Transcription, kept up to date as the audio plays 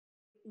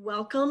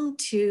Welcome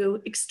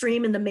to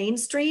Extreme in the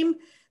Mainstream.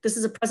 This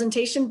is a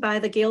presentation by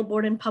the Gale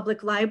Borden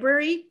Public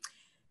Library.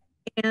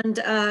 And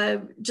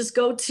just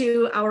go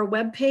to our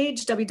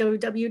webpage,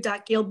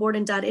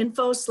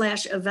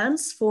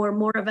 www.galeborden.info/events for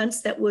more events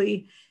that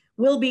we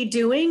will be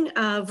doing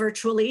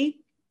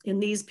virtually in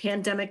these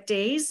pandemic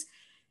days.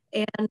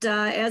 And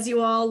as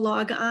you all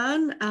log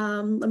on,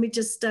 let me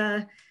just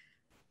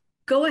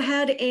go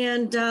ahead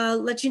and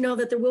let you know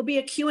that there will be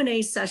a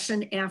Q&A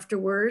session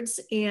afterwards.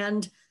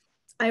 And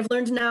I've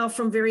learned now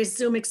from various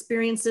Zoom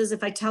experiences,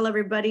 if I tell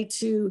everybody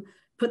to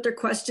put their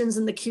questions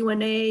in the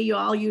Q&A, you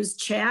all use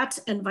chat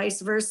and vice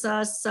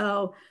versa.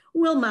 So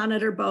we'll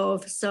monitor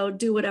both. So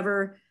do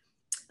whatever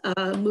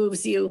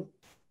moves you.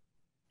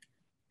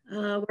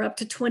 We're up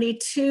to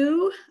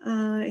 22.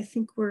 I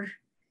think we're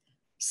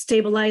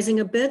stabilizing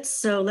a bit.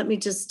 So let me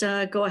just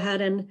go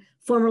ahead and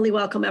formally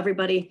welcome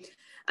everybody.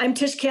 I'm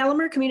Tish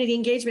Powell, Community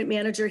Engagement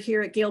Manager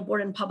here at Gale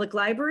Borden Public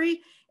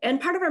Library. And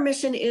part of our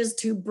mission is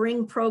to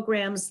bring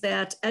programs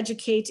that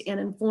educate and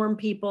inform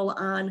people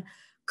on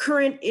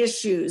current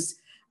issues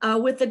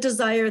with the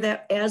desire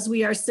that as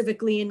we are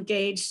civically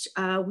engaged,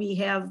 we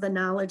have the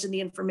knowledge and the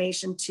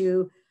information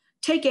to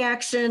take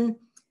action,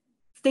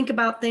 think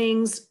about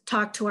things,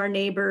 talk to our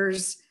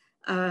neighbors,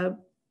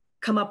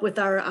 come up with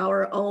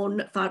our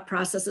own thought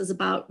processes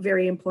about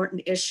very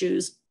important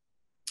issues.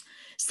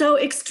 So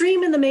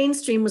Extreme in the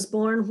Mainstream was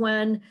born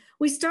when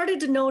we started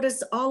to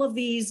notice all of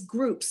these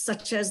groups,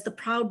 such as the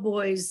Proud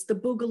Boys, the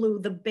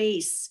Boogaloo, the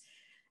Base.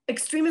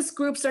 Extremist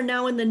groups are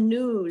now in the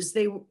news.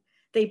 They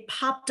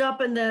popped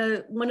up in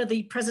one of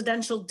the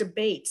presidential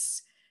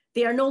debates.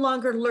 They are no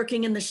longer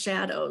lurking in the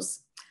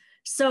shadows.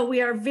 So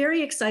we are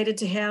very excited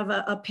to have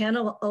a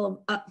panel of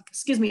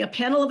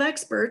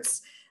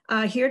experts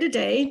here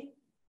today.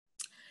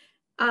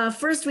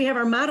 First, we have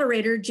our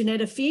moderator, Junaid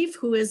Afeef,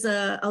 who is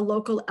a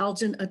local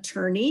Elgin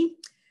attorney.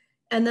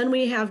 And then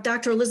we have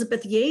Dr.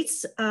 Elizabeth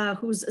Yates,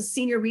 who's a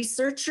senior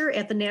researcher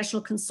at the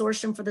National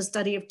Consortium for the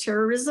Study of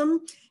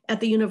Terrorism at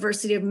the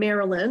University of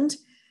Maryland.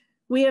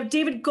 We have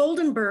David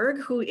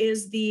Goldenberg, who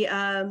is the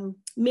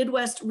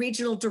Midwest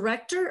Regional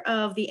Director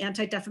of the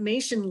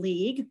Anti-Defamation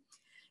League.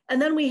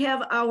 And then we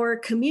have our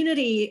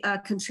community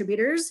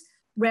contributors,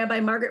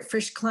 Rabbi Margaret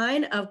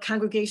Frisch-Klein of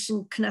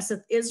Congregation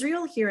Kneseth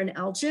Israel here in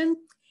Elgin,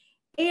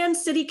 and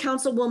City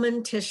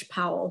Councilwoman Tish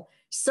Powell.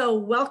 So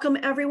welcome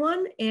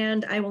everyone,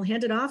 and I will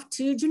hand it off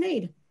to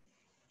Junaid.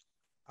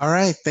 All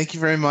right, thank you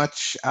very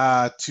much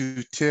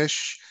to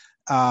Tish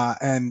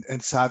and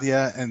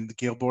Sadia and the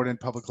Gale Borden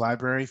Public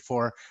Library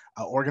for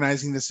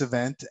organizing this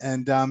event.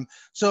 And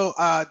so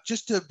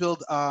just to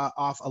build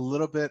off a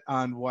little bit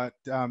on what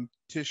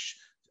Tish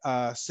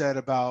said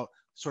about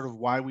sort of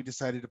why we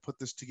decided to put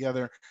this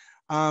together.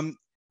 You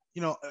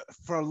know,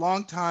 for a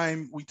long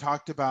time, we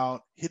talked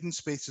about hidden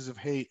spaces of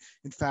hate.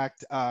 In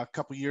fact, a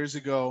couple years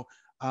ago,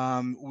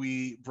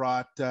 we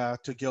brought to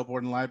Gale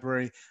Borden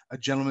Library a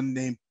gentleman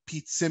named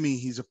Pete Simi.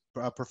 He's a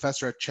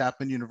professor at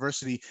Chapman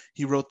University.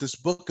 He wrote this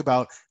book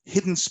about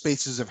hidden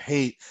spaces of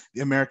hate,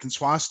 the American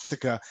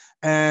swastika.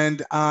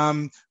 And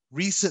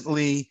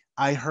recently,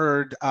 I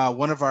heard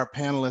one of our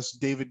panelists,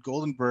 David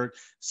Goldenberg,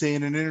 say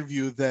in an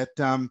interview that,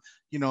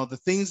 you know, the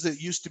things that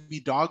used to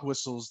be dog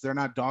whistles, they're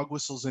not dog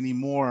whistles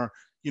anymore.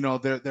 You know,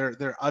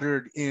 they're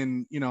uttered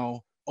in, you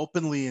know,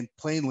 openly and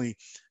plainly.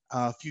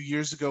 A few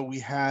years ago, we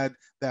had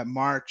that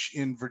march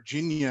in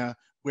Virginia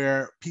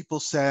where people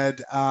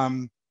said,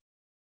 you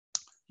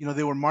know,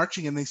 they were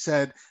marching and they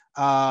said,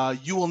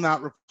 you will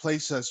not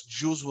replace us,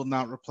 Jews will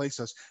not replace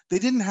us. They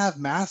didn't have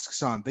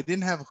masks on, they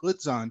didn't have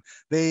hoods on.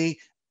 They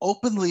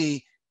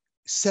openly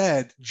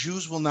said,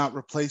 Jews will not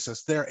replace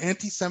us. Their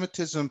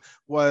anti-Semitism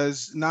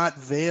was not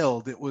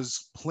veiled, it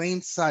was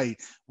plain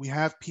sight. We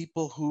have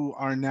people who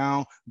are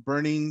now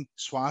burning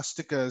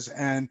swastikas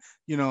and,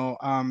 you know,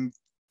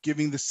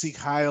 giving the Sikh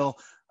Heil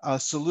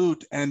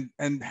salute and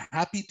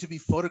happy to be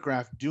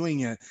photographed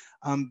doing it.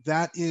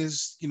 That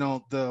is, you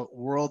know, the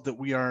world that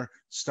we are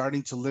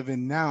starting to live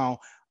in now.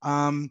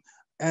 I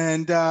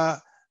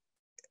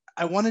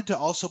wanted to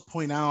also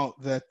point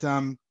out that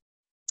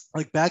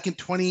like back in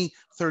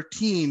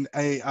 2013,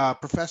 a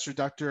professor,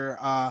 Dr.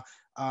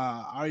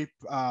 Ari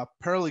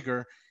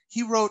Perliger,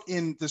 he wrote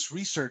in this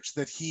research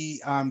that he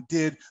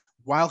did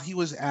while he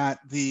was at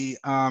the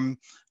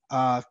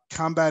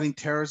Combating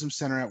Terrorism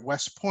Center at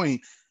West Point.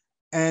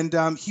 And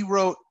he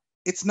wrote,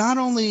 it's not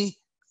only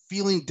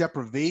feeling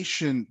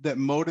deprivation that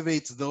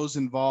motivates those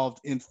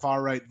involved in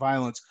far-right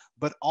violence,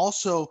 but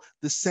also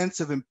the sense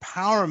of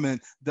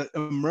empowerment that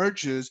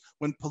emerges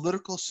when the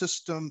political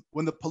system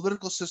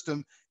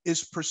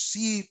is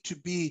perceived to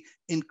be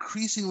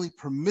increasingly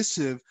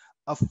permissive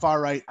of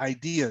far-right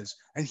ideas.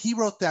 And he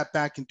wrote that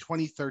back in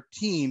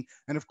 2013.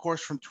 And of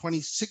course, from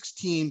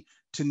 2016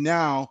 to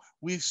now,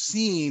 we've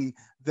seen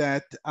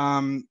that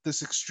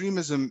this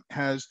extremism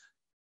has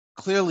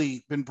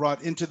clearly been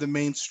brought into the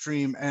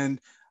mainstream. And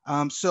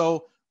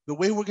so the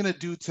way we're going to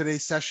do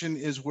today's session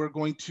is we're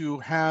going to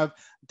have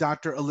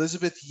Dr.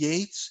 Elizabeth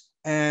Yates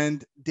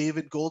and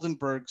David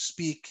Goldenberg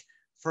speak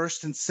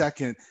first and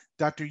second.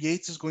 Dr.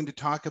 Yates is going to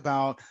talk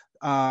about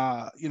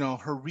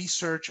her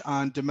research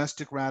on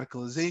domestic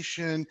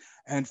radicalization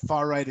and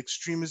far-right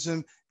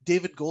extremism.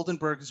 David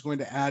Goldenberg is going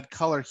to add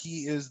color.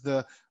 He is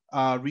the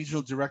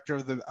regional director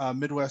of the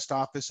Midwest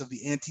office of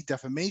the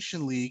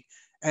Anti-Defamation League.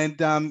 And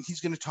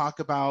he's going to talk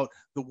about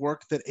the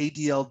work that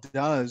ADL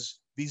does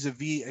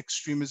vis-a-vis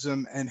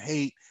extremism and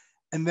hate.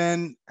 And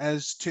then,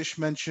 as Tish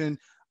mentioned,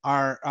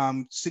 our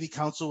city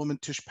councilwoman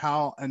Tish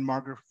Powell and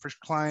Margaret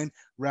Frisch-Klein,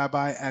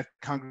 rabbi at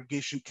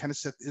Congregation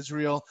Kneseth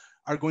Israel,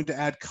 are going to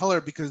add color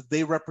because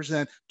they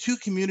represent two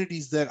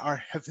communities that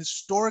have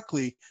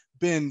historically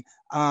been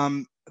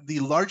the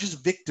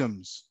largest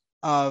victims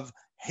of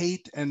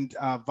hate and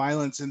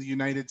violence in the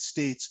United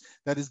States.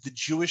 That is the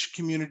Jewish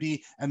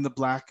community and the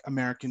Black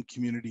American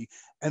community.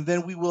 And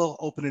then we will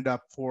open it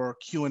up for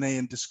Q&A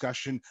and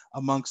discussion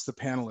amongst the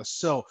panelists.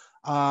 So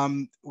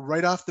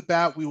right off the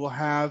bat, we will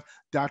have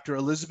Dr.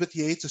 Elizabeth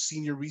Yates, a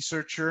senior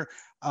researcher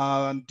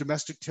on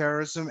domestic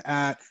terrorism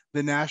at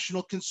the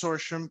National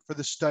Consortium for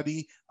the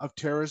Study of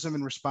Terrorism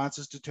and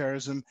Responses to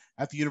Terrorism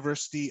at the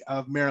University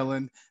of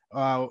Maryland.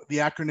 The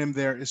acronym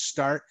there is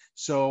START.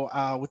 So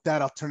with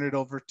that, I'll turn it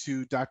over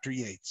to Dr.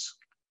 Yates.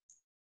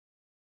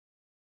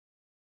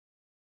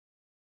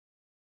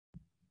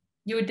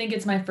 You would think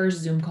it's my first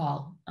Zoom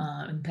call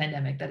in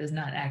pandemic. That is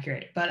not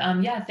accurate. But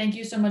yeah, thank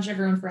you so much,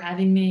 everyone, for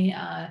having me.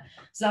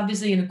 It's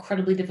obviously an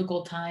incredibly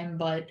difficult time,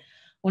 but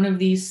one of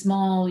these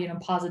small,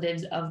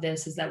 positives of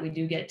this is that we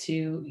do get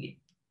to be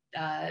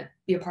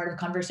a part of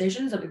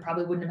conversations that we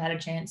probably wouldn't have had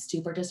a chance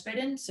to participate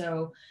in.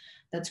 So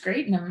that's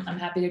great. And I'm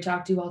happy to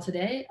talk to you all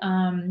today.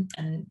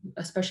 And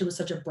especially with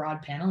such a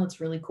broad panel, it's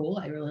really cool.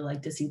 I really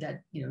like to see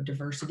that,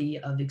 diversity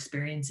of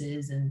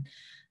experiences, and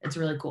it's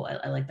really cool.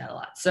 I like that a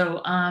lot.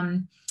 So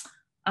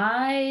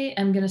I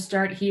am going to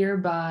start here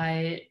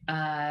by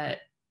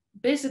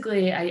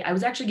basically, I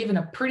was actually given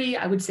a pretty,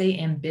 I would say,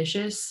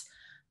 ambitious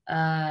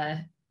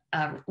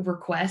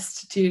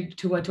request to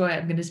what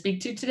I'm going to speak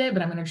to today,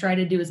 but I'm going to try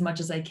to do as much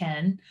as I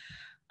can.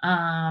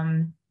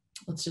 Let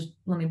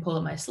me pull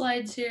up my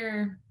slides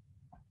here.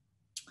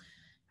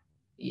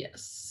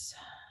 Yes.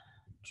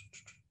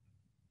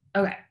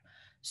 Okay.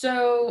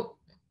 So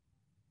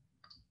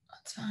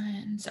that's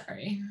fine.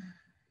 Sorry.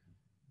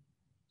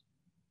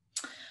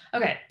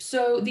 Okay,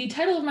 so the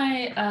title of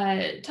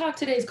my talk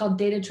today is called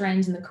Data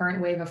Trends in the Current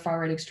Wave of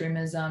Far-Right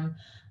Extremism.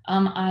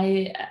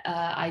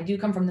 I do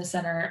come from the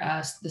center,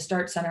 the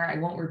START Center. I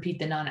won't repeat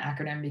the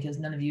non-acronym because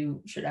none of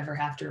you should ever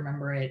have to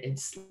remember it.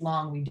 It's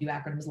long, we do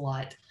acronyms a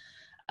lot.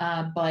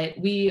 But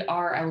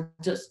I will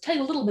just tell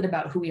you a little bit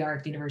about who we are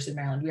at the University of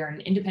Maryland. We are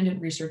an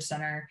independent research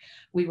center.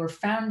 We were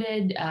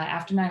founded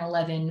after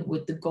 9/11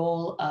 with the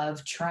goal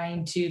of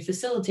trying to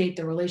facilitate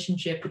the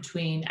relationship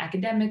between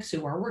academics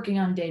who are working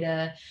on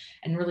data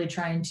and really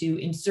trying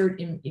to insert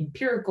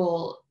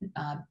empirical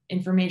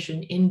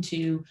information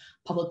into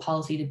public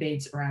policy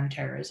debates around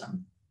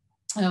terrorism.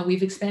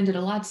 We've expanded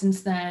a lot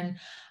since then.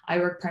 I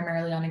work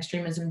primarily on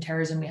extremism and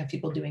terrorism. We have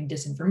people doing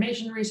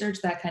disinformation research,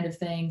 that kind of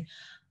thing.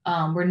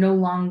 We're no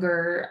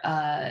longer,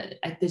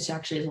 this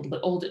actually is a little bit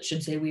old, it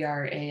should say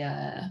we're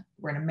an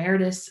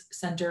emeritus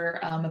center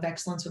of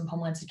excellence from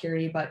Homeland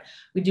Security, but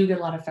we do get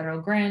a lot of federal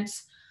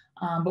grants,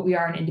 but we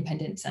are an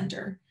independent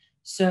center.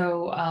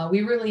 So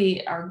we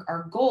really,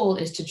 our goal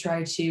is to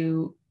try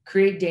to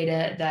create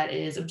data that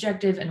is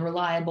objective and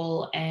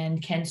reliable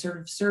and can sort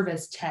of serve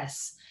as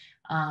tests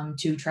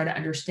to try to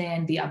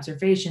understand the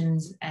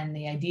observations and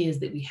the ideas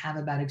that we have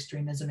about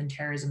extremism and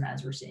terrorism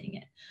as we're seeing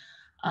it.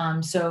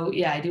 So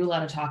yeah, I do a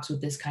lot of talks with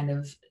this kind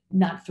of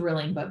not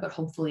thrilling, but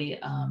hopefully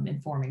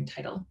informing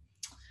title.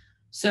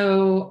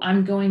 So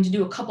I'm going to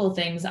do a couple of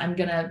things. I'm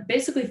going to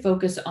basically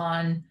focus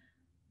on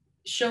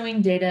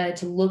showing data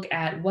to look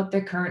at what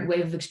the current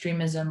wave of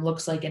extremism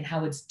looks like and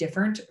how it's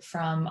different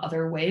from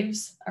other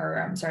waves,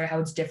 or I'm sorry, how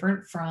it's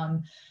different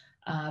from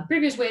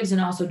previous waves,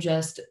 and also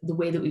just the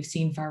way that we've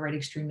seen far-right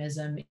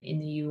extremism in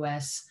the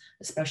US,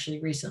 especially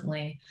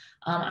recently.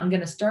 I'm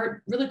going to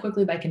start really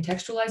quickly by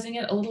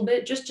contextualizing it a little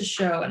bit just to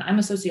show, and I'm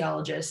a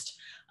sociologist,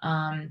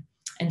 and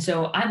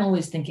so I'm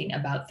always thinking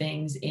about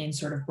things in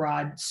sort of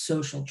broad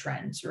social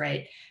trends,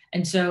 right?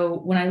 And so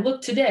when I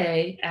look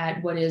today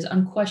at what is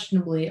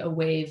unquestionably a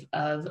wave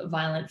of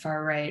violent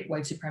far-right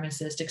white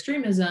supremacist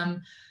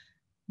extremism,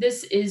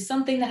 this is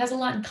something that has a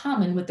lot in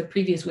common with the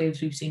previous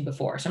waves we've seen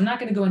before. So I'm not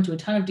going to go into a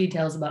ton of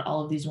details about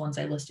all of these ones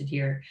I listed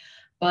here,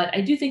 but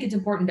I do think it's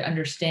important to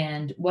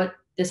understand what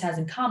this has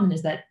in common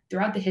is that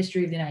throughout the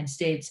history of the United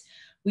States,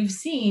 we've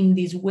seen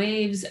these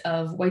waves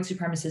of white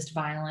supremacist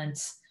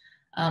violence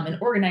and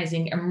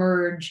organizing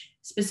emerge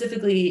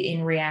specifically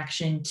in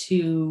reaction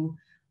to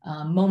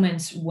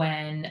moments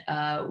when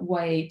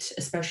white,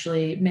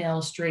 especially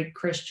male, straight,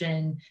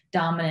 Christian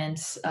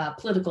dominance,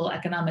 political,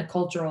 economic,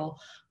 cultural,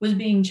 was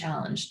being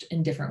challenged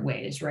in different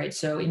ways, right?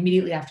 So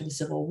immediately after the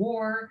Civil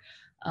War,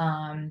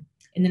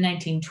 in the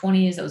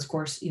 1920s, that was, of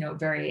course,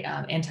 very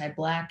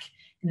anti-Black.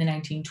 In the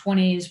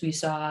 1920s, we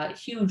saw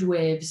huge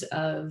waves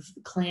of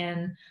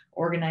Klan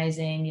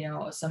organizing,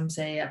 some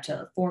say up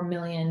to 4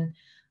 million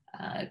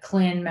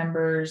Klan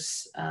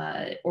members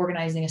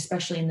organizing,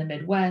 especially in the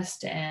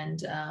Midwest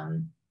and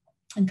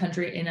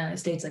in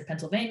states like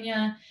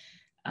Pennsylvania,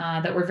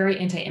 that were very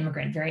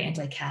anti-immigrant, very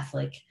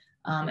anti-Catholic,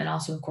 and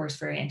also, of course,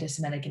 very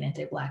anti-Semitic and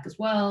anti-Black as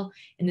well.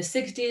 In the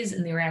 60s,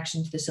 in the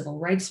reaction to the civil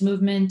rights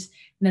movement.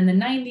 And then in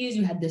the 90s,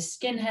 you had this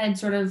skinhead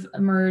sort of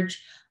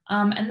emerge.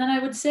 And then I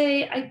would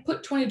say I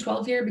put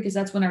 2012 here because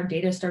that's when our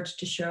data starts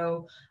to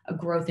show a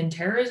growth in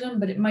terrorism,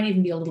 but it might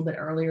even be a little bit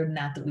earlier than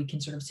that, that we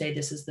can sort of say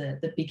this is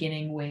the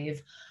beginning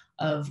wave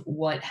of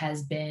what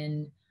has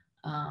been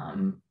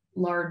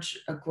large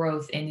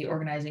growth in the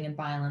organizing and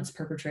violence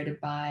perpetrated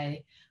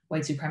by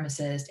white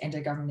supremacists,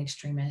 anti-government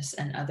extremists,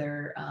 and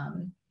other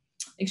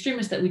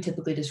extremists that we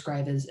typically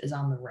describe as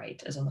on the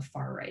right, as on the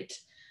far right.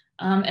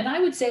 And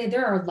I would say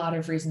there are a lot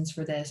of reasons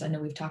for this. I know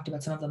we've talked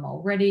about some of them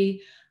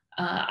already.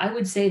 I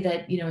would say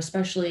that,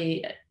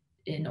 especially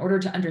in order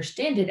to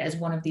understand it as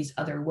one of these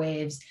other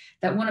waves,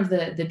 that one of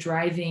the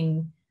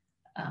driving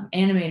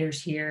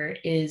animators here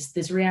is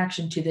this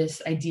reaction to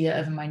this idea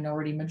of a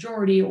minority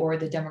majority or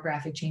the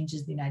demographic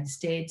changes in the United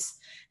States.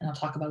 And I'll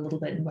talk about a little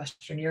bit in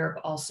Western Europe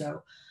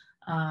also.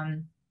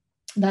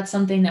 That's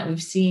something that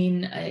we've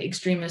seen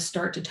extremists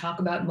start to talk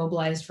about,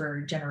 mobilized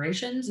for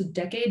generations,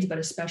 decades, but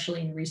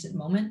especially in recent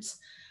moments.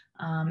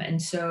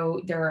 And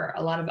so there are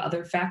a lot of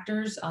other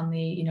factors on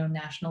the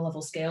national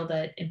level scale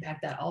that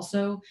impact that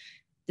also.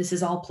 This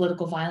is all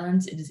political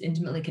violence. It is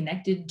intimately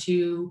connected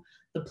to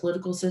the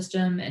political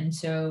system. And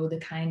so the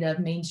kind of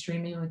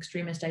mainstreaming of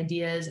extremist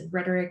ideas and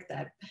rhetoric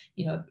that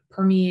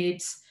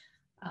permeates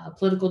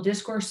political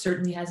discourse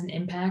certainly has an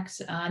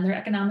impact. And there are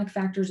economic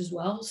factors as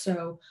well.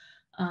 So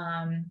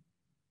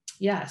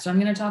yeah, so I'm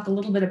going to talk a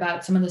little bit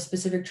about some of the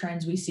specific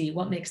trends we see.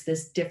 What makes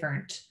this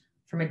different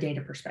from a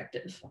data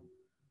perspective?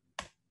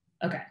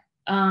 Okay,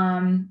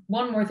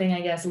 one more thing,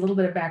 I guess, a little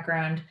bit of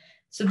background.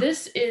 So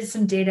this is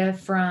some data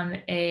from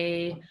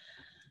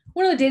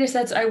one of the data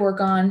sets I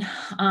work on.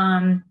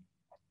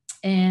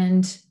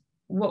 And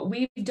what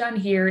we've done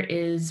here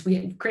is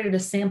we created a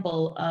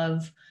sample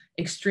of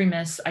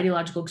extremists,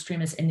 ideological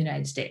extremists in the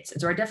United States. And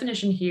so our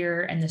definition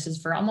here, and this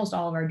is for almost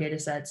all of our data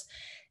sets,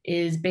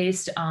 is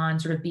based on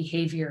sort of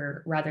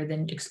behavior rather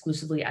than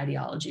exclusively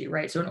ideology,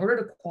 right? So in order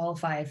to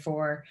qualify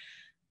for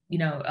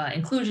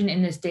inclusion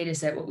in this data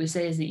set, what we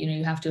say is that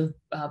you have to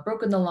have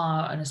broken the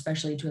law and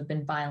especially to have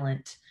been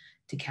violent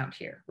to count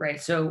here, right?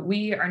 So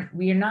we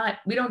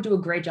don't do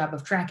a great job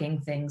of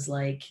tracking things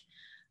like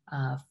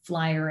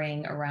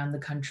flyering around the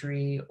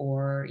country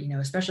or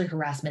especially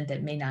harassment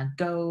that may not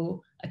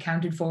go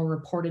accounted for,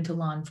 reported to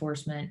law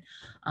enforcement.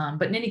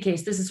 But in any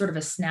case, this is sort of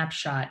a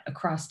snapshot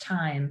across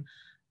time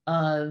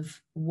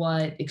of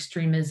what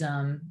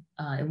extremism,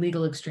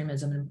 illegal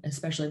extremism,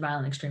 especially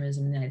violent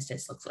extremism in the United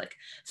States looks like.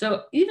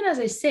 So even as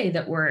I say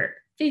that we're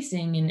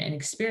facing and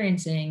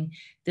experiencing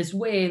this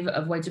wave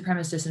of white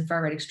supremacist and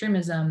far-right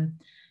extremism,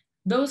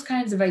 those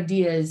kinds of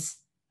ideas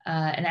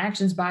and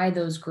actions by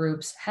those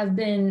groups have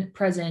been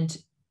present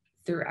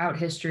throughout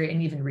history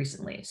and even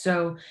recently.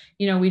 So,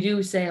 we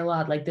do say a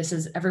lot like this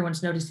is,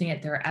 everyone's noticing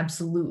it. There are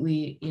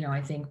absolutely, I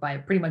think by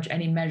pretty much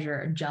any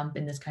measure, a jump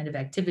in this kind of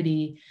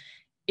activity.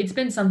 It's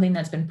been something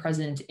that's been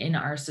present in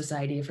our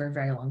society for a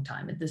very long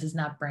time. This is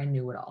not brand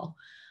new at all.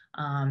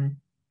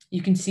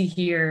 You can see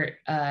here,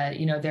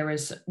 there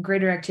was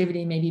greater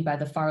activity maybe by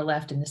the far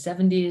left in the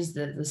 70s.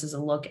 This is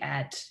a look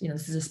at,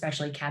 this is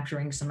especially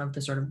capturing some of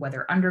the sort of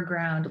whether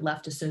underground,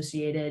 left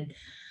associated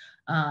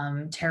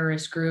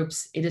terrorist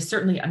groups. It is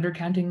certainly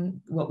undercounting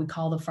what we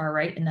call the far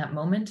right in that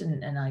moment.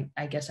 And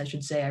I guess I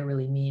should say I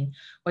really mean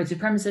white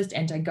supremacist,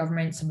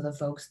 anti-government, some of the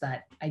folks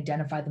that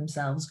identify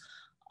themselves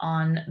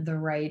on the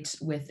right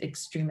with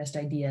extremist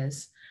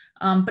ideas.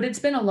 But it's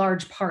been a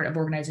large part of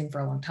organizing for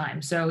a long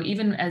time. So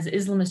even as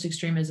Islamist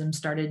extremism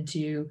started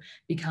to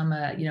become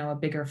a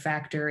bigger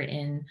factor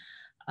in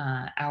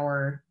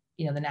our,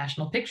 the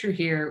national picture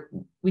here,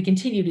 we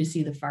continue to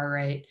see the far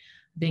right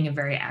being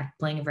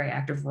playing a very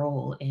active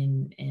role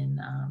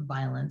in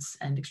violence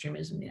and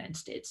extremism in the United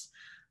States.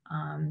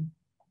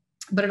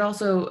 But it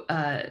also,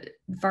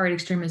 far right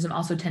extremism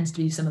also tends to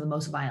be some of the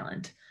most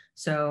violent.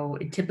 So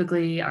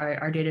typically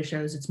our data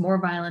shows it's more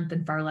violent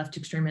than far left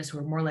extremists who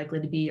are more likely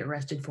to be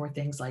arrested for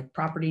things like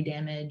property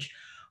damage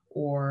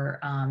or,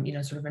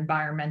 sort of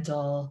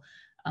environmental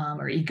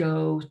or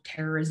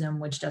eco-terrorism,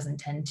 which doesn't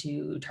tend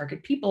to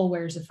target people,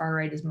 whereas the far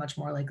right is much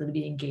more likely to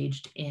be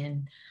engaged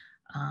in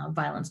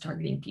violence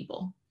targeting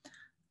people.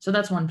 So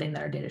that's one thing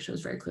that our data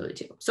shows very clearly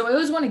too. So I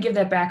always want to give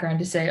that background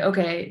to say,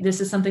 okay, this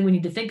is something we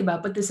need to think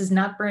about, but this is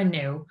not brand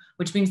new,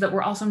 which means that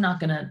we're also not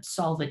going to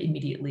solve it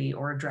immediately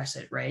or address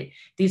it, right?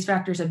 These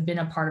factors have been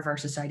a part of our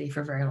society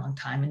for a very long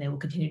time, and they will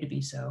continue to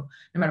be so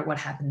no matter what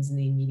happens in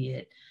the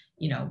immediate,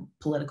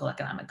 political,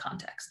 economic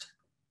context.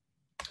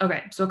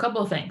 Okay, so a couple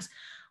of things.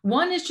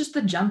 One is just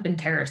the jump in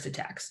terrorist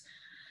attacks.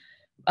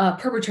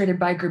 Perpetrated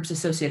by groups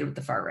associated with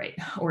the far right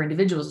or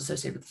individuals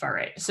associated with the far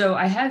right. So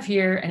I have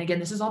here, and again,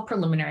 this is all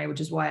preliminary,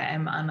 which is why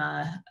I'm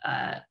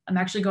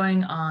actually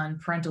going on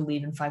parental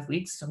leave in 5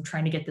 weeks. So I'm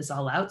trying to get this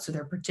all out. So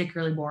they're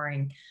particularly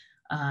boring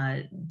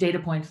data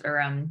points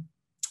or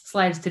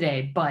slides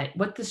today, but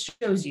what this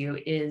shows you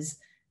is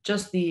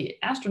just the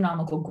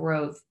astronomical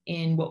growth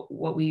in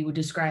what we would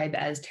describe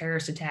as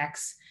terrorist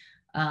attacks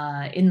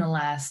in the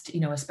last,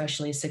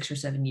 especially 6 or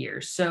 7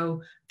 years.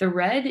 So the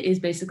red is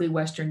basically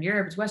Western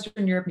Europe. It's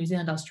Western Europe, New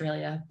Zealand,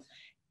 Australia.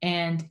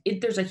 And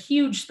there's a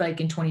huge spike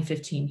in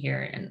 2015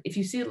 here. And if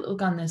you see,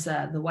 look on this,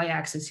 the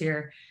y-axis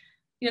here,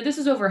 this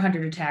is over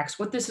 100 attacks.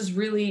 What this is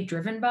really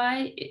driven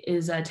by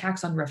is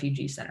attacks on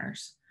refugee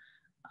centers.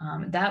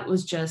 That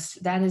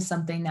is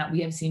something that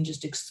we have seen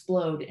just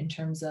explode in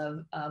terms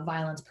of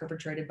violence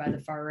perpetrated by the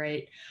far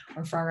right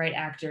or far right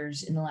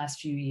actors in the last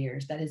few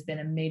years. That has been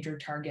a major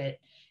target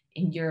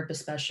in Europe,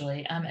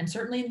 especially, and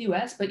certainly in the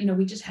US, but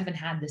we just haven't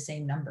had the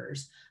same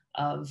numbers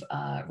of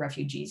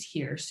refugees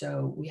here.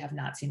 So we have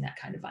not seen that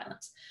kind of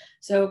violence.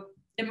 So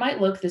it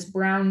might look, this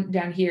brown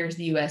down here is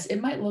the US.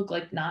 It might look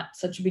like not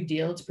such a big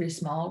deal. It's pretty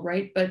small,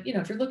 right? But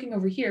if you're looking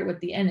over here, what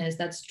the N is,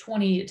 that's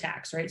 20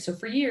 attacks, right? So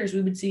for years,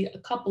 we would see a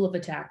couple of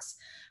attacks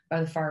by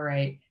the far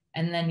right,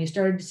 and then you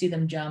started to see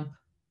them jump,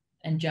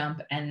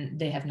 and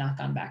they have not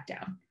gone back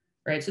down,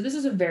 right? So this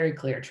is a very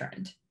clear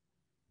trend.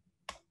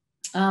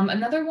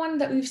 Another one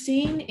that we've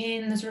seen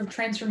in the sort of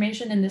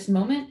transformation in this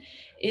moment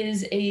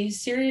is a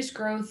serious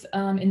growth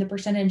in the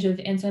percentage of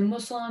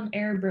anti-Muslim,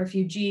 Arab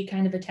refugee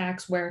kind of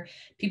attacks where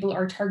people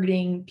are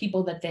targeting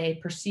people that they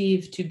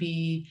perceive to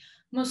be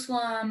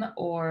Muslim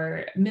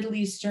or Middle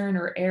Eastern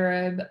or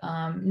Arab.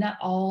 Not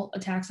all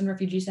attacks on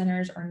refugee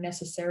centers are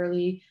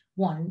necessarily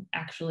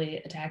actually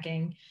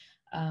attacking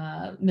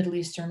Middle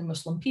Eastern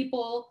Muslim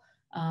people.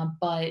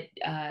 But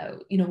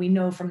we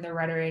know from the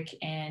rhetoric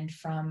and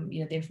from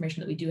the information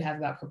that we do have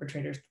about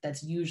perpetrators,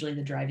 that's usually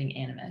the driving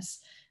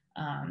animus.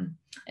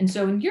 And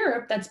so in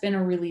Europe, that's been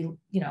a really,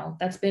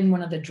 that's been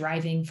one of the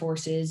driving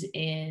forces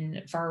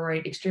in far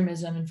right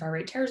extremism and far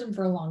right terrorism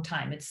for a long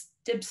time. It's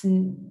dips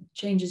and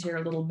changes here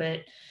a little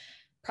bit,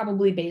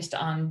 probably based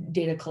on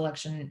data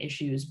collection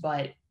issues,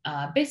 but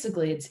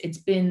basically it's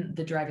been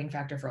the driving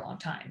factor for a long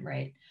time,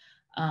 right?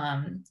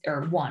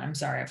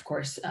 Of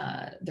course,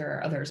 there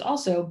are others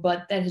also,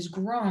 but that has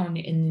grown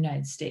in the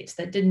United States.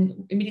 That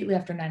didn't immediately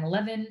after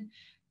 9/11,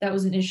 that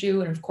was an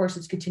issue. And of course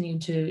it's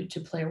continued to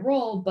play a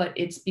role, but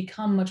it's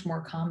become much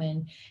more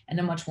common and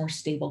a much more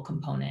stable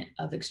component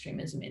of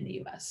extremism in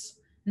the US.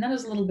 And that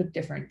is a little bit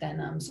different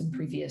than some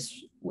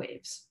previous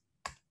waves.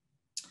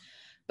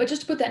 But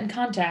just to put that in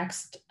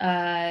context,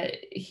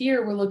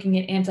 here we're looking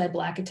at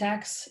anti-Black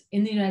attacks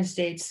in the United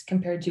States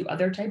compared to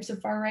other types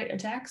of far-right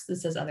attacks.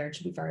 This says other, it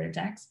should be far-right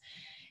attacks.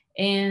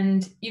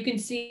 And you can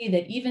see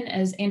that even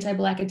as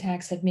anti-Black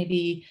attacks have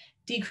maybe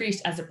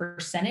decreased as a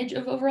percentage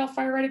of overall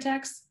far-right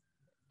attacks,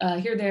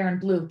 here they are in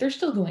blue, they're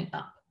still going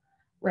up,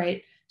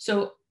 right?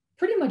 So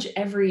pretty much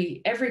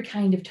every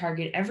kind of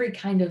target, every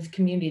kind of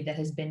community that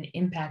has been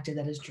impacted,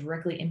 that is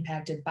directly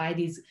impacted by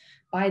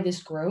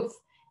this growth,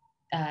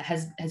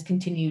 has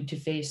continued to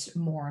face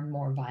more and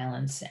more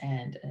violence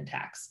and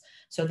attacks.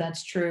 So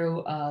that's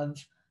true of,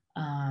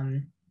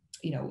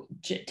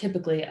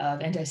 typically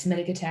of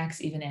anti-Semitic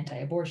attacks, even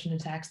anti-abortion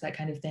attacks, that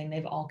kind of thing.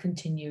 They've all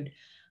continued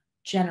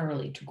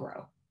generally to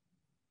grow.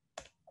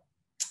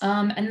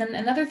 And then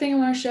another thing I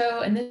want to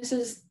show, and this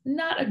is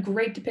not a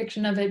great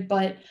depiction of it,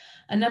 but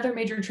another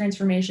major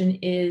transformation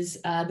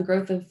is the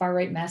growth of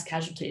far-right mass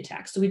casualty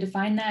attacks. So we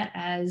define that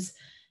as,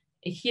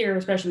 here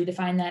especially, we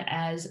define that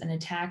as an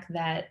attack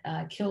that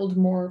killed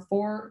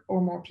four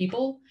or more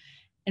people.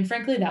 And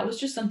frankly, that was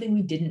just something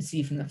we didn't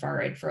see from the far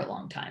right for a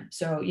long time.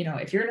 So,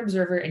 if you're an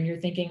observer and you're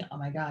thinking, oh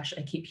my gosh,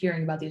 I keep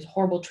hearing about these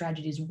horrible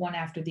tragedies, one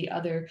after the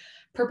other,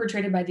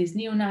 perpetrated by these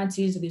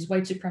neo-Nazis or these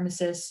white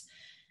supremacists,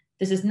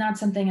 this is not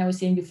something I was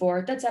seeing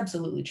before. That's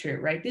absolutely true,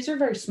 right? These are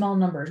very small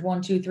numbers,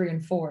 1, 2, 3,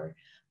 and 4,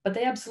 but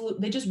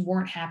they just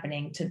weren't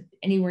happening to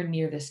anywhere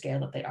near the scale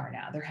that they are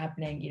now. They're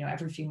happening,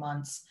 every few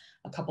months,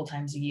 a couple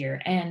times a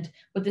year. And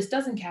what this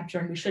doesn't capture,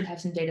 and we should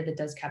have some data that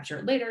does capture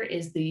it later,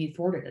 is the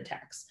thwarted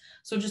attacks.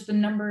 So just the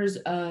numbers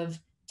of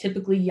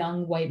typically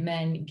young white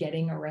men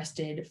getting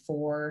arrested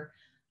for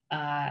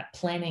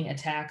planning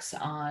attacks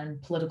on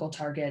political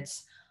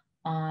targets,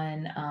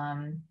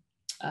 on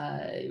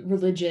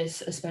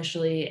religious,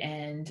 especially,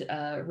 and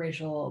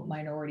racial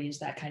minorities,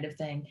 that kind of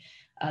thing,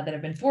 that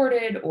have been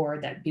thwarted, or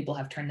that people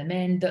have turned them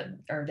in,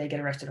 or they get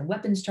arrested on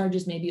weapons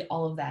charges. Maybe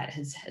all of that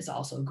has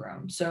also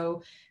grown.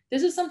 So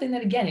this is something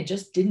that, again, it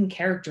just didn't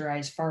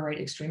characterize far-right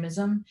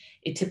extremism.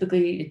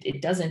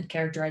 It doesn't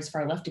characterize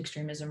far-left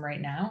extremism right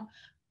now.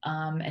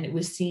 And it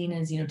was seen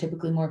as,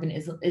 typically more of an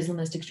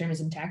Islamist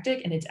extremism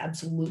tactic, and it's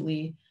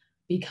absolutely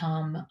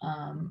become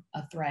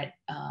a threat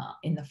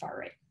in the far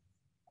right.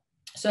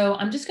 So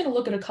I'm just going to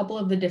look at a couple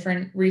of the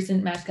different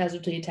recent mass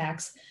casualty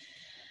attacks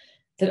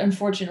that,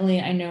 unfortunately,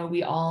 I know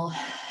we all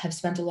have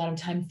spent a lot of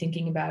time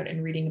thinking about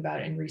and reading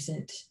about in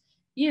recent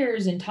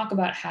years, and talk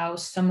about how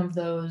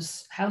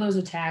those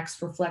attacks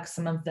reflect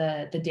some of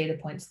the data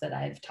points that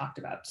I've talked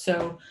about.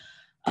 So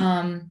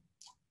on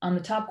the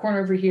top corner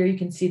over here, you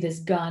can see this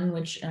gun,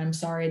 which, and I'm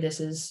sorry, this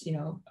is,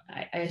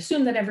 I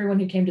assume that everyone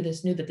who came to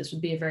this knew that this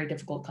would be a very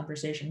difficult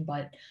conversation,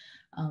 but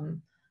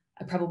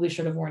I probably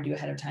should have warned you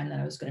ahead of time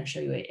that I was going to show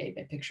you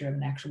a picture of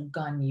an actual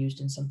gun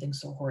used in something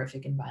so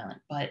horrific and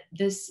violent. But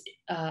this,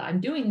 I'm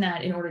doing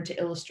that in order to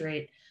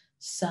illustrate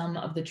some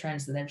of the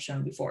trends that I've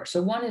shown before.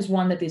 So one is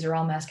that these are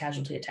all mass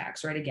casualty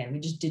attacks, right? Again, we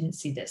just didn't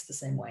see this the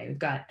same way. We've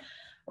got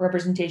a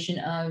representation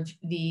of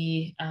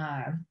the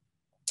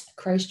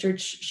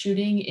Christchurch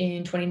shooting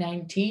in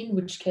 2019,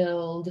 which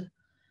killed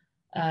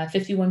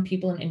 51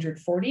 people and injured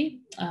 40,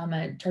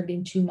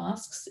 targeting 2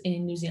 mosques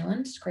in New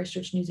Zealand,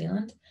 Christchurch, New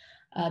Zealand.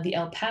 The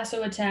El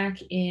Paso attack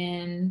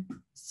in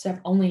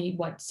only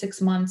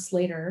 6 months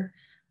later,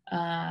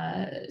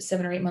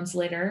 7 or 8 months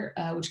later,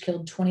 which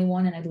killed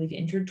 21 and I believe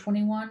injured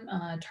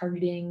 21,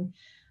 targeting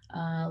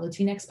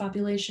Latinx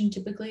population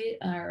typically,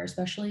 or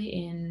especially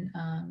in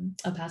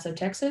El Paso,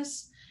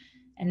 Texas.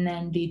 And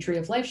then the Tree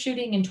of Life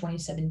shooting in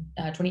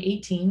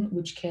 2018,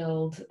 which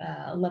killed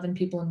 11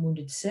 people and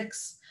wounded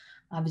 6,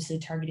 obviously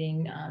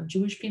targeting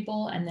Jewish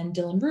people. And then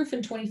Dylan Roof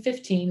in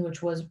 2015,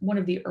 which was one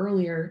of the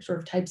earlier sort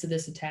of types of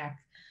this attack,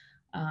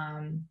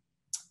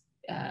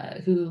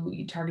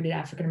 who targeted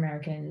African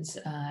Americans,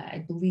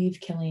 I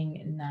believe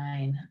killing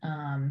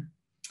 9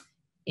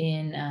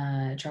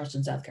 in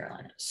Charleston, South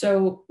Carolina.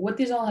 So what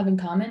these all have in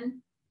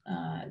common,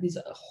 these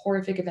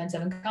horrific events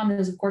have in common,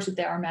 is of course that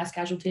they are mass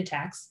casualty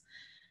attacks.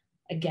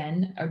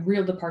 Again, a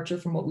real departure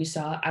from what we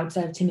saw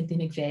outside of Timothy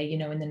McVeigh,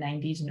 in the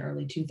 90s and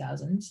early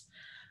 2000s.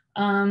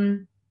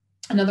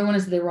 Another one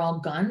is that they were all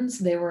guns.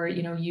 They were,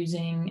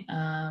 using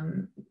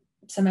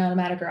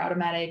semi-automatic or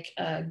automatic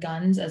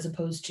guns as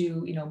opposed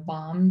to,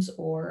 bombs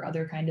or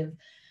other kind of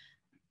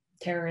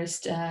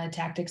terrorist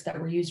tactics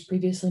that were used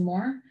previously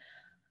more.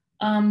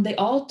 They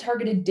all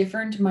targeted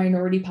different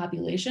minority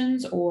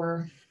populations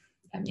or,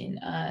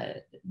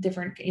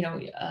 different,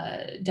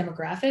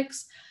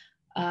 demographics.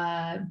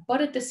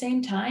 But at the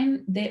same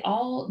time, they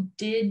all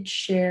did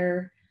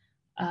share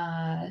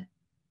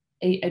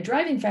a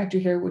driving factor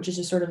here, which is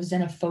a sort of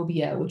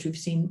xenophobia, which we've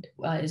seen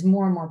is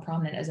more and more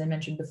prominent, as I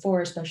mentioned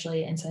before,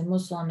 especially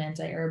anti-Muslim,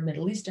 anti-Arab,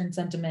 Middle Eastern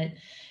sentiment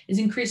is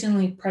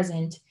increasingly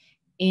present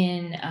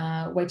in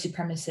white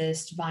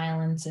supremacist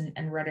violence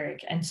and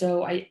rhetoric. And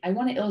so I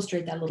want to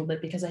illustrate that a little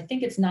bit because I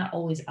think it's not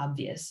always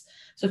obvious.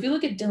 So if you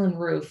look at Dylan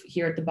Roof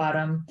here at the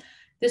bottom,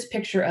 this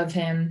picture of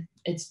him,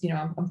 it's,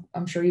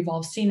 I'm sure you've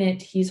all seen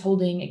it. He's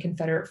holding a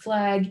Confederate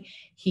flag.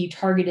 He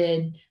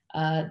targeted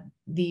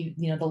the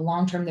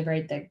long-term,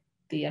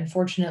 the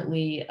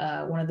unfortunately,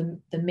 one of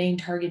the main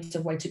targets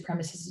of white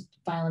supremacist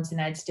violence in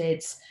the United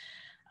States,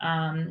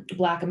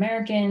 Black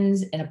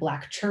Americans in a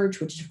Black church,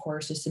 which of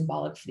course is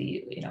symbolic for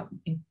the,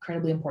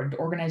 incredibly important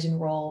organizing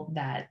role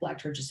that Black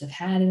churches have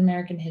had in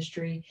American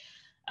history.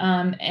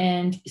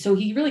 And so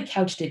he really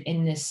couched it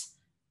in this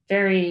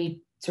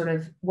very sort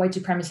of white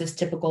supremacist,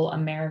 typical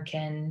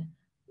American,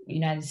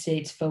 United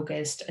States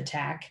focused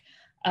attack.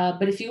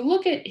 But if you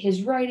look at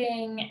his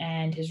writing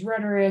and his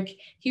rhetoric,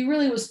 he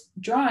really was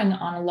drawing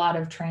on a lot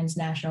of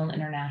transnational and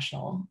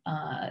international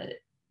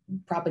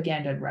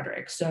propaganda and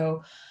rhetoric.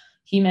 So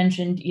he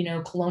mentioned,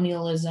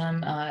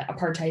 colonialism,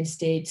 apartheid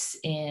states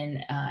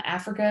in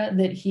Africa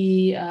that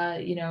he,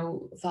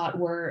 thought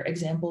were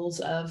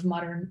examples of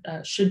modern,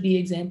 should be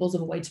examples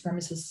of a white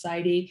supremacist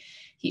society.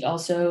 He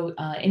also,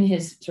 in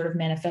his sort of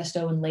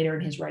manifesto and later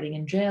in his writing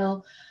in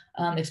jail,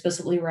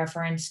 explicitly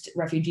referenced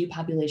refugee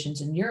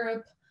populations in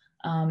Europe,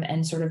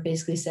 and sort of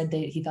basically said that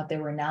he thought they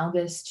were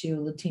analogous to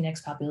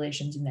Latinx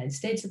populations in the United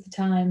States at the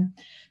time.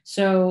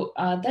 So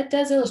that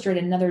does illustrate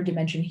another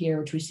dimension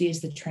here, which we see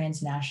as the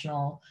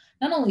transnational,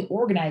 not only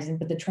organizing,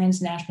 but the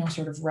transnational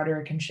sort of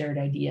rhetoric and shared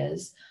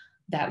ideas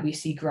that we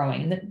see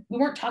growing. And that we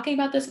weren't talking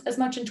about this as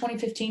much in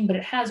 2015, but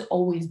it has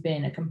always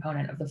been a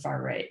component of the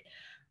far right,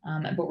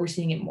 but we're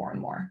seeing it more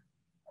and more.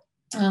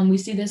 We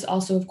see this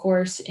also, of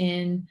course,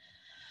 in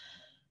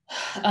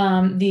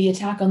the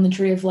attack on the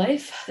Tree of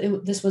Life.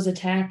 This was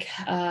attack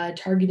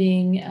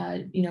targeting,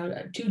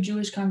 2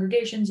 Jewish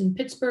congregations in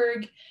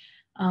Pittsburgh.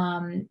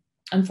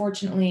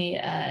 Unfortunately,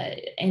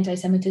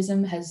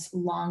 anti-Semitism has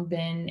long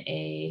been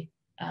a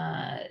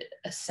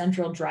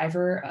central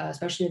driver,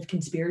 especially of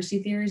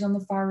conspiracy theories on the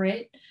far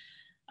right.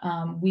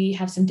 We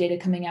have some data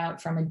coming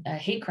out from a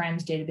hate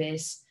crimes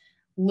database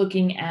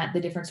looking at the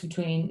difference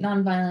between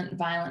nonviolent,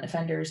 violent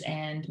offenders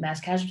and mass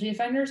casualty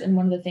offenders. And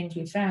one of the things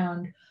we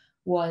found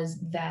was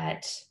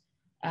that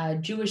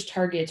Jewish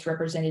targets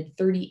represented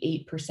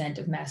 38%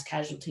 of mass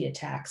casualty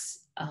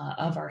attacks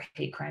of our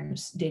hate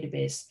crimes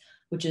database,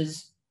 which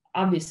is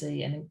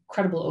obviously an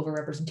incredible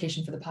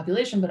overrepresentation for the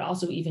population, but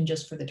also even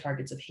just for the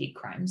targets of hate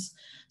crimes.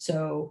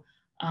 So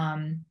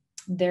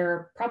there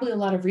are probably a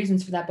lot of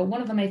reasons for that, but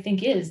one of them I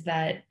think is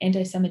that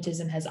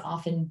anti-Semitism has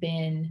often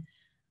been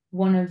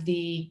one of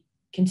the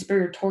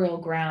conspiratorial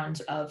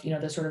grounds of,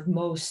 the sort of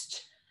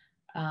most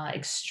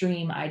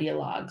extreme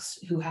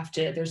ideologues who have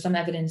to, there's some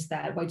evidence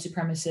that white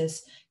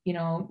supremacists,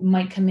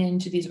 might come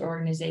into these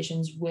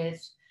organizations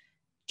with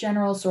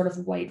general sort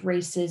of white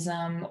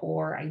racism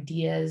or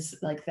ideas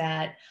like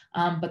that,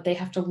 but they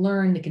have to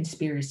learn the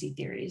conspiracy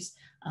theories.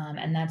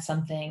 And that's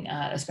something,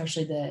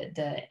 especially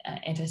the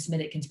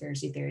anti-Semitic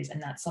conspiracy theories,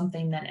 and that's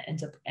something that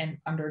ends up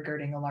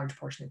undergirding a large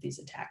portion of these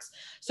attacks.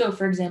 So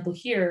for example,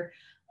 here,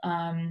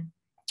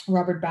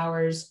 Robert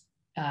Bowers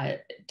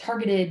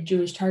targeted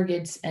Jewish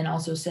targets and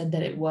also said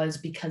that it was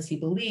because he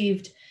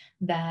believed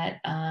that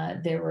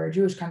there were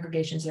Jewish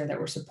congregations there that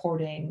were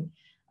supporting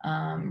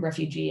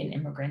refugee and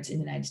immigrants in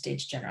the United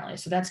States generally.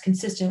 So that's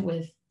consistent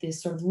with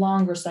this sort of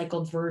long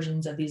recycled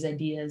versions of these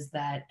ideas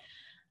that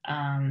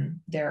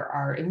there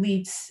are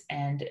elites,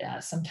 and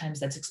sometimes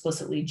that's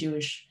explicitly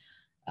Jewish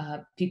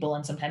people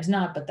and sometimes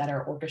not, but that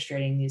are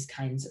orchestrating these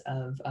kinds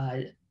of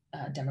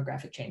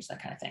demographic change,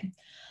 that kind of thing.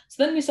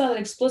 So then we saw that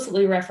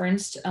explicitly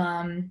referenced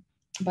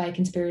by a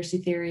conspiracy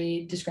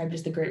theory described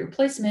as the Great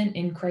Replacement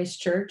in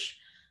Christchurch.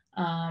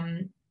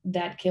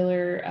 That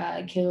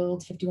killer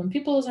killed 51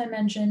 people, as I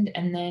mentioned,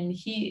 and then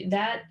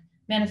that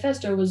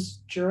manifesto was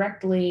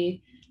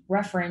directly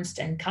referenced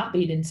and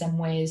copied in some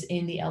ways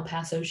in the El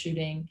Paso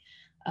shooting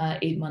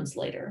 8 months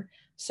later.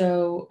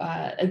 So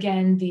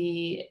again,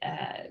 the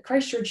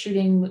Christchurch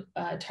shooting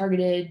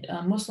targeted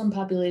Muslim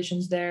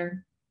populations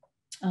there.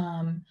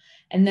 And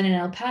then in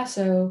El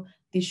Paso,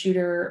 the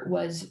shooter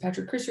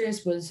Patrick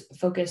Crucius was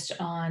focused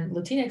on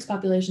Latinx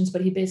populations,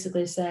 but he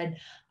basically said,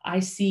 I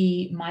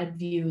see my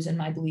views and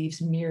my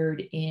beliefs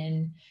mirrored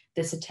in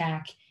this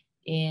attack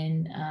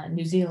in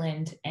New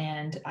Zealand,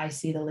 and I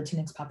see the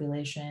Latinx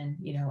population,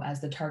 as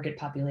the target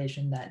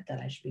population that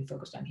I should be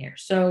focused on here.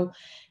 So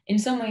in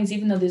some ways,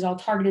 even though these all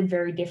targeted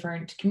very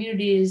different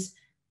communities,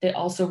 they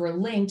also were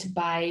linked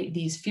by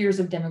these fears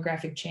of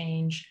demographic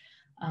change,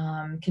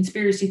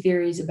 conspiracy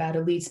theories about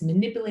elites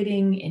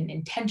manipulating and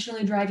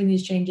intentionally driving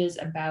these changes,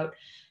 about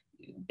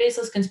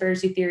baseless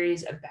conspiracy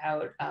theories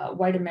about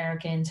white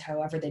Americans,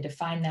 however they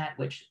define that,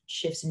 which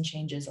shifts and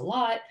changes a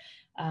lot,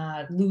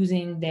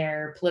 losing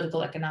their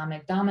political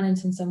economic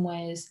dominance in some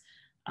ways.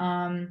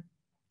 And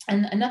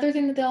another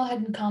thing that they all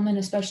had in common,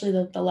 especially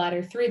the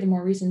latter three, the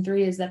more recent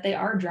three, is that they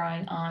are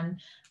drawing on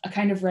a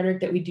kind of rhetoric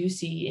that we do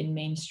see in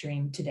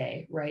mainstream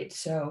today, right?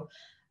 So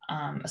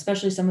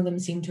especially some of them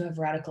seem to have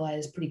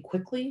radicalized pretty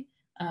quickly.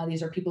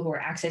 These are people who are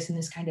accessing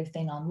this kind of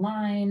thing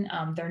online.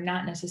 They're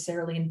not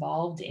necessarily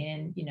involved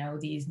in,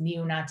 these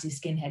neo-Nazi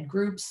skinhead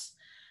groups.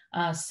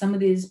 Some of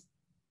these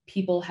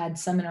people had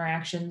some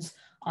interactions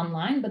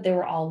online, but they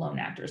were all lone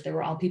actors. They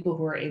were all people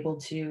who were able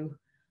to,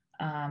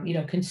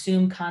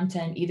 consume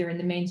content either in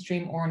the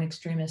mainstream or on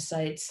extremist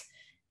sites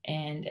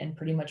and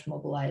pretty much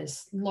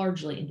mobilize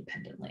largely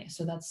independently.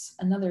 So that's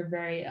another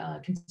very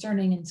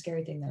concerning and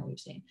scary thing that we've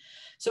seen.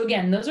 So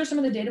again, those are some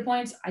of the data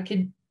points. I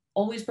could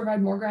always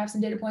provide more graphs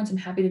and data points. I'm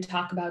happy to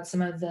talk about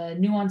some of the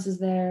nuances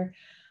there.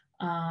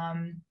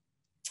 And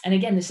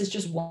again, this is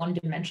just one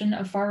dimension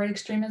of far-right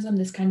extremism,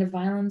 this kind of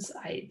violence.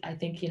 I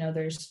think,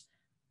 there's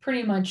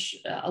pretty much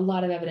a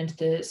lot of evidence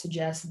to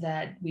suggest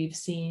that we've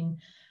seen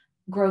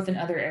growth in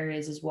other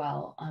areas as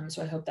well.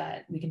 So I hope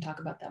that we can talk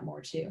about that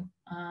more too.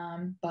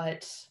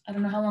 But I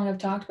don't know how long I've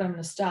talked, but I'm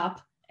going to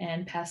stop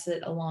and pass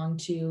it along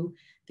to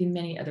the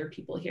many other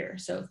people here.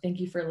 So thank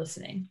you for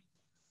listening.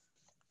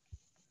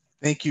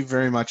 Thank you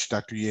very much,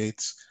 Dr.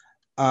 Yates.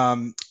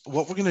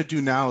 What we're going to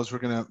do now is we're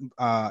going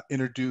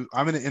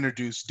to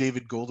introduce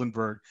David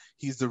Goldenberg.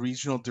 He's the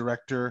regional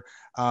director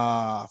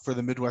for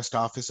the Midwest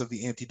office of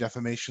the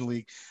Anti-Defamation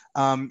League.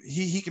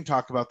 He can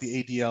talk about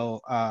the ADL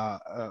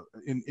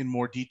in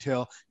more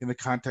detail in the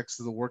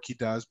context of the work he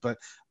does. But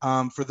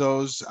for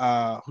those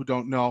who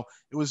don't know,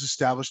 it was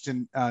established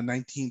in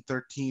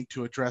 1913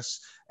 to address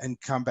and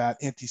combat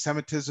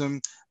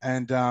anti-Semitism,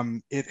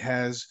 and it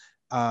has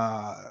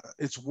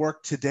its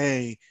work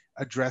today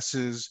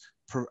addresses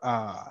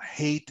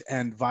hate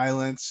and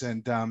violence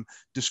and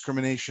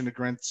discrimination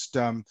against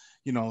a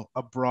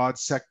broad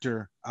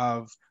sector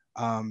of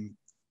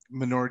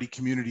minority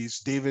communities.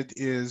 David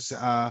is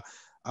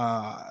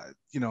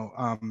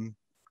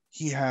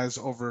he has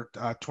over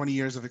 20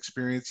 years of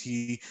experience.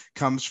 He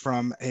comes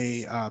from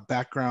a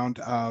background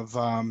of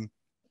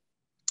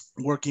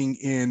working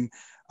in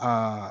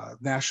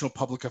national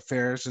public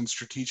affairs and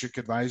strategic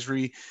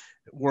advisory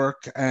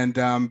work,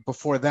 and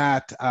before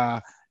that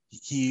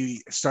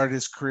he started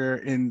his career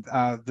in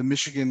the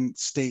Michigan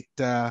State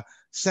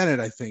Senate,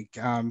 I think.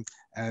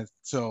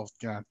 So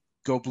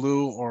go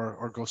Blue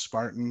or go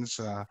Spartans.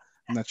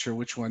 I'm not sure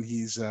which one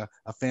he's a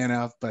fan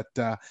of, but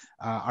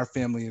our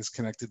family is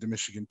connected to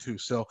Michigan too.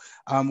 So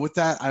with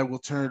that, I will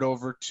turn it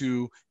over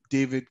to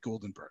David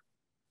Goldenberg.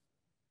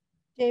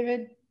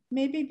 David,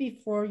 maybe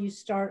before you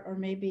start, or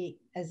maybe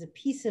as a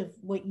piece of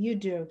what you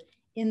do,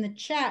 in the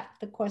chat,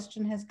 the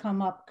question has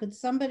come up. Could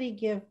somebody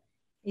give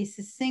a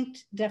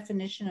succinct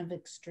definition of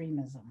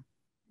extremism?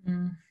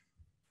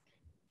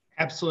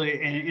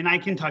 Absolutely, and I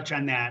can touch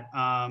on that.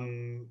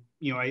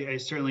 I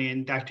certainly,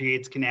 and Dr.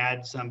 Yates can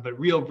add some, but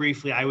real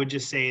briefly, I would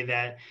just say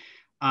that,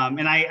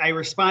 and I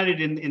responded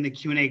in the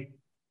Q&A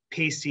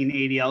pasting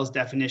ADL's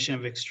definition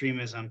of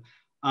extremism.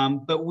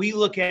 But we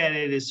look at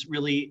it as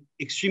really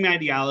extreme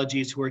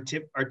ideologies who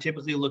are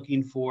typically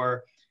looking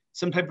for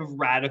some type of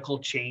radical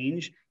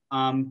change,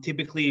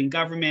 typically in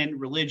government,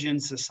 religion,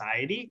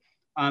 society.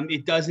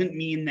 It doesn't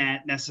mean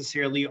that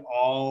necessarily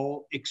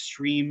all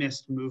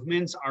extremist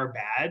movements are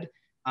bad,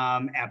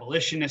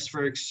 abolitionists,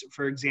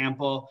 for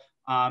example,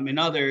 and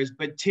others,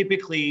 but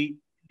typically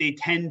they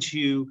tend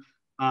to,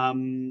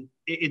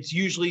 it's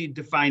usually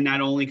defined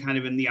not only kind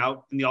of in the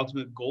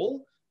ultimate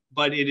goal,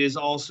 but it is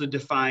also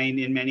defined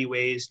in many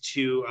ways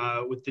to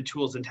with the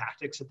tools and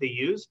tactics that they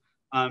use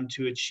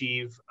to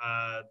achieve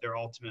their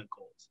ultimate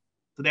goals.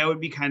 So that would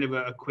be kind of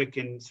a quick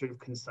and sort of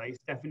concise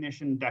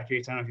definition. Dr.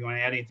 Yates, I don't know if you want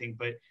to add anything,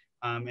 but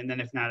and then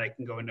if not, I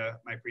can go into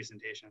my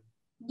presentation.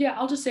 Yeah,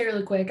 I'll just say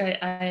really quick,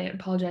 I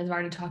apologize, I've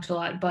already talked a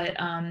lot, but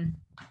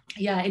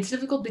yeah, it's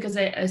difficult because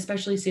I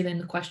especially see that in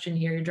the question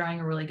here, you're drawing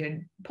a really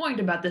good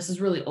point about this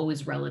is really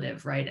always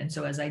relative, right? And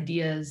so as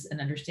ideas and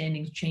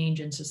understandings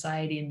change in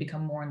society and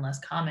become more and less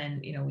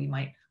common, you know, we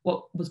might,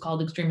 what was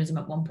called extremism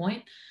at one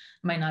point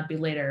might not be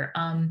later.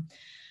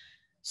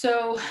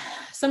 So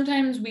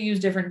sometimes we use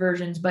different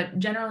versions, but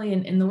generally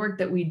in the work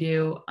that we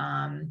do,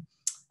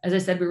 as I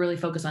said, we really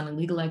focus on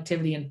illegal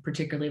activity and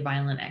particularly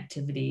violent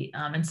activity.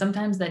 And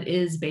sometimes that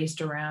is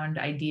based around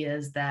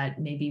ideas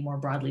that may be more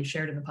broadly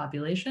shared in the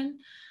population.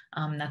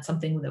 That's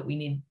something that we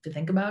need to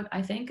think about,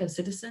 I think, as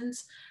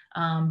citizens.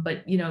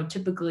 But, you know,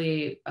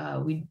 typically,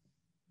 we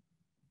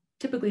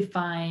typically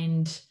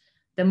find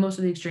that most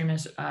of the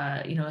extremists,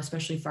 you know,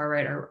 especially far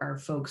right, are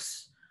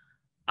folks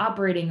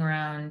operating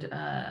around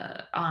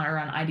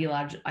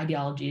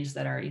ideologies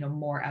that are, you know,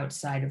 more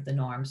outside of the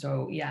norm.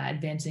 So yeah,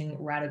 advancing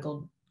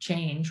radical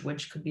change,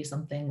 which could be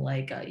something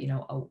like you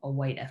know, a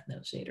white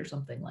ethno-state or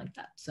something like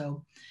that.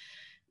 So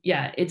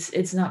yeah,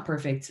 it's not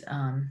perfect.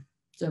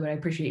 But I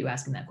appreciate you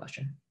asking that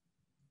question.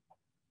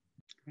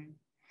 Okay.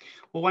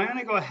 Well, why don't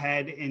I go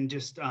ahead and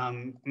just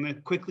I'm going to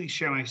quickly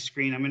share my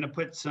screen. I'm going to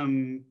put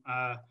some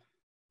kind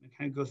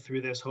of go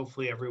through this.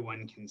 Hopefully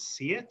everyone can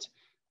see it.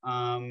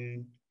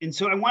 And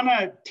so I want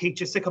to take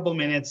just a couple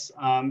minutes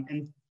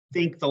and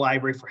thank the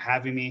library for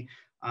having me.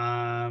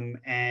 And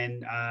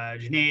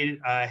Junaid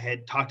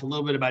had talked a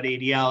little bit about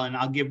ADL, and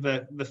I'll give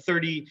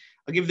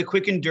the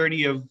quick and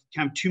dirty of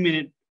kind of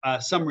 2-minute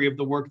summary of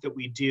the work that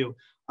we do.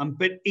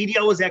 But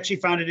ADL was actually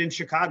founded in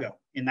Chicago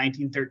in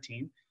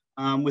 1913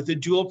 with a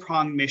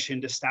dual-pronged mission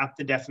to stop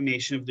the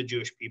defamation of the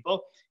Jewish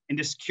people and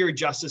to secure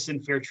justice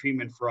and fair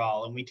treatment for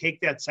all. And we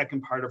take that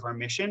second part of our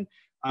mission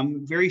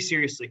very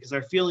seriously, because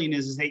our feeling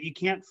is that you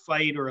can't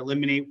fight or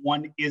eliminate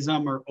one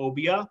ism or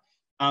obia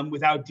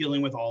without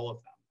dealing with all of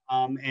them.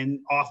 And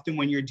often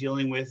when you're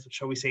dealing with,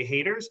 shall we say,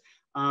 haters,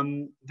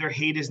 their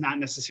hate is not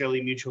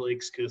necessarily mutually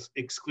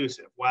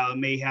exclusive. While it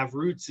may have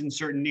roots in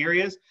certain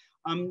areas,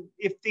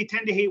 if they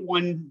tend to hate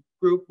one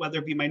group, whether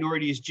it be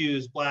minorities,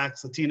 Jews,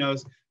 Blacks,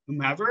 Latinos,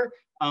 whomever,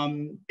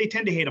 they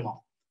tend to hate them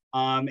all.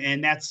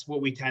 And that's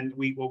what we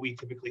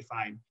typically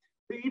find.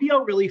 The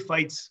ADL really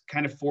fights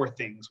kind of 4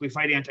 things. We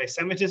fight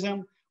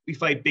anti-Semitism, we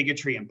fight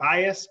bigotry and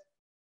bias,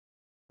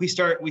 we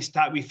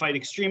fight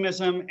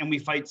extremism, and we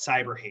fight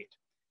cyber hate.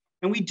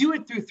 And we do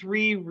it through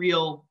 3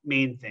 real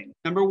main things.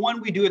 Number 1,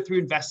 we do it through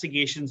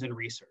investigations and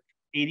research.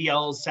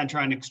 ADL's Center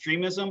on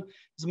Extremism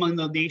is among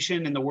the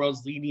nation and the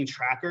world's leading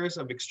trackers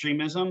of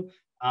extremism.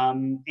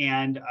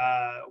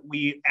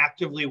 We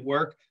actively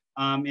work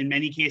in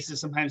many cases,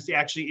 sometimes to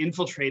actually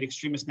infiltrate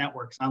extremist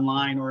networks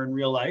online or in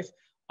real life,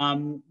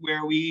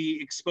 where we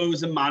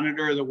expose and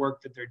monitor the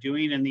work that they're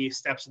doing and the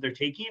steps that they're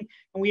taking.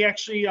 And we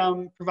actually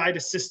provide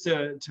assist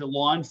to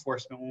law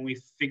enforcement when we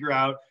figure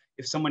out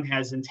if someone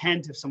has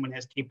intent, if someone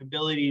has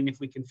capability, and if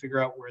we can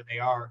figure out where they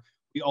are,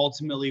 we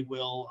ultimately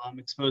will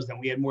expose them.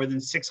 We had more than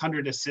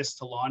 600 assists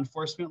to law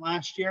enforcement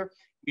last year.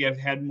 We have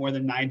had more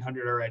than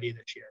 900 already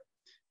this year.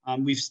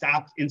 We've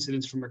stopped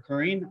incidents from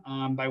occurring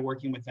by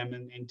working with them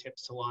in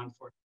tips to law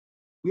enforcement.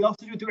 We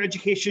also do it through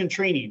education and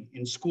training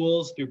in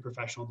schools, through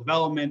professional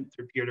development,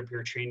 through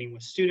peer-to-peer training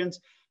with students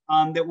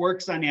that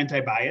works on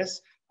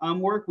anti-bias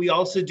work. We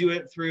also do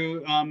it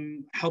through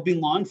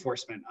helping law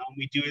enforcement.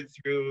 We do it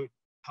through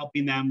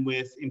helping them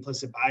with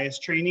implicit bias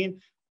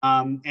training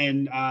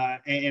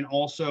and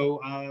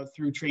also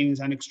through trainings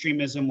on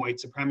extremism, white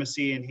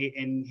supremacy, and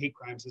hate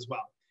crimes as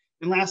well.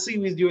 And lastly,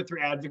 we do it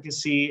through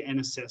advocacy and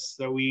assist.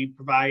 So we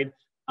provide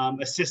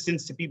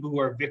assistance to people who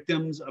are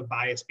victims of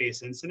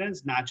bias-based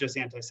incidents, not just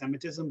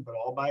anti-Semitism, but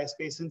all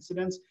bias-based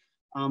incidents.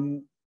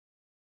 And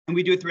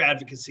we do it through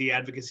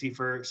advocacy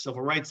for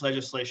civil rights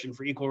legislation,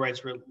 for equal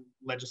rights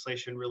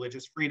legislation,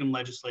 religious freedom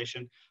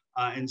legislation,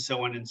 and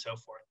so on and so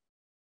forth.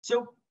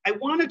 So I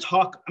want to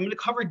talk, I'm going to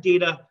cover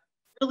data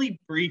really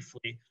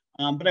briefly,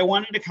 but I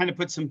wanted to kind of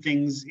put some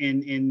things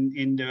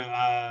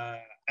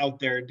out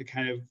there to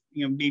kind of,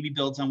 maybe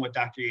builds on what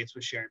Dr. Yates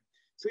was sharing.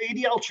 So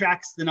ADL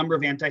tracks the number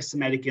of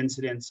anti-Semitic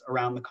incidents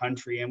around the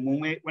country. And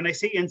when I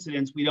say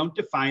incidents, we don't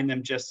define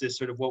them just as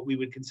sort of what we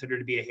would consider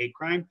to be a hate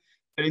crime,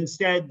 but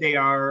instead they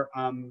are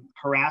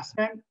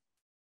harassment,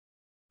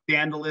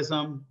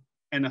 vandalism,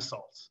 and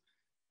assaults.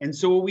 And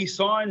so what we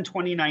saw in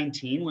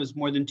 2019 was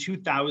more than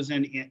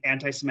 2,000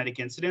 anti-Semitic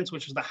incidents,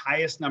 which was the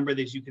highest number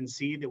that you can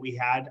see that we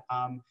had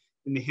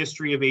in the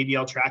history of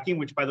ADL tracking,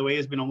 which by the way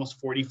has been almost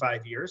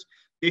 45 years.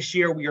 This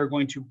year, we are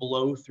going to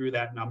blow through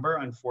that number,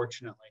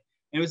 unfortunately.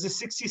 And it was a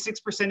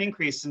 66%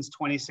 increase since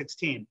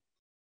 2016.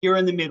 Here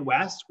in the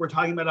Midwest, we're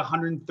talking about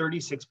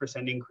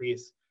 136%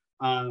 increase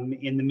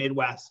in the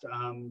Midwest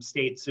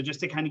states. So just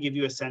to kind of give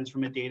you a sense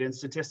from a data and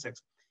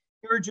statistics,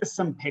 here are just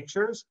some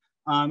pictures.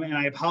 And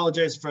I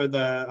apologize for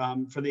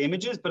the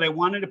images, but I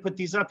wanted to put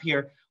these up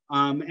here.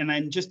 And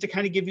then just to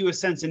kind of give you a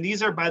sense, and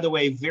these are, by the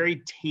way,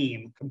 very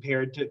tame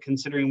compared to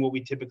considering what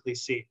we typically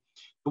see.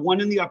 The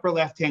one in the upper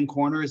left-hand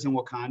corner is in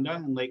Wakanda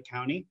in Lake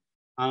County.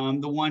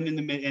 The one in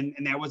the mid,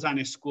 and that was on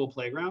a school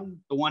playground.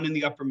 The one in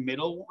the upper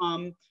middle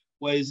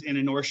was in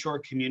a North Shore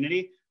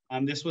community.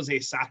 This was a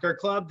soccer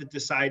club that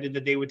decided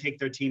that they would take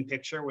their team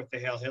picture with the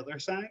Hail Hitler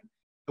sign.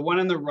 The one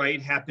on the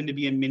right happened to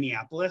be in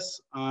Minneapolis.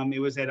 It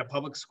was at a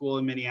public school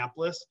in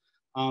Minneapolis.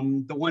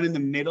 The one in the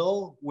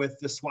middle with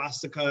the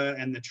swastika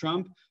and the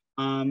Trump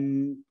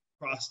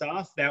crossed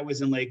off, that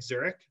was in Lake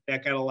Zurich.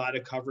 That got a lot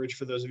of coverage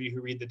for those of you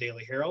who read the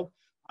Daily Herald.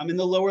 In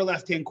the lower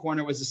left-hand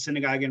corner was a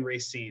synagogue in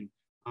Racine,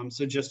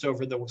 so just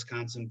over the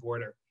Wisconsin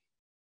border.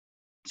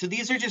 So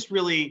these are just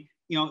really,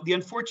 you know, the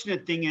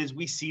unfortunate thing is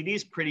we see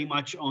these pretty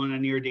much on a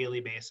near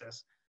daily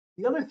basis.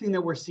 The other thing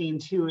that we're seeing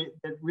too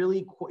that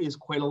really is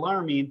quite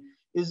alarming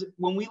is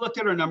when we looked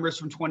at our numbers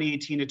from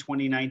 2018 to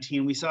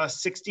 2019, we saw a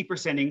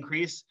 60%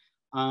 increase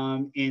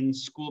in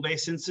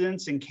school-based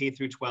incidents in K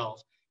through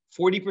 12.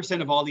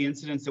 40% of all the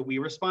incidents that we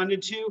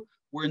responded to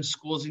were in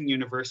schools and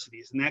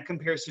universities, and that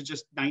compares to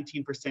just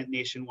 19%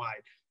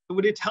 nationwide. So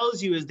what it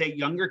tells you is that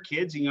younger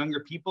kids and younger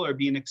people are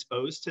being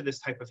exposed to this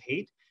type of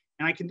hate.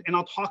 And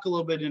I'll talk a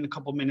little bit in a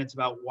couple minutes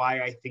about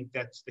why I think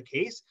that's the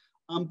case.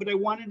 But I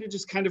wanted to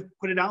just kind of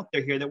put it out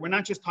there here that we're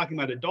not just talking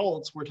about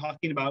adults, we're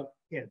talking about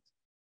kids.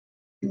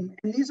 And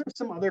these are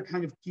some other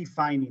kind of key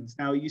findings.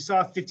 Now, you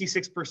saw a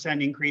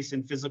 56% increase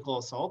in physical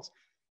assaults,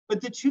 but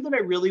the two that I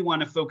really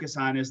want to focus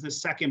on is the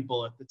second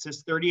bullet that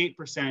says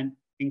 38%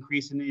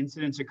 increase in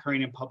incidents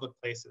occurring in public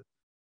places.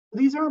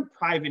 These aren't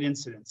private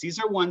incidents. These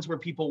are ones where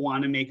people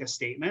want to make a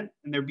statement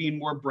and they're being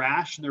more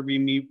brash and they're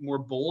being more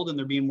bold and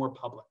they're being more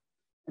public.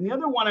 And the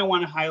other one I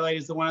want to highlight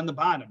is the one on the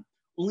bottom.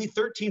 Only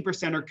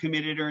 13% are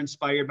committed or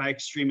inspired by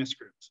extremist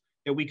groups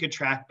that we could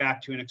track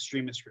back to an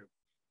extremist group.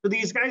 So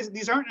these guys,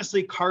 these aren't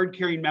necessarily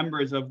card-carrying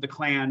members of the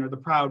Klan or the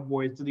Proud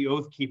Boys or the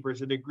Oath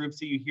Keepers or the groups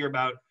that you hear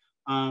about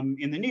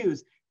in the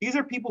news. These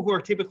are people who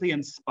are typically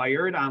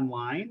inspired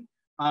online.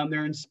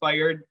 They're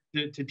inspired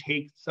to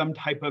take some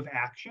type of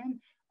action,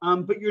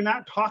 but you're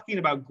not talking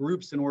about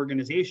groups and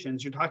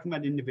organizations, you're talking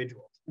about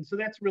individuals. And so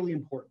that's really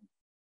important.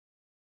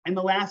 And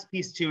the last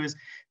piece too is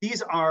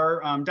these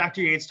are,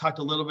 Dr. Yates talked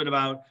a little bit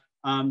about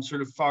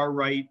sort of far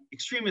right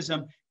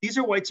extremism. These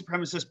are white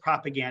supremacist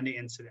propaganda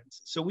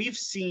incidents. So we've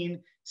seen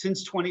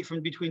since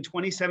from between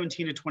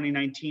 2017 to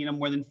 2019, a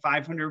more than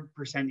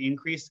 500%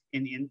 increase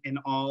in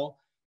all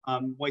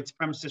white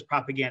supremacist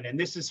propaganda. And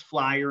this is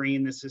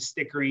flyering, this is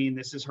stickering,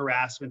 this is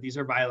harassment, these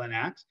are violent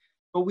acts.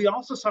 But we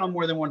also saw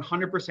more than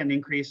 100%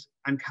 increase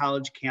on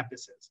college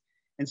campuses.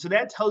 And so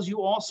that tells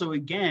you also,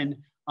 again,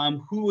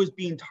 who is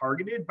being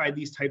targeted by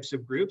these types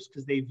of groups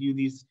because they view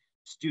these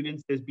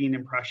students as being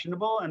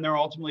impressionable and they're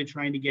ultimately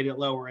trying to get it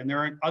lower. And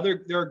there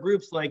are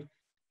groups like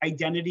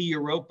Identity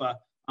Europa,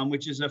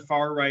 which is a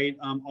far-right,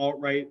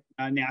 alt-right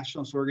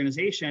nationalist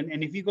organization.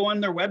 And if you go on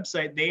their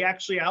website, they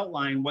actually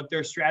outline what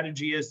their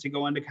strategy is to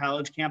go onto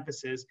college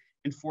campuses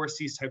and force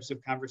these types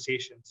of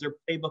conversations. Their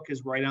playbook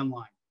is right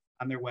online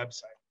on their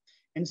website.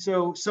 And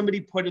so somebody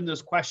put in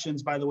those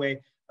questions, by the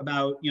way,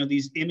 about, you know,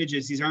 these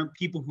images. These aren't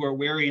people who are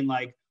wearing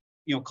like,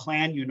 you know,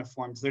 Klan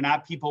uniforms. They're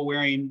not people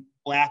wearing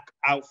black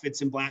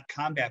outfits and black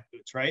combat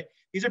boots, right?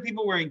 These are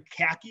people wearing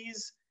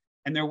khakis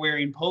and they're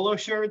wearing polo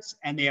shirts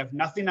and they have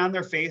nothing on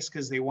their face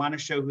because they want to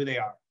show who they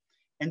are.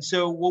 And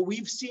so what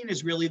we've seen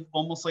is really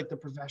almost like the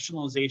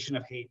professionalization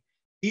of hate.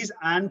 These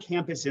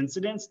on-campus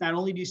incidents, not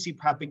only do you see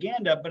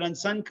propaganda, but on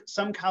some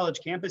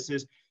college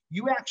campuses,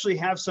 you actually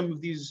have some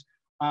of these,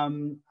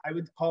 I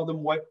would call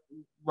them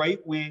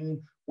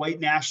right-wing, white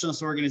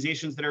nationalist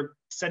organizations that are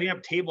setting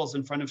up tables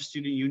in front of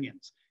student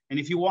unions. And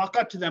if you walk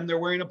up to them, they're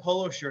wearing a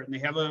polo shirt and they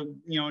have a,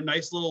 you know, a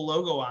nice little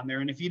logo on there.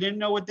 And if you didn't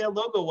know what that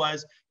logo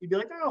was, you'd be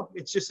like, oh,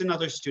 it's just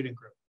another student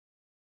group.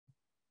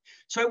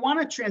 So I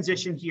want to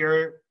transition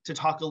here to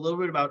talk a little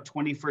bit about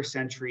 21st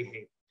century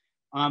hate.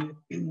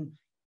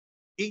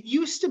 It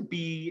used to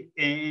be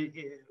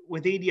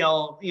with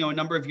ADL, you know, a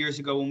number of years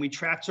ago when we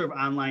tracked sort of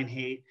online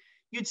hate,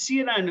 you'd see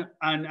it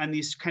on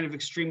these kind of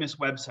extremist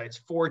websites,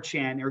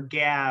 4chan or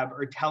Gab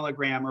or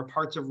Telegram or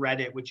parts of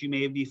Reddit, which you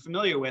may be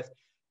familiar with.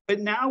 But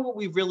now what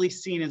we've really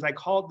seen is I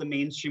call it the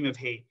mainstream of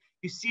hate.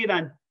 You see it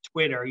on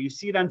Twitter, you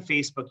see it on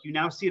Facebook, you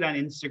now see it on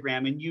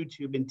Instagram and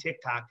YouTube and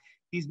TikTok,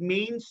 these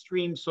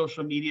mainstream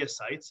social media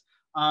sites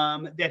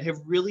that have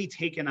really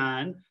taken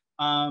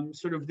on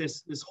sort of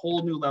this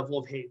whole new level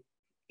of hate.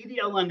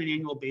 ADL on an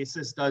annual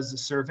basis does a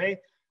survey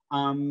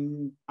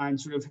on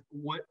sort of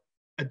what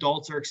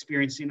adults are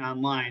experiencing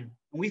online.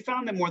 And we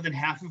found that more than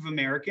half of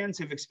Americans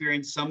have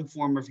experienced some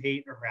form of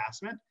hate or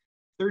harassment.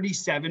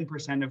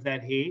 37% of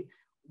that hate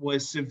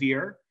was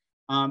severe.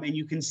 And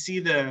you can see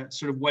the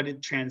sort of what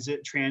it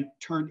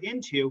turned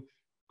into.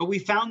 But we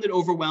found that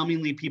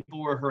overwhelmingly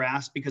people were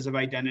harassed because of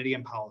identity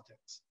and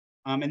politics.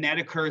 And that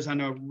occurs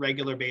on a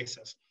regular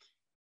basis.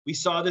 We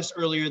saw this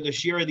earlier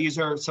this year. These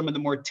are some of the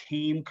more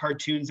tame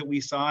cartoons that we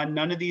saw.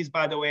 None of these,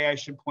 by the way, I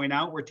should point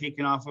out, were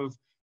taken off of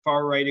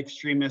far-right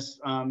extremist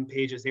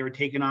pages. They were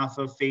taken off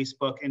of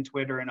Facebook and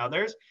Twitter and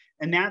others.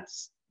 And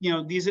that's, you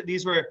know,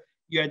 these were,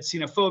 you had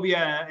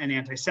xenophobia and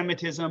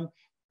anti-Semitism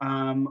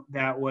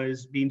that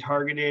was being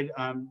targeted,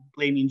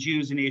 blaming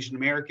Jews and Asian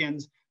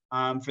Americans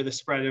for the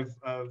spread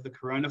of the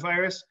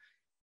coronavirus.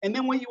 And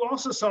then what you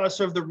also saw is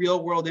sort of the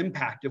real world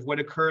impact of what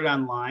occurred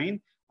online.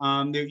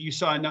 You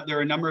saw there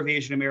are a number of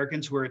Asian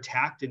Americans who were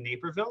attacked in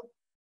Naperville.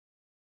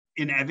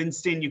 In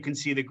Evanston, you can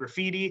see the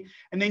graffiti.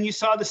 And then you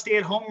saw the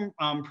stay-at-home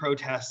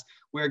protests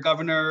where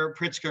Governor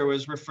Pritzker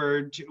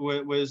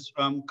was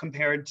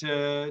compared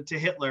to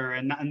Hitler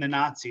and the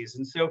Nazis.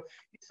 And so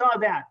you saw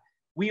that.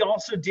 We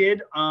also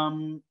did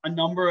a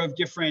number of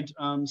different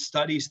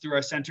studies through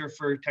our Center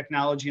for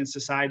Technology and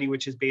Society,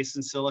 which is based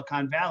in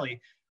Silicon Valley.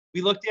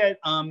 We looked at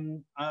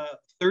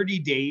 30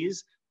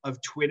 days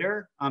of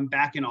Twitter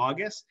back in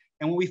August.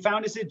 And what we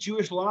found is that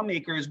Jewish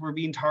lawmakers were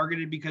being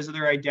targeted because of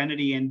their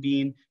identity and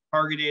being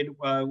targeted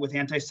with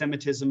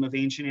anti-Semitism of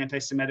ancient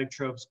anti-Semitic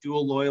tropes,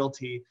 dual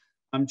loyalty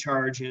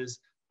charges,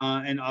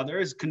 and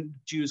others,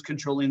 Jews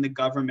controlling the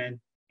government,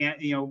 and,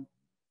 you know,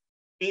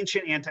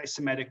 ancient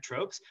anti-Semitic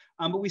tropes.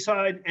 But we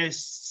saw a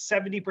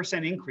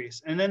 70%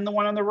 increase. And then the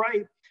one on the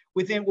right,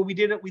 within what we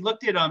did, we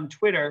looked at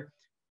Twitter,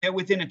 that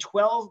within the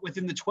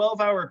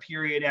 12-hour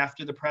period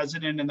after the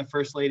president and the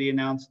first lady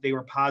announced they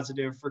were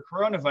positive for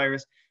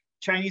coronavirus,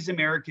 Chinese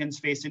Americans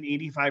faced an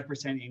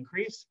 85%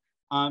 increase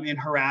in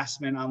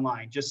harassment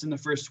online just in the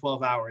first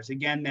 12 hours.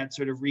 Again, that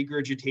sort of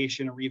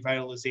regurgitation or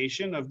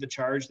revitalization of the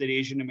charge that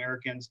Asian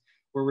Americans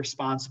were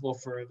responsible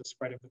for the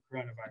spread of the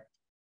coronavirus.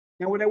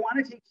 Now, what I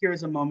want to take here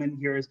as a moment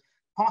here is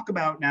talk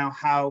about now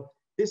how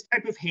this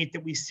type of hate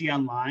that we see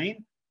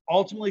online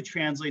ultimately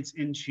translates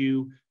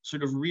into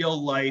sort of real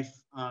life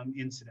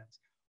incidents.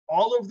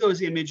 All of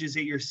those images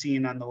that you're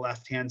seeing on the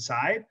left-hand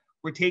side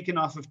were taken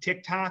off of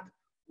TikTok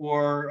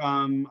or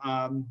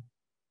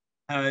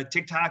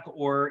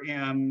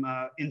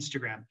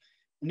Instagram,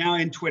 now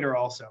in Twitter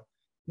also.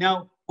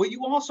 Now, what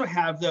you also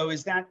have though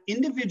is that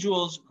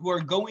individuals who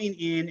are going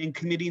in and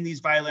committing these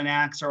violent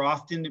acts are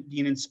often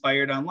being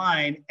inspired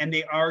online, and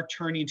they are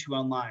turning to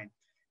online.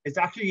 As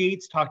Dr.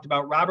 Yates talked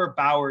about, Robert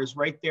Bowers,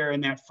 right there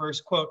in that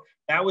first quote,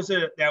 that was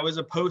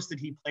a post that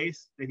he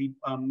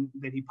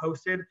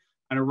posted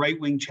on a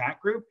right-wing chat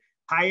group.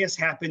 HIAS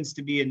happens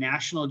to be a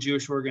national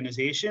Jewish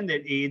organization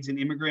that aids in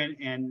immigrant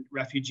and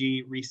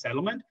refugee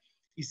resettlement.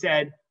 He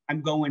said,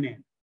 "I'm going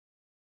in."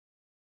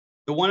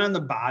 The one on the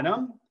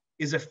bottom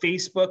is a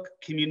Facebook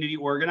community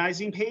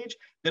organizing page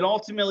that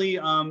ultimately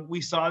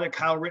we saw that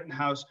Kyle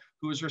Rittenhouse,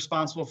 who was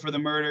responsible for the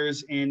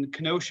murders in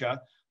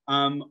Kenosha,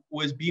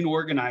 was being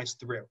organized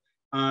through.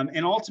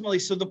 And ultimately,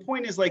 so the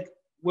point is, like,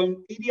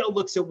 when ADL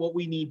looks at what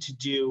we need to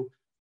do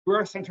through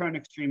our Center on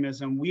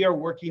Extremism, we are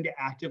working to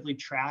actively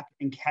track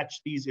and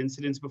catch these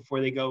incidents before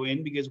they go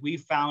in, because we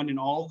found in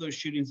all of those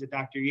shootings that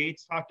Dr.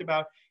 Yates talked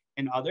about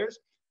and others,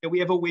 that we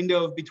have a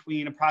window of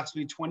between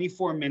approximately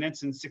 24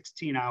 minutes and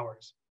 16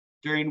 hours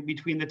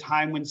between the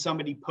time when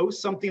somebody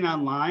posts something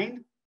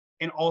online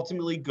and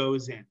ultimately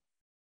goes in.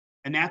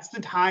 And that's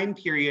the time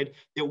period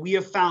that we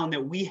have found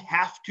that we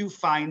have to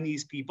find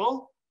these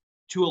people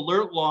to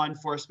alert law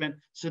enforcement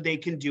so they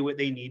can do what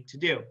they need to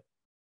do.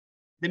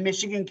 The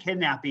Michigan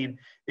kidnapping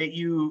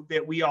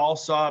that we all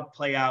saw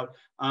play out,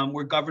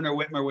 where Governor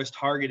Whitmer was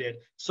targeted,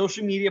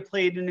 social media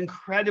played an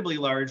incredibly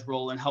large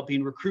role in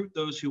helping recruit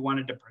those who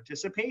wanted to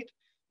participate,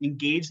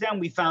 engage them.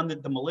 We found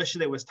that the militia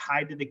that was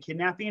tied to the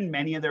kidnapping,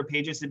 many of their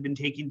pages had been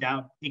taken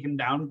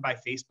down by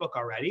Facebook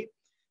already.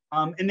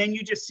 And then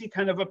you just see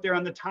kind of up there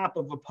on the top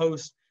of a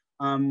post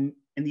and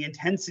the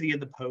intensity of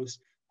the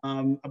post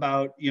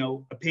about, you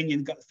know,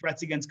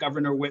 threats against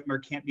Governor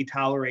Whitmer can't be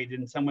tolerated.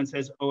 And someone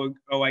says, oh,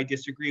 I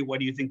disagree.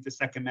 What do you think the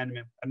Second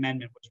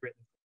Amendment was written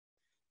for?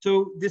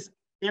 So this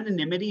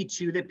anonymity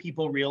too that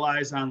people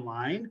realize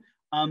online,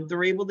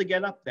 they're able to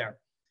get up there.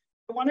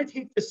 I want to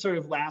take this sort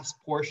of last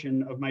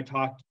portion of my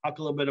talk to talk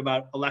a little bit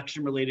about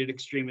election-related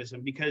extremism,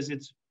 because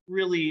it's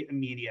really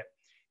immediate.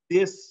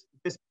 This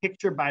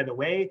picture, by the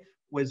way,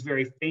 was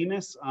very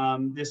famous.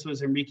 This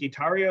was Enrique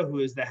Tarrio, who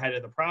is the head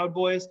of the Proud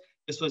Boys.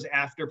 This was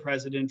after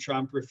President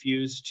Trump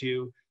refused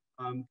to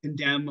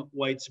condemn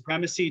white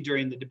supremacy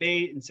during the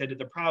debate and said to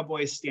the Proud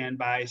Boys, stand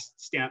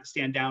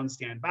down,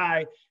 stand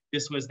by.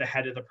 This was the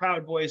head of the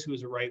Proud Boys, who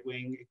was a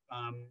right-wing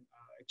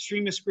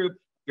extremist group,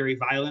 very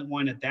violent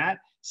one at that,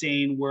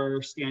 saying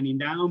we're standing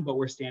down, but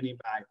we're standing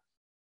by.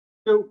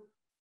 So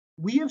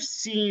we have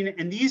seen,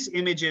 and these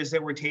images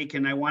that were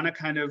taken, I want to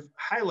kind of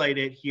highlight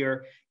it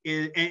here.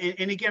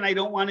 And again, I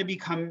don't want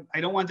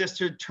this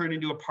to turn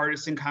into a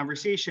partisan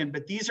conversation,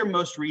 but these are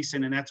most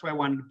recent, and that's why I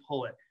wanted to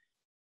pull it.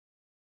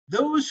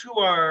 Those who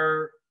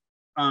are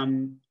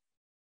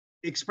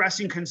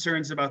expressing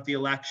concerns about the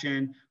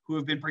election, who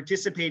have been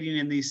participating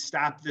in these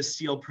Stop the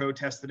Steal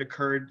protests that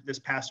occurred this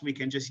past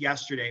weekend, just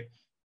yesterday,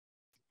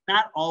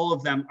 not all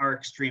of them are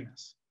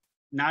extremists,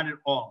 not at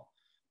all.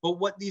 But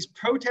what these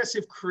protests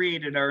have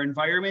created are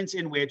environments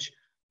in which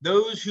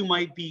those who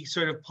might be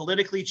sort of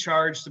politically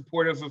charged,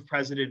 supportive of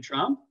President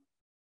Trump,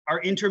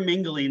 are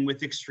intermingling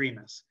with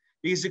extremists.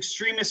 Because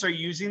extremists are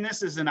using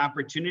this as an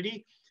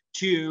opportunity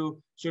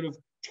to sort of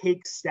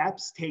take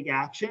steps, take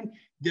action.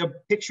 The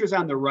pictures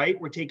on the right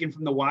were taken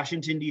from the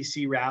Washington,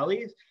 D.C.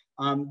 rallies.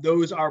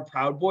 Those are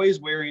Proud Boys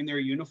wearing their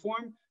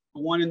uniform.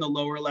 The one in the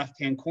lower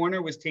left-hand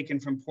corner was taken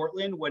from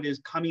Portland. What is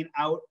coming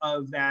out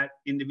of that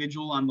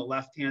individual on the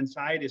left-hand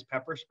side is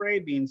pepper spray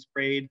being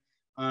sprayed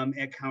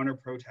at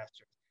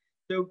counter-protesters.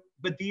 So,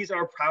 but these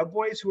are Proud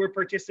Boys who are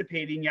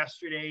participating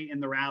yesterday in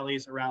the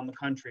rallies around the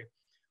country.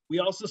 We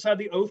also saw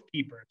the Oath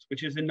Keepers,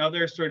 which is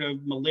another sort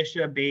of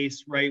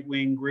militia-based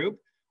right-wing group.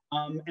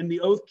 And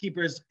the Oath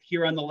Keepers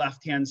here on the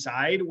left-hand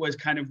side was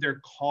kind of their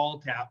call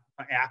to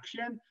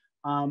action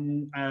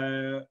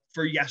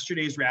for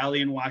yesterday's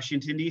rally in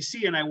Washington,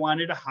 D.C. And I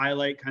wanted to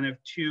highlight kind of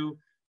two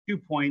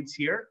points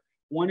here.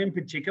 One in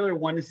particular,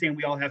 one is saying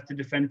we all have to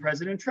defend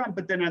President Trump,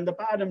 but then on the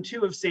bottom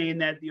two of saying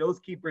that the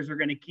Oath Keepers are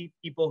going to keep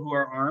people who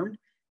are armed,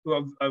 who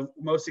have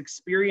most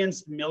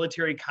experienced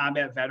military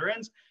combat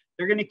veterans,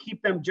 they're going to keep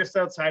them just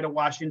outside of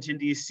Washington,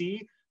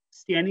 D.C.,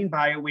 standing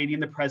by awaiting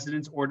the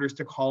president's orders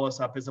to call us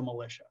up as a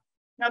militia.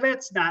 Now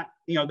that's not,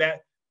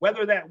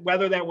 whether that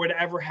would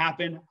ever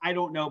happen, I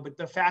don't know. But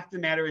the fact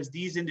of the matter is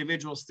these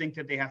individuals think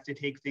that they have to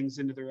take things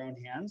into their own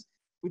hands,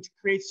 which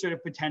creates sort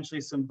of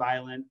potentially some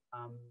violent,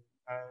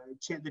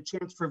 the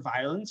chance for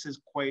violence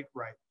is quite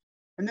right.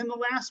 And then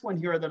the last one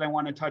here that I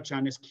want to touch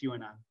on is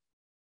QAnon.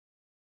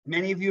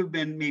 Many of you have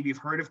maybe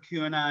heard of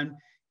QAnon.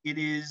 It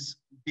has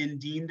been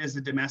deemed as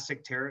a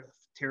domestic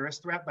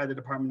terrorist threat by the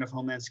Department of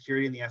Homeland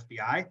Security and the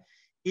FBI.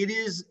 It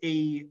is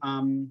a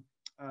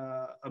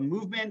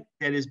movement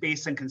that is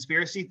based on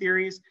conspiracy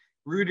theories,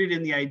 rooted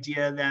in the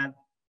idea that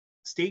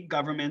state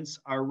governments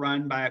are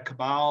run by a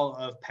cabal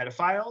of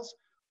pedophiles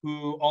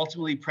who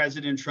ultimately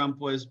President Trump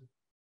was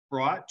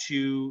brought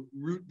to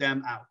root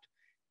them out.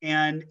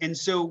 And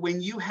so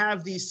when you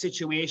have these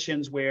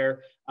situations where,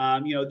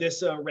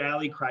 this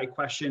rally cry,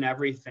 question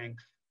everything,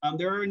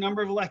 there are a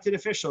number of elected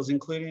officials,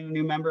 including a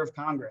new member of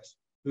Congress,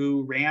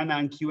 who ran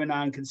on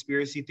QAnon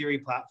conspiracy theory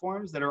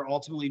platforms that are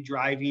ultimately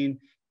driving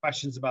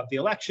questions about the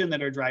election,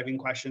 that are driving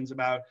questions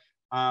about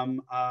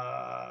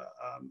a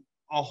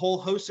whole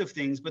host of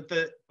things. But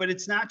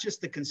it's not just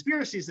the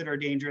conspiracies that are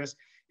dangerous.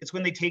 It's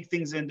when they take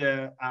things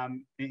into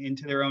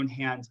their own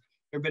hands.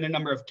 There have been a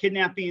number of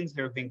kidnappings.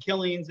 There have been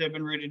killings that have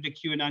been rooted to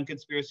QAnon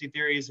conspiracy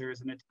theories. There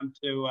was an attempt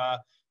to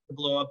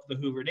blow up the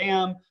Hoover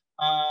Dam,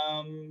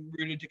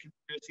 rooted to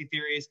conspiracy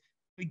theories.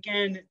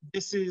 Again,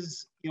 this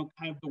is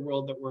kind of the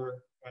world that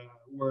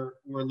we're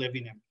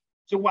living in.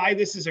 So why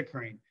this is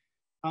occurring?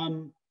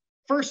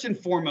 First and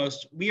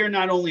foremost, we are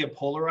not only a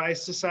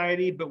polarized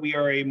society, but we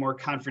are a more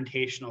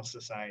confrontational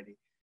society.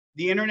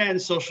 The internet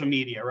and social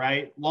media,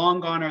 right?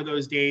 Long gone are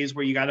those days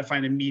where you got to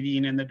find a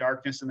meeting in the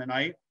darkness in the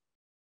night.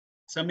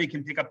 Somebody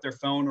can pick up their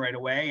phone right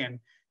away and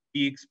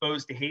be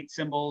exposed to hate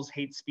symbols,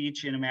 hate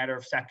speech in a matter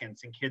of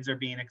seconds, and kids are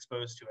being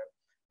exposed to it.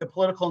 The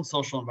political and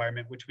social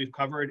environment, which we've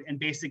covered, and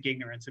basic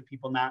ignorance of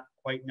people not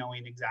quite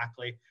knowing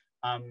exactly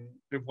sort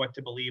of what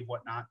to believe,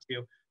 what not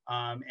to,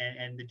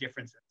 and the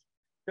differences.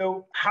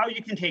 So how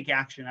you can take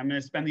action. I'm going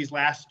to spend these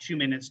last 2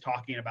 minutes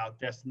talking about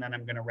this, and then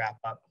I'm going to wrap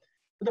up.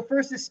 So the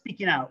first is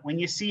speaking out. When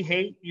you see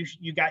hate,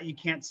 you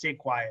can't stay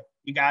quiet.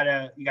 You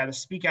gotta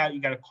speak out.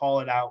 You gotta call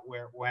it out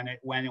when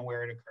and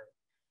where it occurs.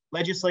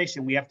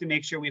 Legislation. We have to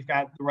make sure we've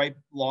got the right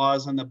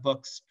laws on the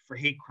books for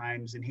hate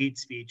crimes and hate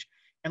speech.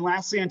 And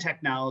lastly, on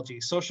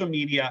technology, social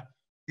media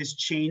has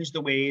changed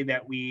the way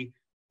that we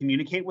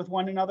communicate with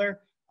one another.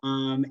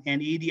 And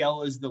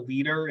ADL is the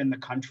leader in the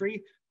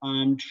country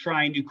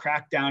trying to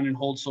crack down and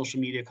hold social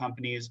media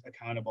companies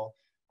accountable.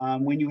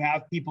 When you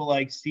have people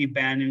like Steve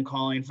Bannon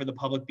calling for the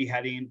public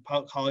beheading,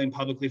 calling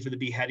publicly for the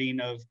beheading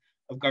of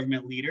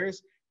government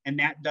leaders, and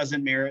that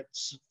doesn't merit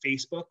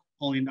Facebook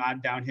pulling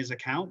down his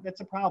account,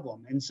 that's a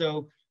problem. And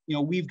so,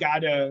 we've got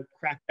to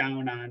crack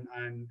down on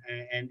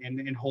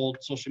and hold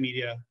social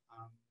media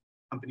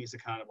companies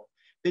accountable.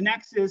 The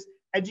next is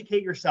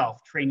educate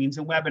yourself. Trainings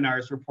and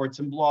webinars, reports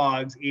and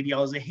blogs.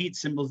 ADL is a hate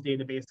symbols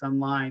database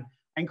online.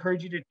 I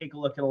encourage you to take a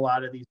look at a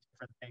lot of these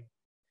different things.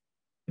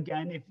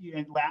 Again, if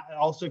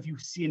you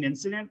see an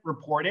incident,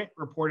 report it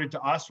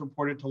to us,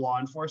 report it to law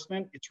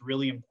enforcement. It's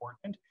really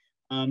important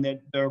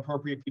that the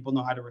appropriate people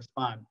know how to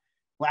respond.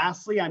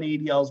 Lastly, on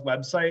ADL's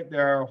website,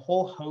 there are a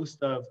whole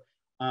host of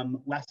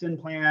lesson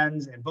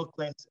plans and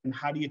booklets and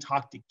how do you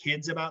talk to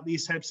kids about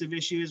these types of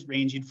issues,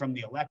 ranging from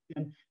the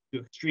election to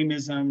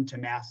extremism to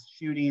mass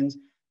shootings.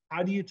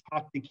 how do you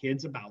talk to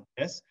kids about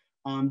this?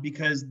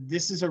 Because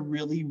this is a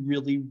really,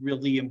 really,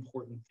 really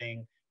important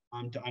thing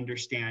to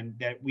understand,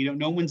 that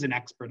no one's an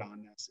expert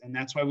on this. And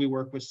that's why we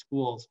work with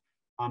schools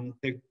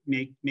to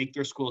make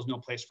their schools no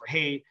place for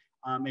hate,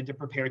 and to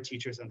prepare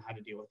teachers on how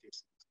to deal with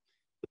these things.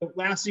 So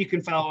lastly, you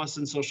can follow us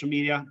on social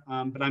media,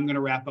 but I'm going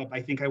to wrap up.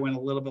 I think I went a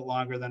little bit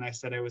longer than I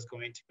said I was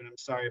going to, and I'm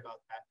sorry about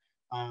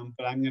that.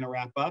 But I'm going to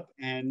wrap up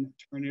and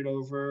turn it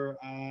over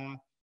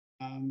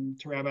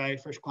to Rabbi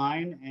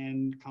Frisch-Klein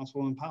and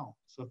Councilwoman Powell.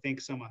 So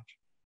thanks so much.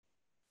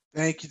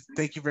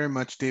 Thank you very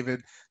much,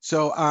 David.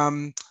 So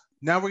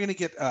now we're going to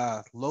get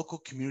local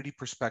community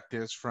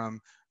perspectives from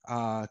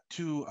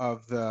two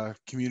of the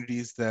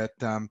communities that,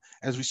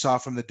 as we saw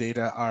from the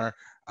data, are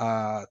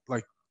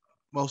like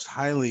most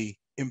highly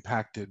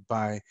impacted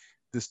by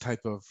this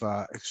type of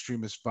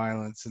extremist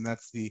violence, and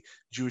that's the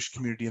Jewish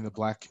community and the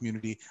Black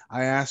community.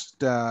 I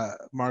asked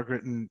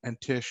Margaret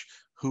and Tish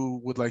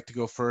who would like to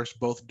go first.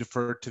 Both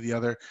deferred to the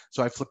other,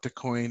 so I flipped a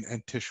coin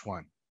and Tish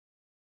won.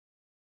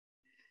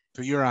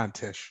 So you're on,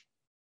 Tish.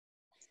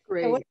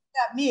 Great. So what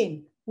does that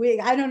mean?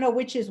 I don't know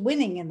which is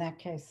winning in that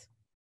case.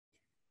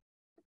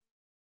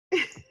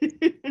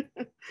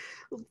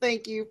 Well,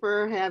 thank you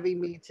for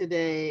having me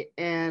today.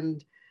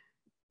 And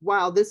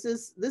wow, this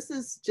is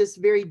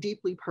just very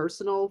deeply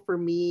personal for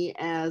me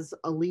as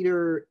a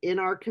leader in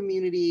our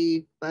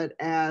community, but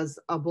as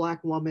a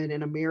Black woman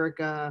in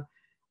America,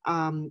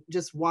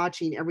 just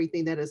watching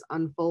everything that has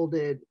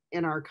unfolded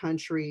in our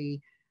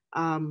country,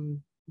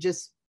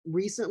 just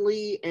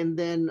recently and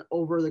then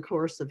over the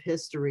course of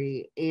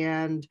history.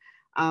 And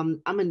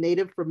I'm a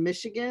native from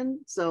Michigan,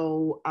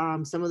 so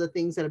some of the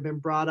things that have been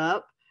brought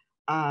up,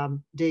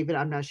 David,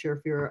 I'm not sure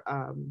if you're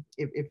a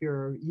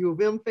U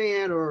of M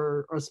fan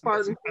or a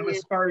Spartan. I'm a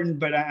Spartan,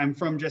 but I'm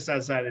from just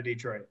outside of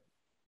Detroit.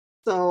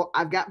 So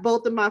I've got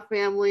both in my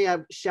family. I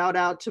shout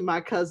out to my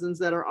cousins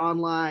that are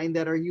online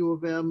that are U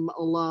of M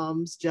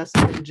alums,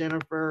 Justin and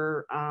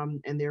Jennifer,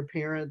 and their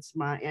parents.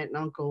 My aunt and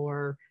uncle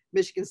are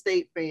Michigan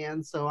State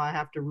fans, so I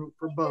have to root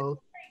for both.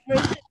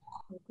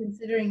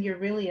 Considering you're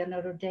really a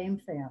Notre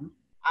Dame fan.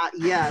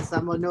 Yes,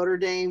 I'm a Notre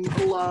Dame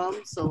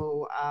alum,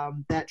 so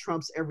that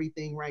trumps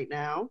everything right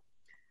now.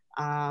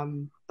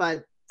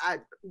 But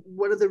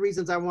one of the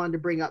reasons I wanted to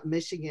bring up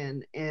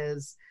Michigan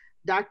is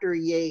Dr.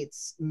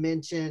 Yates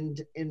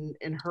mentioned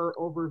in her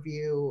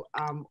overview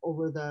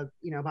over the,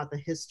 about the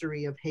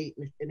history of hate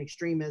and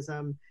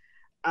extremism,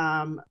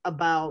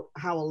 about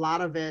how a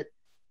lot of it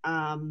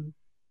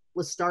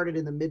was started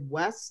in the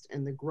Midwest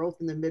and the growth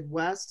in the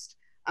Midwest,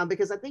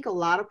 because I think a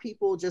lot of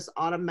people just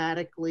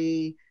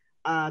automatically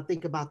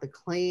think about the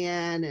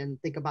Klan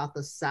and think about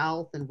the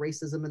South and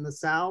racism in the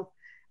South.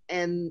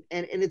 And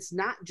it's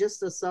not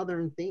just a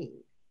Southern thing.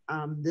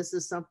 This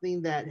is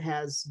something that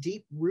has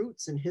deep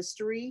roots in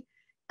history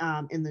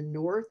in the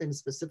North and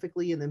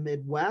specifically in the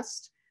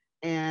Midwest.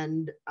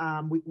 And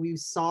we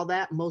saw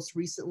that most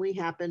recently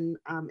happen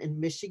in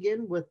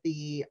Michigan with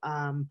the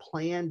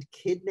planned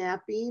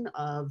kidnapping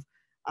of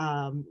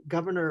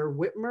Governor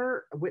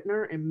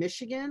Whitmer in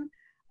Michigan.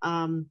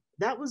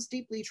 That was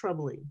deeply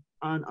troubling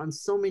on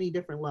so many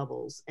different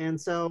levels. And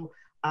so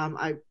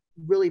I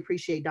really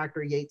appreciate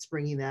Dr. Yates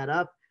bringing that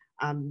up.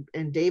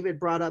 And David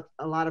brought up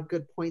a lot of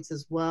good points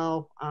as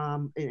well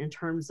in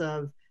terms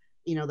of,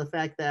 the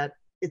fact that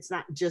it's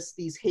not just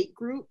these hate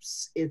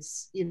groups,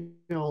 it's,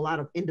 a lot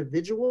of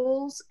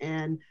individuals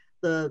and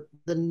the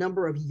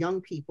number of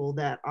young people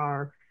that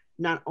are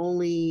not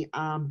only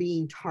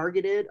being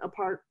targeted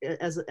apart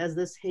as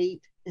this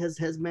hate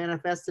has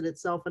manifested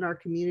itself in our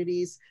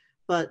communities,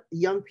 but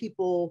young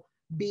people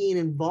being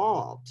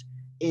involved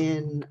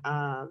in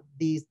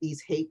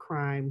these hate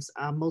crimes.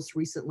 Most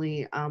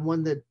recently,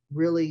 one that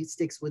really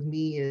sticks with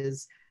me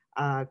is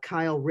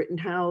Kyle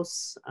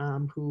Rittenhouse,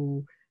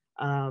 who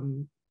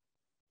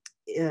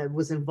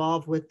was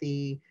involved with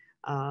the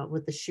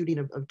shooting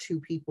of two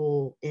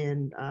people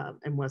in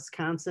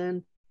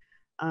Wisconsin.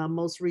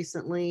 Most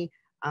recently,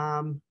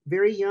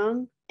 very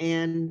young,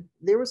 and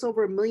there was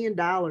over $1 million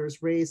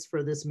raised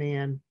for this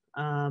man,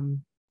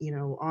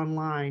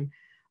 online.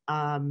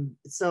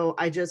 So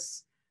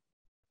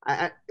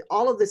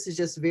all of this is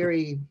just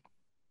very,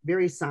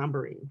 very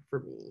sombering for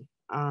me.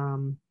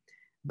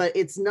 But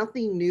it's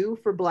nothing new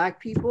for Black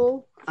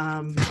people.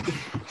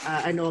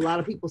 I know a lot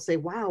of people say,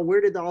 wow,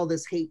 where did all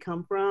this hate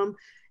come from?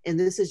 And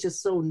this is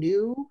just so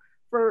new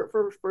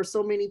for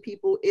so many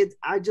people.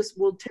 I just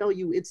will tell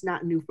you, it's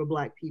not new for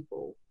Black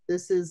people.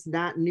 This is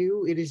not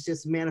new. It has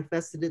just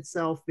manifested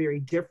itself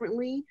very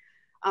differently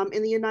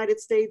in the United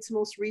States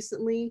most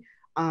recently.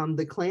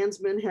 The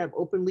Klansmen have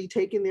openly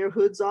taken their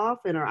hoods off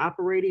and are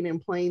operating in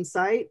plain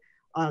sight.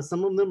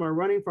 Some of them are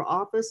running for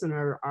office and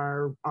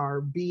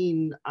are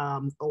being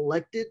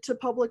elected to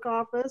public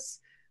office.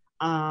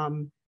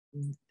 And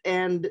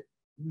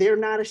they're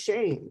not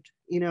ashamed.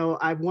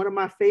 One of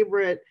my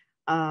favorite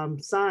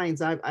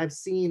signs I've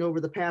seen over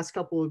the past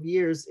couple of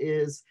years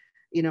is,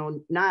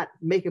 not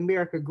make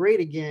America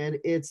great again,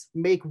 it's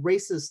make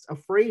racists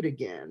afraid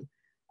again.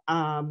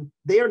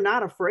 They are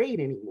not afraid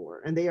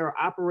anymore, and they are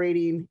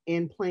operating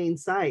in plain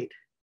sight.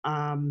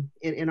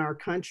 in our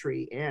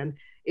country. And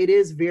it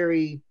is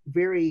very,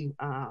 very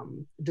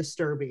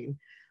disturbing.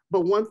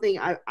 But one thing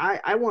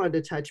I wanted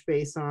to touch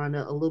base on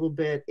a little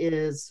bit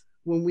is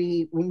when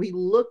we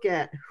look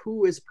at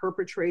who is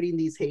perpetrating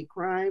these hate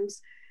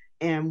crimes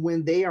and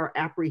when they are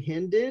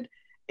apprehended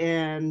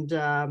and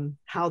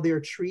how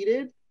they're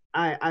treated,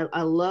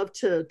 I love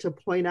to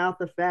point out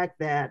the fact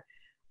that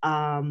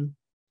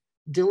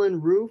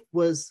Dylan Roof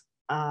was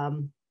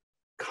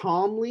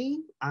calmly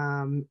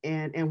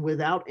and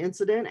without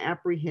incident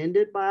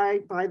apprehended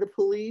by the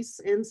police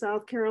in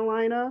South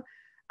Carolina,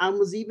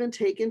 was even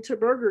taken to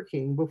Burger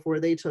King before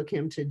they took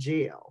him to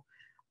jail,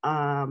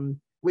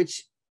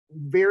 which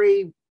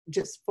very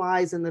just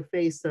flies in the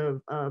face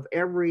of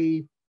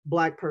every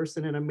Black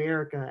person in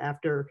America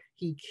after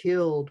he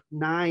killed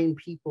 9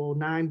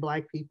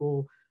 Black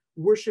people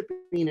worshiping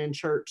in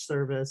church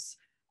service.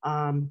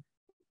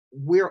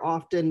 We're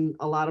often,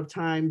 a lot of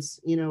times,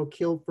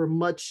 killed for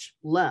much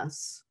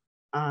less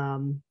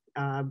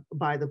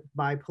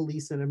by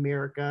police in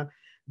America.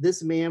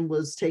 This man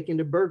was taken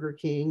to Burger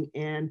King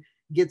and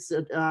gets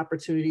an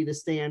opportunity to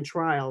stand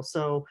trial.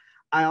 So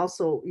I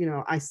also,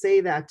 I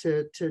say that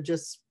to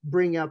just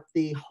bring up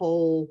the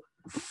whole,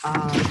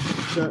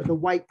 the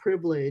white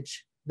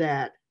privilege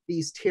that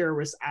these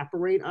terrorists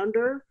operate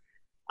under,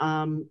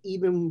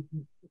 even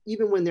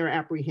when they're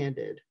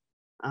apprehended.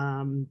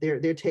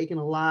 They're taken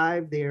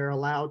alive, they're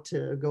allowed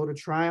to go to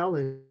trial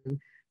and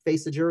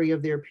face a jury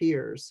of their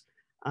peers.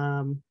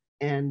 And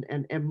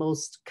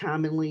most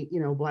commonly,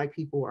 Black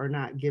people are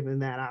not given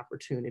that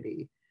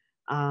opportunity.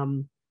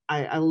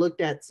 I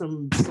looked at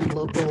some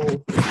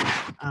local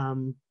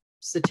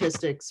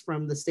statistics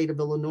from the state of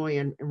Illinois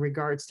in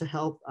regards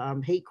to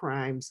hate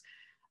crimes.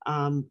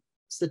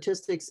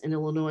 Statistics in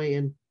Illinois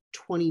in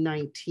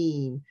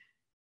 2019,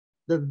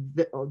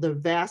 the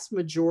vast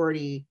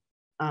majority,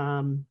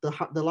 the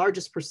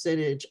largest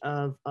percentage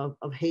of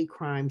hate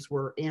crimes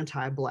were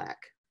anti-Black,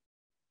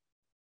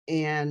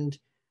 and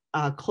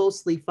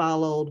closely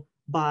followed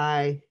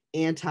by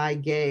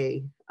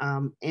anti-gay,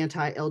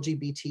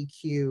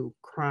 anti-LGBTQ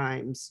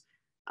crimes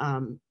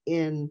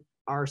in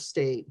our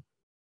state.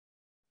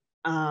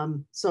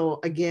 So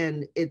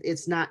again,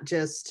 it's not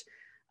just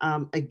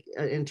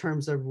in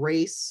terms of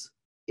race,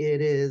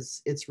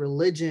 it's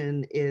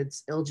religion,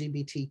 it's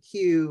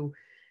LGBTQ,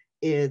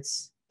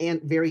 it's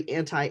very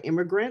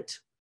anti-immigrant.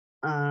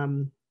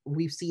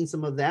 We've seen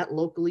some of that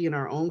locally in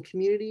our own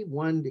community.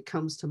 One that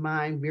comes to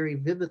mind very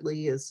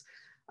vividly is,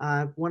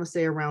 I want to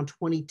say around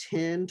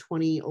 2010,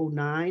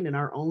 2009 in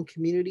our own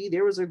community,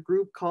 there was a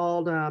group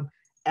called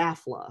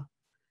AFLA.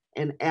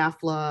 And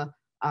AFLA,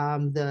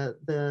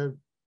 the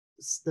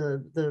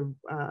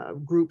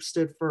group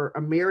stood for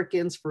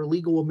Americans for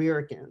Legal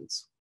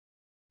Americans.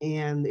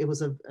 And it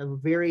was a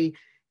very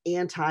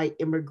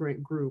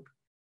anti-immigrant group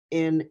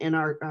in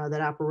our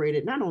that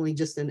operated not only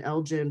just in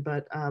Elgin,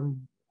 but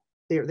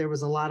there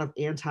was a lot of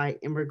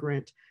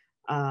anti-immigrant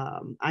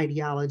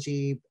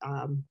ideology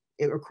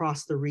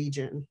across the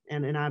region,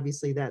 and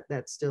obviously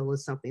that still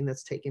is something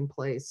that's taking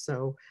place.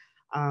 So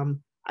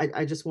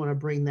I just want to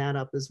bring that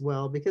up as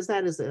well, because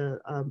that is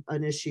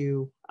an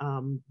issue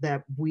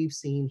that we've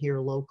seen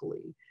here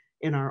locally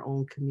in our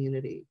own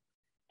community.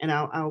 And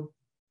I'll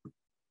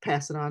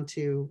pass it on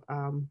to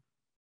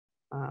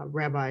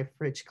Rabbi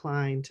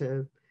Frisch-Klein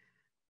to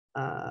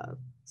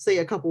say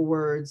a couple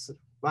words.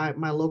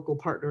 My local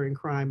partner in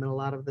crime in a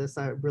lot of this.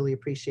 I really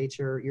appreciate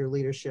your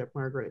leadership,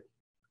 Margaret.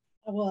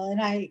 Well,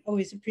 and I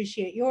always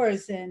appreciate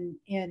yours and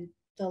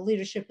the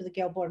leadership of the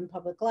Gail Borden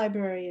Public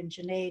Library, and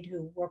Junaid,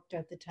 who worked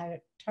at the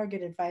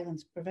Targeted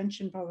Violence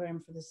Prevention Program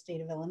for the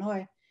state of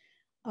Illinois.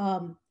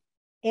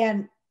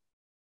 And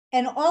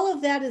all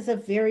of that is a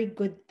very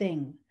good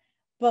thing.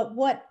 But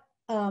what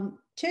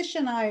Tish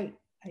and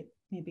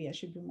maybe I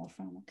should be more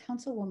formal,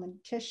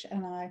 Councilwoman Tish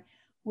and I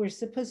were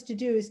supposed to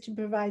do is to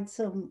provide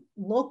some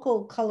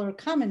local color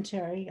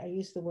commentary. I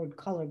use the word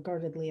color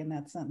guardedly in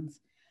that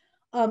sentence.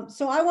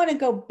 So I want to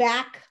go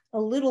back a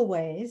little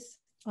ways,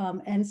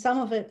 and some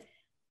of it,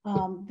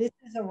 this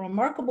is a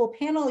remarkable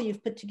panel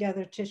you've put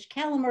together, Tish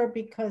Calamer,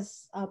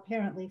 because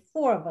apparently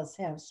 4 of us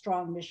have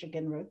strong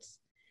Michigan roots,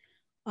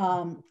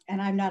 and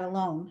I'm not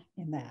alone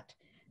in that.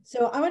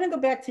 So I want to go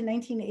back to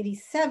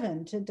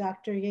 1987, to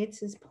Dr.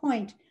 Yates's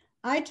point.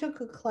 I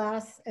took a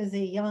class as a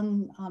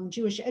young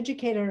Jewish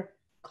educator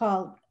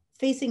called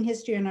Facing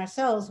History and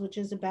Ourselves, which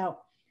is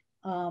about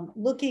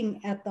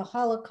looking at the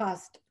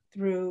Holocaust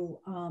through,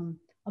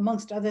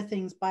 amongst other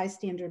things,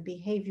 bystander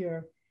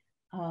behavior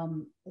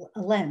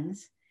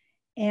lens,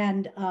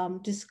 and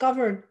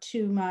discovered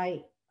to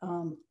my,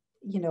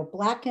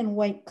 black and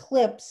white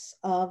clips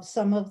of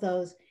some of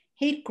those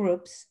hate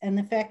groups, and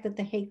the fact that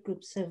the hate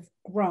groups have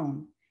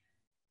grown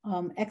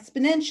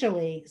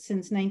exponentially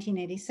since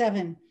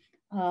 1987.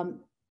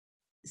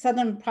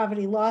 Southern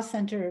Poverty Law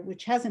Center,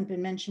 which hasn't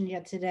been mentioned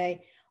yet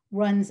today,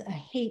 runs a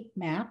hate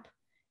map.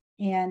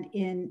 And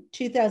in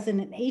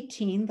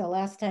 2018, the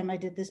last time I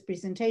did this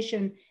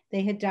presentation,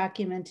 they had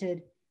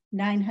documented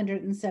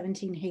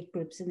 917 hate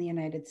groups in the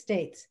United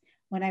States.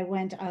 When I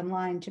went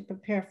online to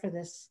prepare for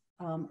this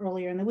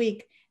earlier in the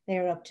week, they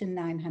are up to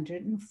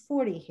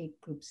 940 hate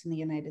groups in the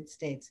United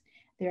States.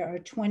 There are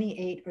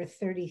 28 or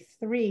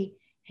 33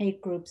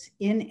 hate groups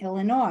in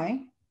Illinois,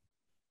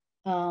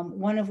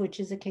 one of which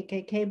is a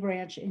KKK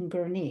branch in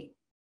Gurnee.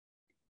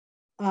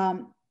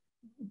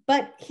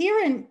 But here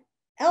in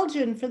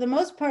Elgin, for the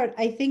most part,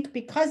 I think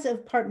because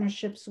of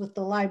partnerships with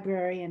the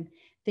library and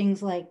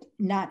things like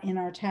Not in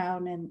Our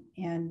Town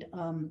and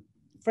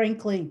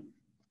frankly,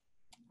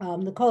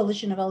 the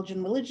Coalition of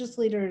Elgin Religious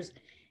Leaders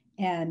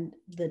and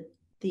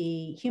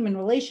the Human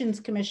Relations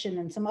Commission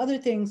and some other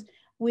things,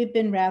 we've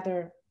been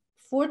rather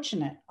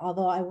fortunate.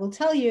 Although I will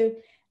tell you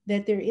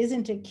that there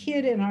isn't a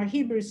kid in our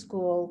Hebrew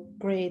school,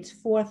 grades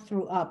 4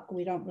 through up,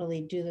 we don't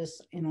really do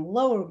this in a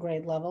lower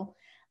grade level,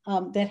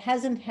 that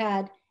hasn't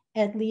had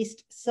at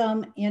least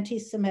some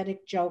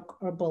anti-Semitic joke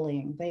or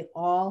bullying. They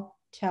all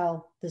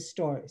tell the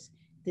stories.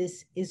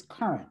 This is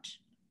current.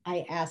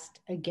 I asked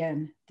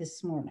again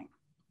this morning.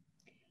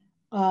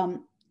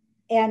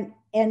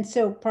 And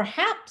so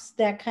perhaps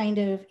that kind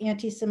of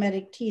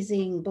anti-Semitic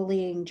teasing,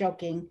 bullying,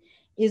 joking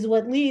is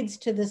what leads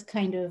to this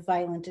kind of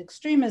violent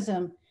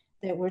extremism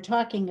that we're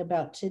talking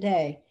about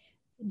today.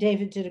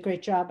 David did a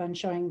great job on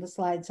showing the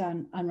slides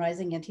on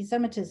rising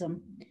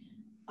anti-Semitism.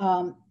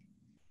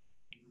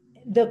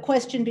 The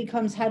question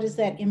becomes, how does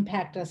that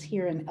impact us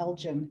here in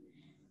Elgin?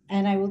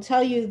 And I will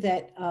tell you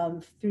that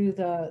through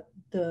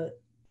the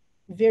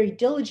very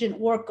diligent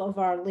work of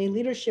our lay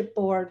leadership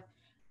board,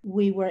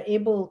 we were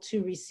able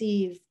to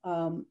receive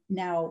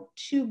now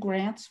 2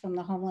 grants from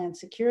the Homeland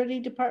Security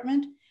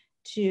Department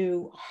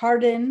to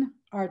harden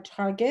our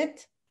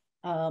target.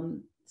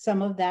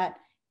 Some of that,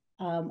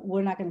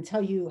 we're not going to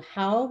tell you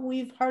how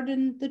we've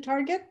hardened the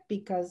target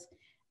because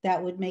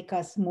that would make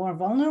us more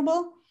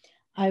vulnerable.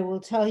 I will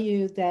tell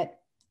you that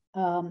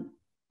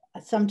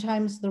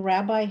sometimes the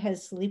rabbi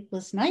has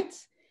sleepless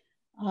nights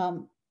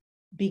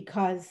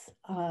because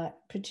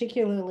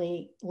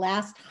particularly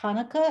last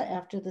Hanukkah,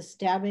 after the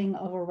stabbing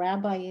of a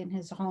rabbi in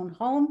his own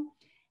home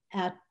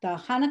at the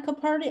Hanukkah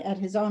party, at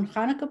his own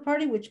Hanukkah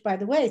party, which by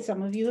the way,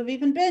 some of you have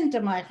even been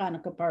to my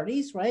Hanukkah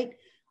parties, right?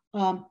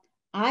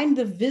 I'm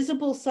the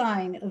visible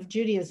sign of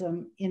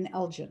Judaism in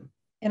Elgin,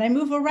 and I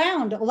move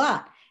around a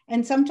lot.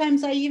 And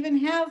sometimes I even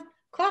have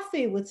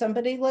coffee with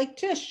somebody like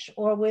Tish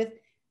or with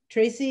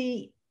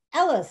Tracy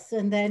Ellis.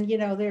 And then, you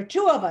know, there are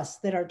 2 of us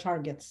that are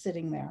targets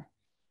sitting there.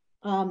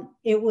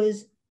 It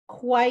was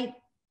quite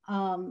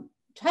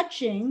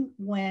touching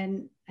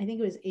when, I think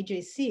it was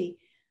AJC,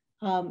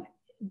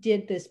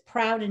 did this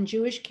Proud and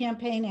Jewish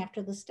campaign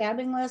after the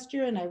stabbing last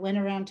year. And I went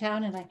around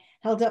town and I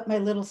held up my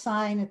little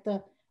sign at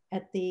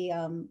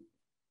the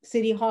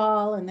City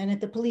Hall and then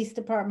at the police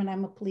department.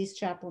 I'm a police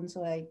chaplain,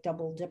 so I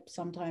double dip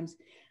sometimes.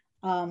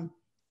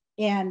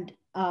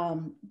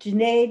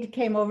 Junaid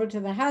came over to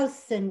the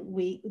house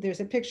and there's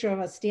a picture of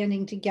us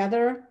standing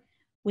together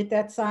with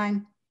that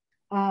sign.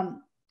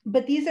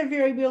 But these are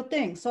very real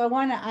things. So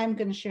I'm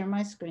going to share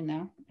my screen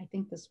now. I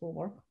think this will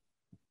work.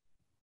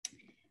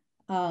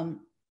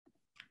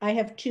 I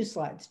have 2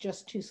 slides,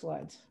 just 2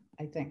 slides,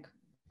 I think.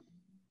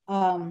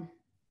 That's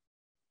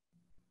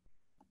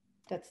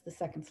the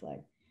second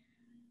slide.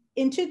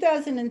 In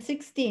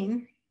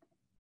 2016,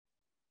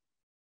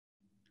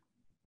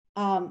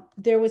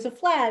 there was a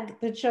flag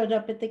that showed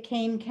up at the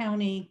Kane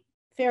County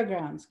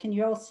Fairgrounds. Can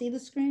you all see the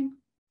screen?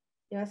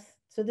 Yes.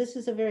 So this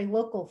is a very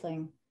local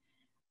thing.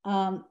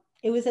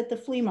 It was at the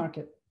flea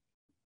market.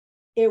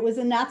 It was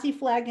a Nazi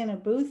flag in a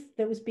booth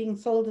that was being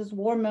sold as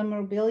war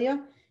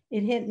memorabilia.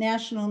 It hit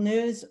national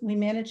news. We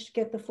managed to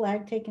get the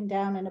flag taken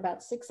down in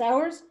about 6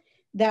 hours.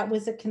 That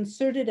was a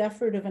concerted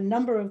effort of a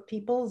number of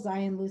people,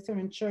 Zion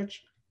Lutheran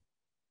Church,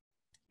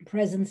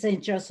 President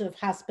St. Joseph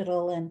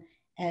Hospital,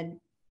 and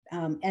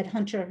Ed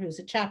Hunter, who's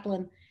a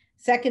chaplain,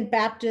 Second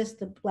Baptist,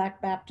 the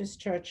Black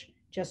Baptist Church,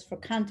 just for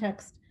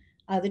context,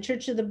 the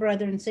Church of the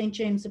Brethren, St.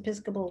 James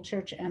Episcopal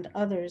Church, and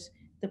others,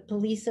 the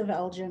police of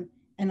Elgin,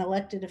 and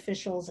elected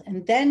officials.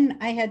 And then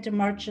I had to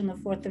march in the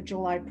 4th of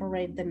July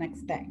parade the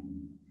next day.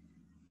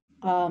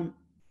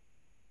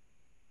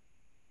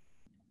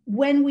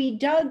 When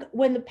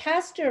the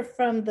pastor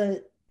from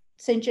the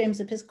St. James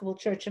Episcopal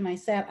Church and I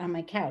sat on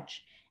my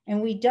couch,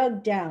 and we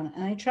dug down,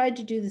 and I tried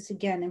to do this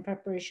again in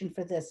preparation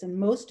for this, and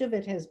most of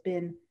it has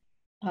been,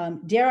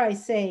 dare I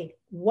say,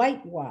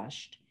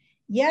 whitewashed.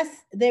 Yes,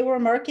 they were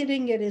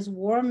marketing it as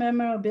war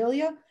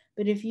memorabilia,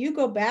 but if you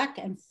go back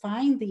and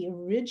find the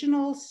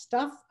original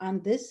stuff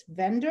on this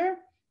vendor,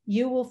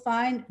 you will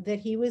find that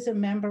he was a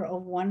member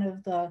of one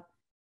of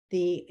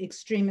the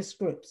extremist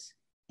groups.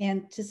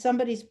 And to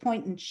somebody's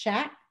point in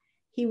chat,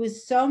 he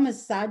was so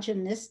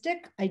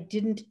misogynistic, I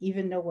didn't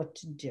even know what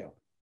to do.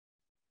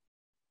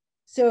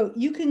 So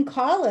you can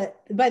call it,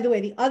 by the way,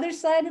 the other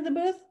side of the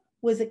booth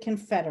was a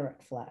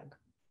Confederate flag.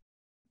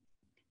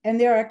 And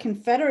there are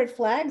Confederate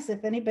flags,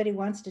 if anybody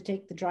wants to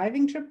take the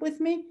driving trip with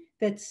me,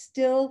 that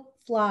still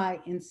fly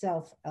in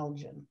South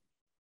Elgin.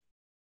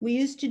 We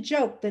used to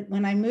joke that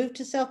when I moved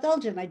to South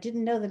Elgin, I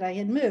didn't know that I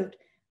had moved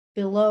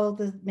below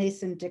the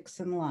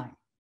Mason-Dixon line.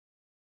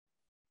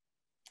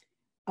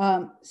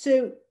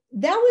 So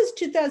that was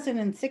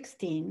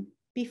 2016,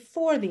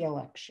 before the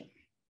election.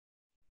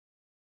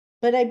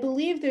 But I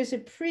believe there's a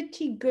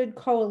pretty good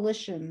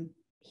coalition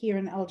here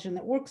in Elgin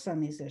that works on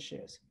these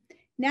issues.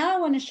 Now I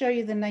want to show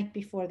you the night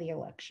before the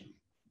election,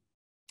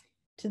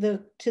 to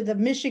the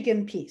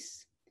Michigan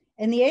piece.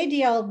 And the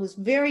ADL was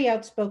very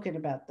outspoken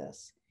about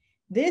this.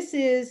 This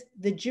is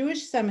the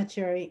Jewish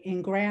cemetery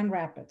in Grand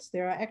Rapids.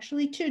 There are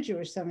actually 2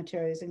 Jewish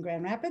cemeteries in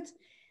Grand Rapids.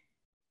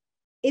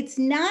 It's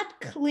not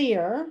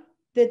clear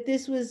that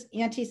this was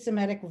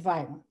anti-Semitic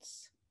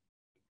violence.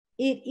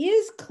 It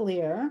is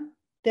clear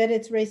that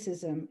it's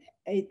racism,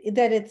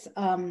 that it's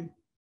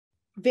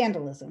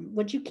vandalism.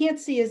 What you can't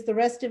see is the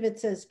rest of it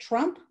says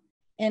Trump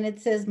and it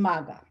says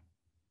MAGA.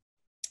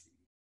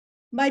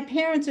 My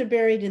parents are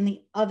buried in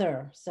the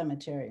other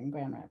cemetery in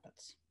Grand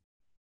Rapids.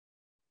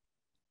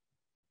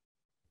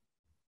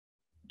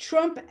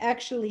 Trump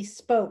actually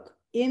spoke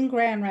in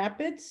Grand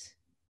Rapids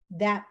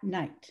that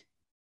night.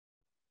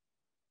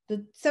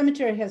 The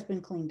cemetery has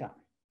been cleaned up.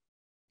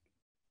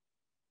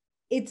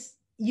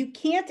 You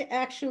can't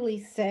actually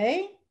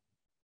say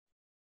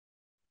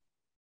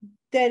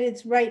that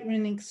it's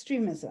right-wing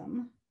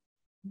extremism,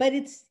 but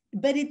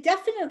it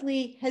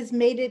definitely has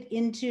made it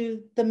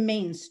into the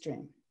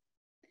mainstream.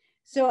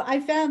 So I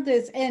found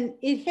this, and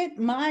it hit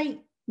my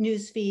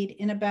newsfeed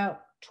in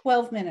about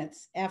 12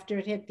 minutes after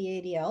it hit the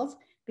ADLs,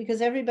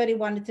 because everybody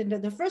wanted to know.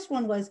 The first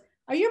one was,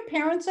 "Are your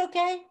parents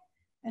okay?"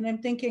 And I'm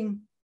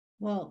thinking,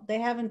 well, they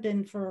haven't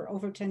been for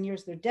over 10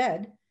 years, they're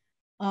dead.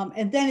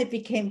 And then it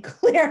became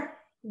clear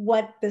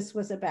what this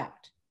was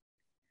about.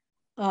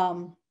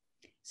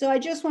 So I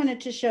just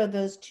wanted to show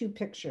those 2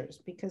 pictures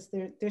because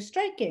they're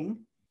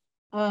striking.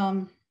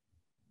 And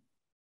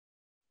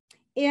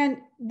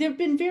there've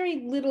been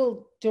very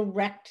little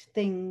direct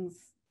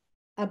things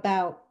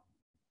about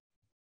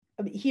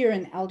here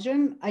in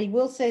Elgin. I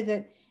will say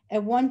that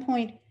at one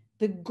point,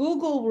 the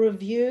Google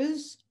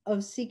reviews of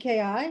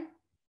CKI,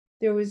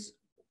 there was,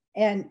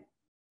 and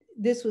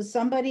this was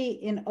somebody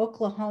in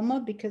Oklahoma,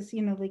 because,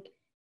 you know, like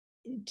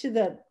to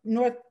the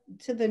north,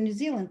 to the New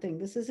Zealand thing,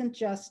 this isn't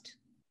just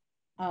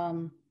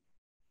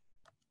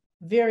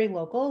very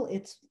local,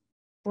 it's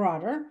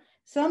broader.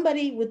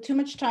 Somebody with too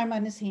much time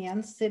on his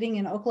hands sitting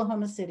in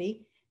Oklahoma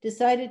City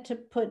decided to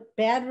put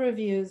bad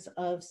reviews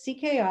of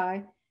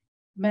CKI,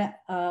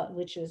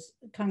 which is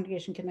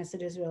Congregation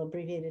Knesset Israel,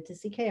 abbreviated to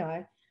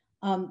CKI,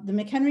 the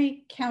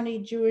McHenry County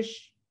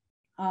Jewish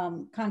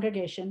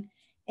congregation,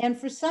 and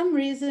for some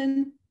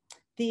reason,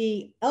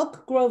 the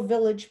Elk Grove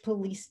Village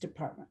Police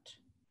Department.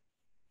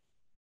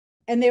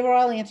 And they were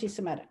all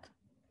anti-Semitic.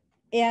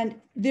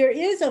 And there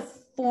is a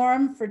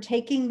form for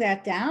taking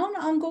that down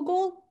on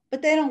Google,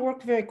 but they don't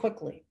work very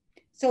quickly.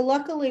 So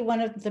luckily, one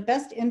of the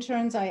best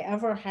interns I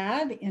ever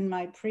had in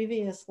my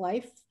previous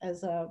life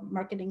as a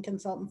marketing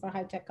consultant for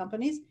high-tech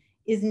companies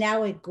is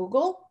now at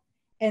Google,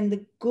 and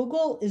the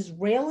Google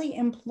Israeli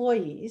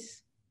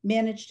employees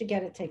managed to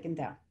get it taken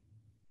down.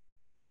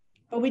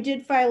 But we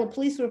did file a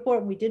police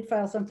report. We did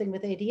file something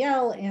with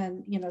ADL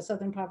and, you know,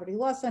 Southern Poverty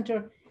Law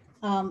Center.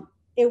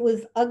 It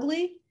was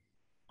ugly.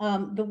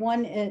 The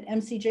one at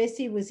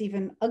MCJC was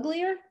even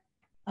uglier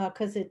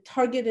because it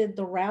targeted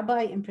the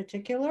rabbi in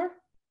particular.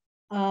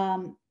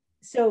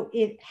 So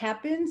it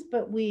happens,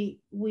 but we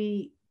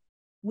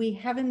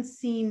haven't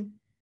seen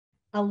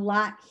a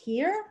lot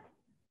here,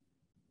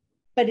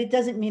 but it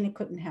doesn't mean it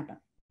couldn't happen.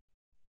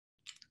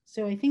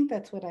 So I think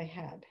that's what I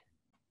had.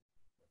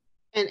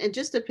 And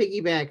just to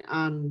piggyback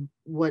on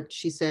what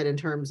she said in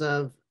terms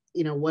of,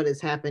 you know, what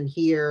has happened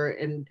here,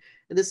 and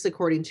this is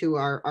according to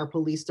our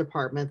police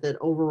department, that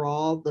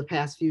overall the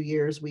past few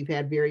years we've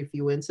had very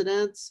few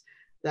incidents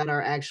that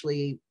are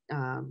actually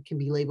can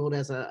be labeled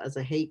as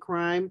a hate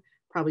crime,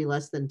 probably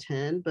less than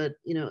 10. But,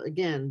 you know,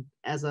 again,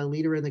 as a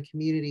leader in the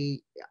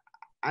community,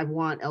 I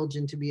want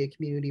Elgin to be a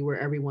community where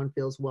everyone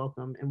feels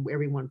welcome and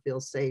everyone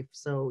feels safe.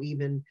 So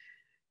even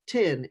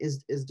 10 is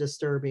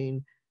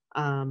disturbing.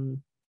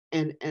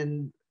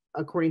 And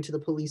according to the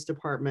police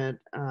department,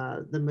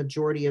 the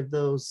majority of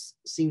those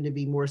seem to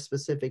be more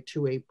specific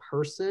to a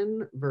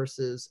person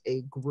versus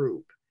a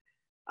group.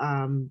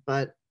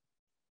 But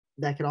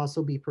that could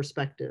also be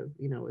perspective.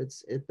 You know,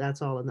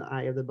 that's all in the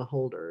eye of the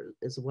beholder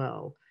as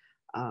well.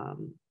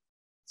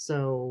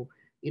 So,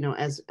 you know,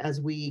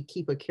 as we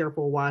keep a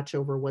careful watch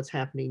over what's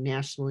happening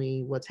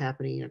nationally, what's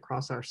happening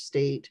across our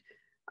state,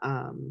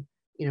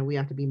 you know, we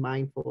have to be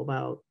mindful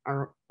about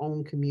our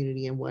own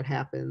community and what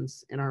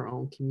happens in our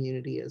own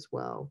community as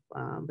well,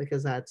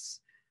 because that's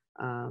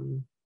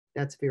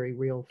very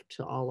real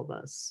to all of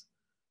us.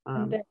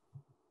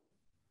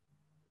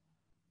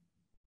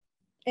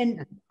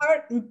 And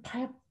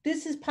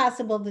this is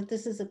possible that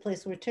this is a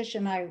place where Tish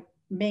and I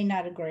may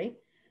not agree.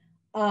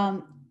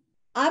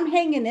 I'm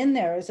hanging in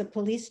there as a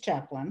police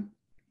chaplain,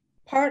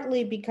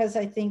 partly because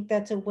I think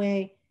that's a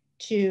way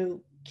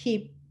to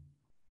keep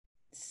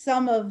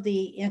some of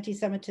the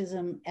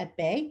anti-Semitism at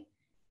bay,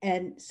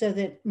 and so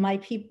that my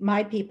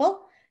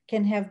people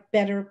can have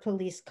better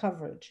police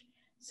coverage.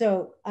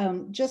 So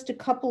just a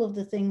couple of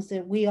the things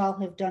that we all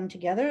have done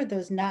together,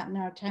 those not in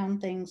our town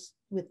things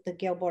with the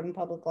Gail-Borden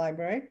Public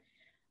Library.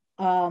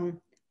 I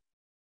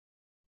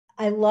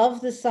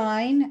love the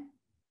sign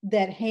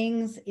that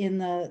hangs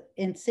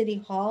in City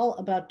Hall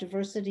about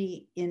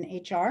diversity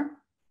in HR,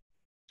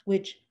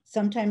 which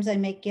sometimes I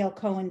make Gail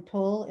Cohen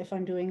pull if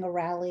I'm doing a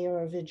rally or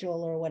a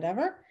vigil or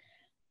whatever.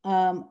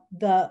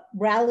 The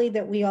rally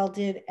that we all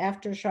did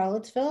after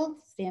Charlottesville,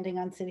 standing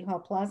on City Hall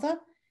Plaza,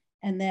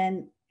 and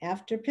then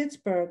after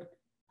Pittsburgh,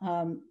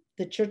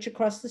 the church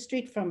across the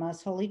street from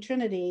us, Holy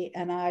Trinity,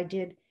 and I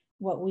did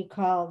what we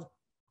called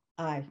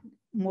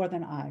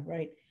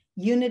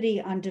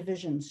Unity on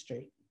Division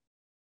Street.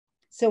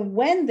 So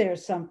when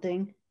there's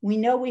something, we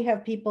know we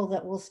have people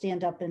that will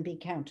stand up and be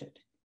counted.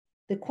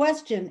 The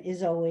question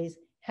is always,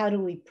 how do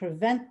we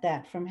prevent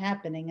that from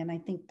happening? And I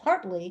think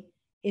partly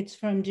it's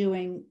from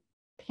doing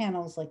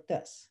panels like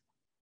this.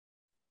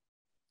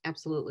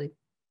 Absolutely.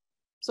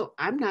 So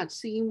I'm not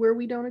seeing where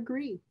we don't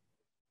agree.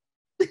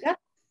 Yeah.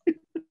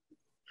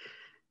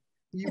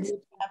 You It's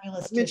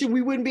fabulous. mentioned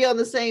we wouldn't be on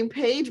the same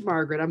page,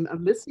 Margaret. I'm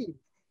missing.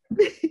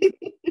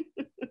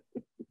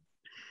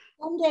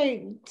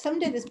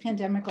 Someday this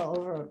pandemic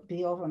will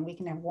be over and we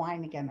can have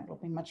wine again. It'll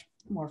be much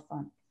more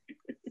fun.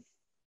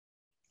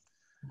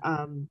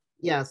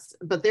 Yes,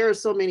 but there are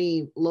so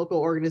many local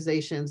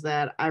organizations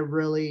that I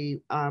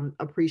really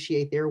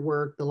appreciate their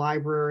work. The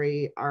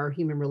library, our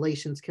Human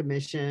Relations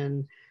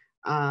Commission,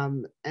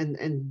 and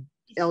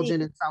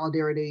Elgin in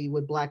solidarity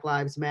with Black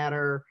Lives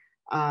Matter.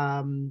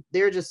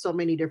 There are just so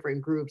many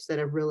different groups that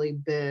have really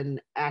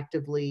been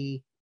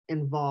actively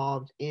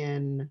involved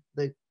in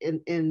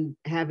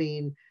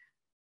having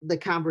the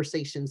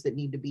conversations that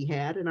need to be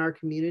had in our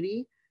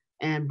community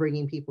and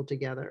bringing people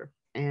together.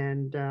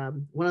 And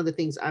one of the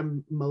things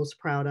I'm most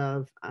proud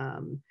of,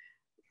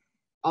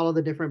 all of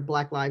the different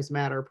Black Lives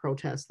Matter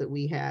protests that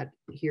we had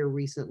here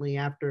recently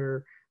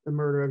after the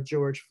murder of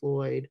George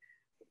Floyd,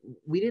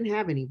 we didn't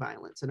have any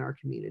violence in our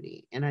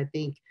community. And I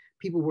think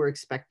people were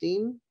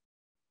expecting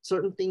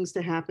certain things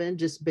to happen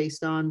just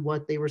based on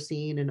what they were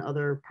seeing in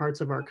other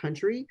parts of our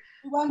country.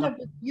 We wound up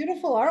with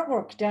beautiful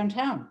artwork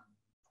downtown.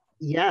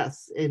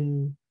 Yes,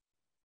 and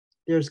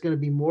there's going to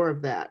be more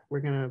of that.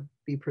 We're going to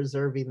be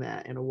preserving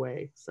that in a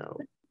way. So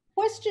the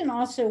question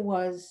also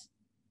was,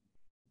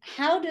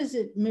 how does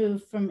it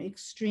move from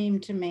extreme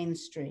to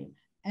mainstream?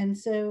 And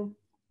so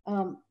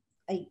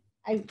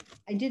I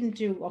didn't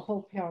do a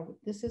whole PowerPoint.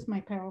 This is my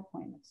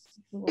PowerPoint. It's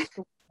a little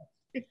school.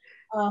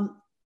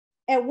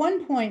 At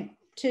one point,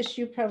 Tish,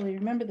 you probably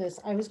remember this,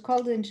 I was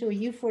called into a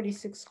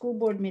U46 school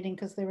board meeting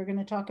because they were going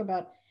to talk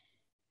about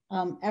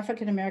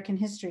African American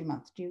History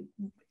Month. You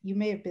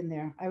may have been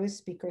there. I was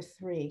speaker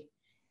 3.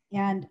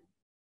 And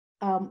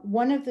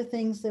one of the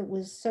things that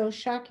was so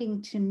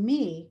shocking to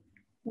me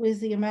was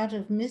the amount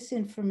of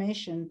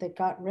misinformation that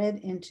got read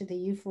into the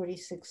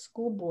U46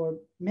 school board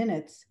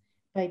minutes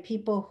by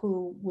people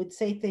who would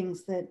say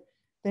things that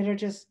are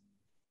just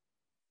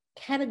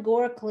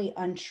categorically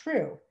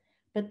untrue.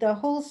 But the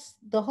whole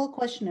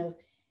question of,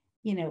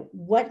 you know,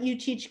 what you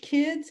teach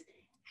kids,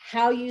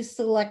 how you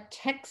select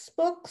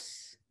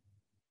textbooks,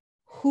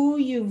 who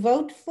you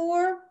vote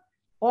for,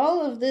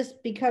 all of this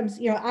becomes,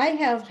 you know, I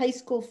have high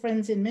school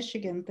friends in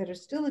Michigan that are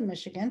still in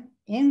Michigan,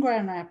 in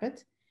Grand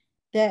Rapids,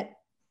 that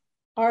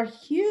are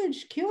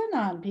huge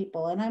QAnon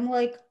people. And I'm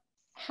like,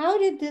 how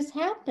did this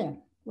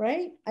happen,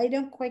 right? I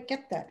don't quite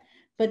get that.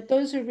 But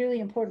those are really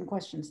important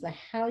questions, the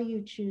how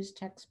you choose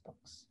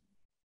textbooks.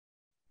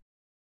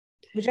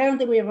 Which I don't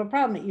think we have a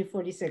problem at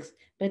U46,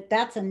 but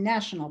that's a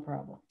national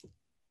problem.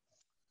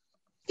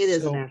 it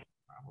is a national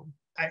problem.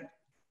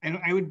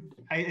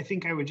 I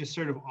think I would just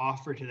sort of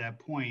offer to that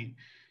point,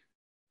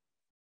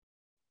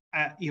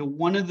 you know,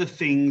 one of the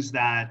things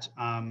that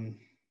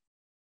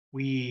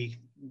we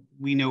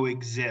know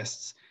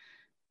exists,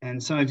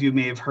 and some of you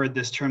may have heard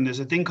this term, there's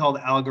a thing called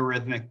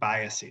algorithmic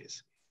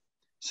biases.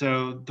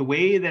 So the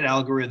way that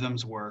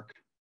algorithms work,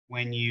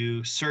 when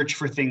you search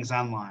for things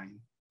online,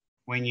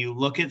 when you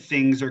look at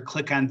things or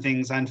click on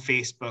things on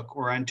Facebook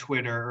or on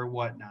Twitter or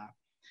whatnot,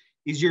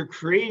 is you're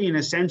creating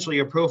essentially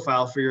a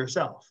profile for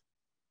yourself.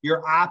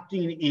 You're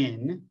opting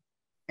in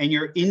and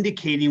you're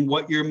indicating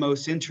what you're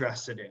most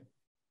interested in.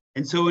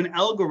 And so an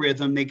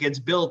algorithm that gets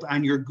built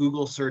on your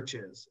Google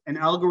searches, an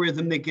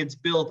algorithm that gets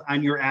built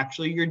on your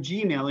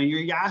Gmail and your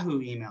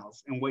Yahoo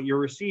emails and what you're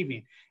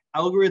receiving,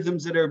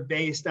 algorithms that are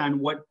based on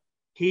what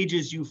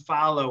pages you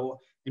follow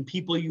and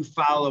people you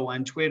follow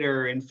on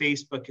Twitter and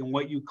Facebook and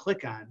what you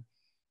click on,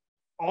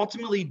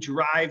 ultimately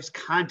drives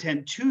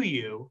content to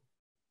you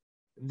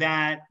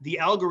that the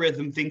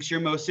algorithm thinks you're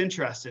most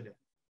interested in.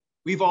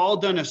 We've all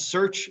done a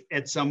search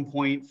at some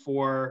point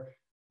for,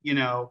 you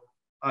know,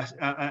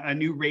 a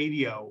new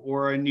radio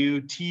or a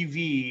new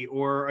TV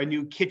or a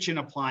new kitchen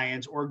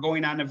appliance or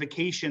going on a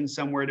vacation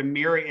somewhere to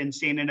Marriott and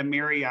staying in a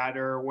Marriott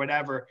or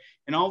whatever.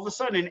 And all of a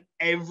sudden,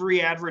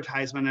 every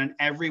advertisement on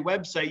every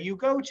website you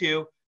go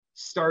to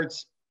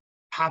starts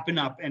popping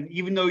up. And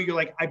even though you're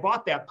like, I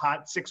bought that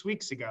pot 6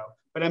 weeks ago,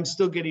 but I'm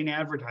still getting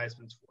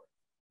advertisements for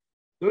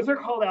it. Those are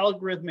called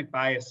algorithmic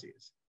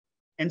biases.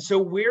 And so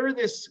where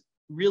this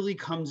really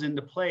comes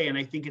into play, and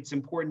I think it's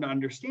important to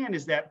understand,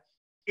 is that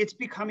it's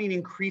becoming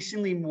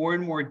increasingly more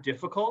and more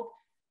difficult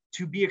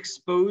to be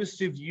exposed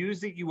to views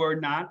that you are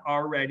not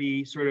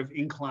already sort of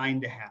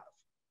inclined to have.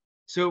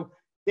 So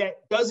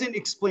that doesn't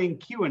explain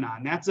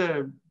QAnon. That's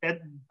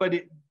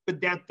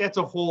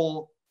a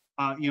whole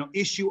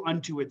issue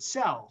unto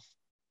itself.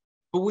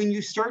 But when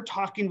you start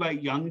talking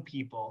about young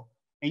people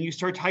and you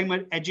start talking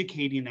about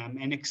educating them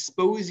and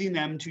exposing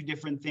them to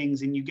different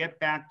things, and you get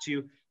back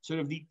to sort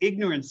of the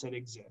ignorance that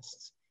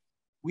exists,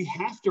 we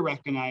have to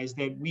recognize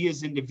that we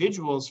as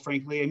individuals,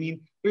 frankly, I mean,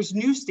 there's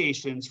news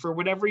stations for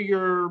whatever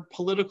your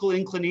political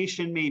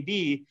inclination may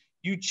be,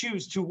 you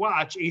choose to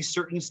watch a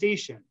certain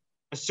station,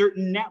 a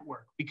certain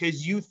network,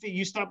 because you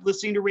stop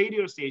listening to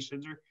radio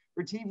stations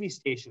or TV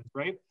stations,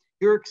 right?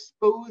 You're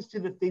exposed to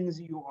the things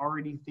that you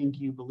already think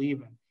you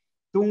believe in.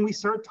 So when we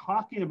start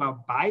talking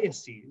about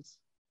biases,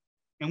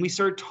 and we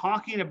start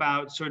talking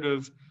about sort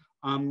of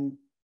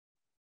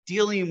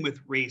dealing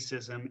with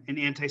racism and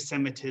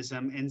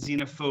anti-Semitism and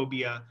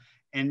xenophobia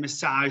and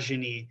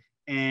misogyny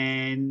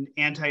and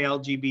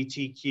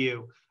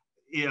anti-LGBTQ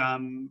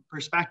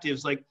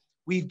perspectives, like,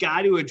 we've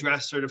got to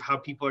address sort of how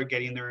people are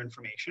getting their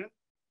information.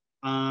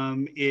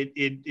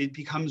 It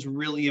becomes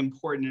really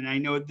important. And I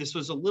know this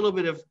was a little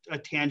bit of a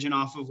tangent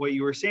off of what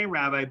you were saying,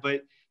 Rabbi,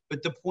 but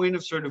the point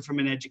of sort of from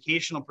an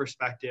educational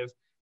perspective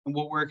and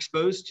what we're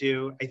exposed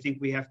to, I think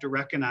we have to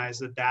recognize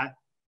that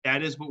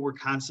is what we're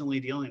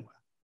constantly dealing with.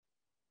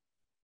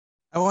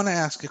 I want to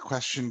ask a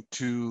question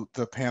to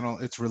the panel.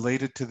 It's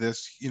related to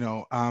this.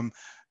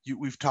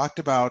 We've talked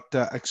about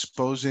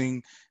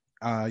exposing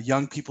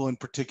young people in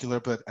particular,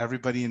 but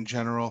everybody in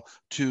general,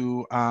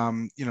 to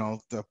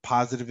the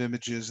positive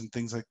images and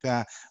things like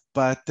that.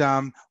 But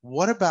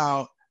what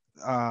about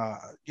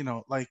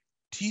like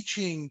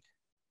teaching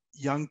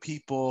young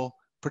people,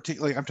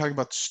 particularly I'm talking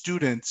about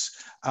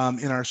students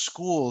in our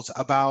schools,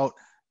 about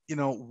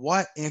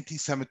what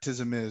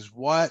anti-Semitism is,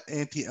 what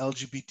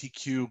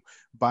anti-LGBTQ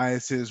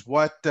bias is,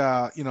 what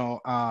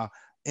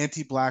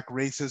anti-Black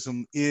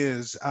racism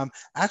is,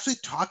 actually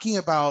talking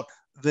about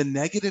the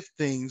negative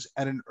things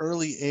at an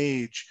early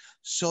age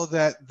so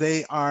that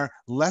they are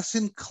less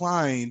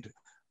inclined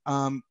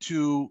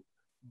to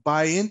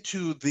buy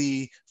into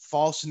the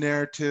false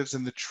narratives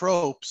and the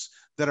tropes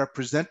that are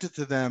presented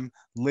to them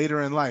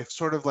later in life,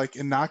 sort of like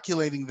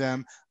inoculating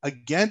them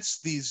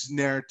against these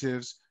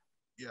narratives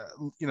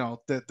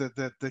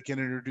that get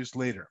introduced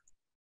later.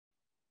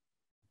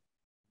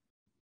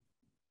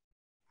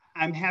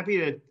 I'm happy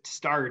to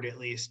start, at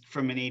least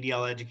from an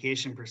ADL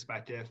education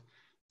perspective.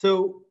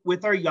 So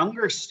with our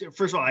younger,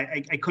 first of all,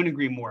 I couldn't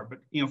agree more, but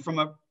from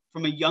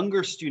a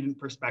younger student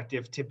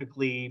perspective,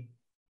 typically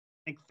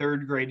like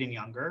third grade and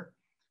younger,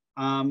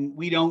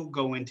 we don't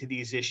go into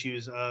these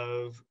issues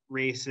of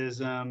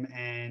racism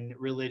and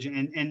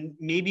religion, and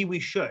maybe we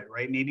should,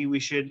 right? Maybe we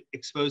should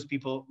expose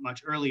people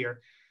much earlier.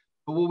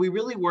 But what we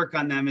really work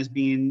on them is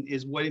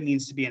what it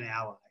means to be an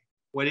ally,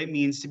 what it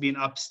means to be an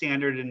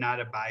upstander and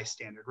not a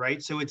bystander,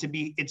 right? So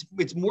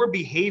it's more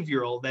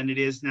behavioral than it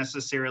is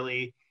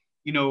necessarily,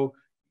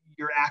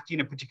 you're acting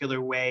a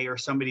particular way or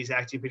somebody's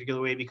acting a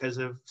particular way because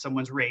of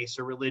someone's race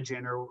or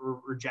religion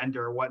or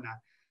gender or whatnot.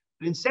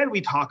 But instead,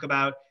 we talk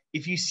about,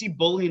 if you see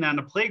bullying on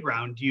a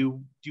playground,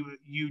 do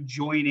you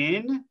join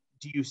in?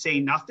 Do you say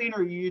nothing,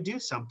 or you do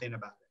something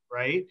about it,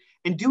 right?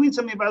 And doing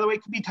something, by the way,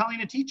 could be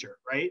telling a teacher,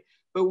 right?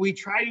 But we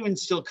try to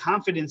instill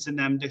confidence in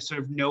them to sort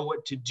of know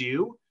what to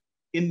do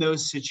in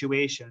those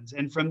situations.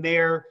 And from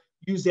there,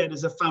 use that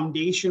as a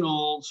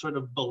foundational sort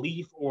of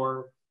belief,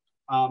 or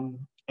I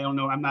don't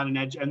know, I'm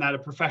not a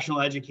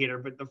professional educator,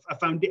 but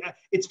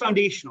it's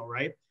foundational,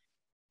 right?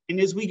 And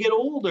as we get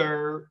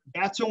older,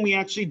 that's when we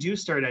actually do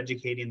start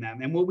educating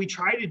them. And what we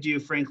try to do,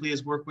 frankly,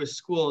 is work with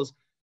schools.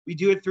 We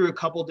do it through a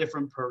couple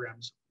different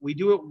programs. We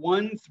do it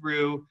one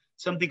through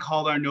something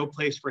called our No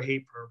Place for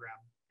Hate program.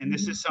 And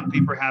this is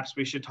something perhaps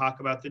we should talk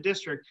about the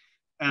district.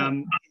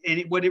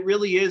 What it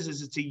really is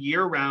it's a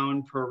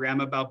year-round program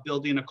about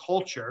building a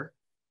culture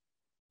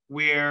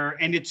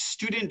and it's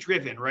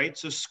student-driven, right?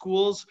 So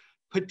schools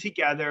put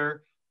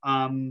together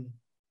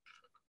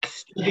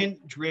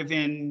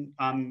student-driven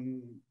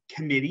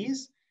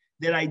committees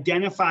that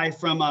identify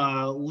from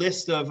a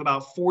list of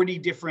about 40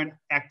 different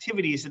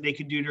activities that they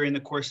could do during the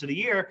course of the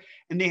year.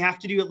 And they have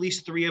to do at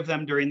least 3 of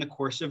them during the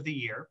course of the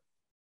year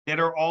that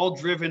are all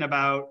driven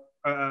about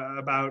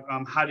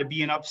how to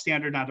be an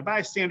upstander, not a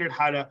bystander,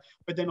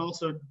 but then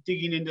also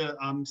digging into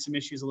some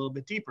issues a little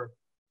bit deeper.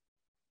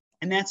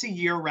 And that's a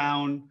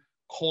year-round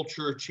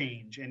culture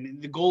change. And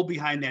the goal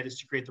behind that is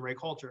to create the right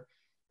culture.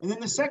 And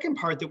then the second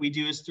part that we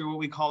do is through what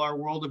we call our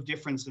World of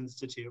Difference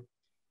Institute.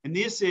 And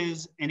this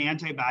is an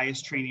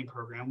anti-bias training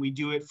program. We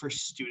do it for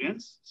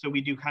students. So we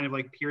do kind of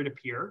like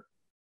peer-to-peer.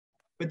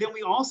 But then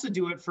we also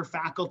do it for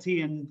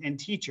faculty and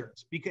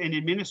teachers and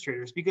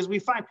administrators, because we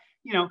find,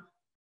 you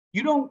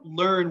don't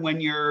learn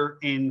when you're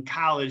in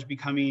college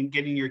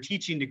getting your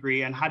teaching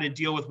degree on how to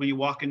deal with when you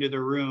walk into the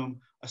room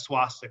a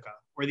swastika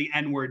or the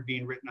N-word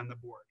being written on the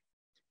board.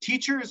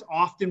 teachers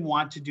often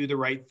want to do the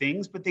right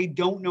things, but they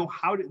don't know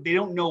how to, they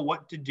don't know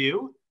what to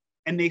do,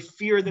 and they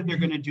fear that they're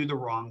going to do the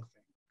wrong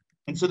thing.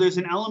 And so there's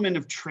an element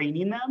of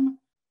training them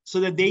so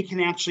that they can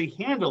actually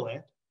handle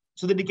it,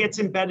 so that it gets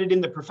embedded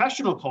in the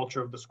professional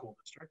culture of the school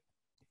district.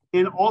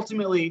 And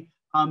ultimately,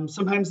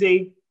 sometimes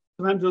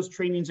those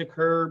trainings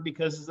occur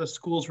because the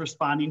school's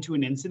responding to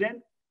an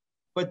incident.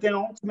 But then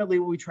ultimately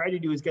what we try to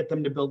do is get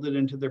them to build it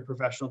into their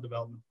professional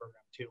development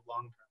program too,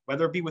 long term,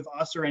 whether it be with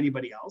us or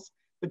anybody else,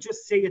 but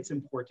just say it's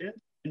important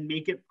and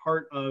make it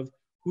part of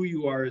who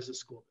you are as a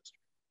school district.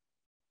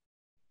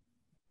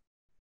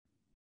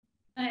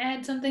 Can I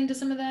add something to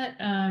some of that?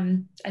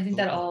 I think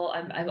that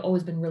I've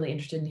always been really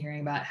interested in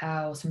hearing about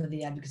how some of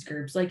the advocacy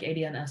groups like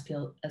ADL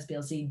and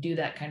SPLC do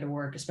that kind of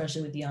work,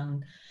 especially with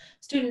young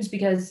students,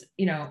 because,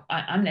 you know,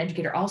 I'm an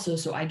educator also,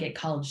 so I get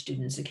college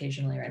students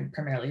occasionally. I'm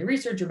primarily a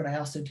researcher, but I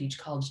also teach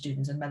college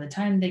students. And by the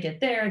time they get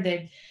there,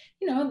 they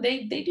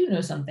do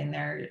know something.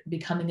 They're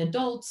becoming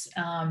adults.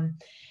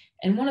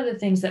 And one of the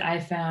things that I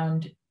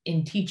found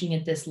in teaching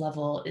at this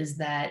level is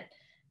that,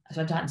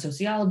 so I've taught in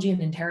sociology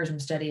and in terrorism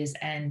studies,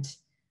 and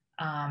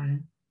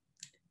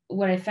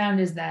what I found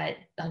is that,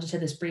 I'll just say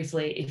this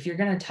briefly, if you're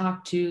going to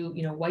talk to,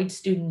 you know, white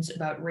students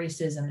about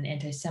racism and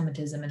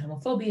anti-Semitism and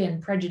homophobia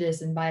and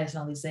prejudice and bias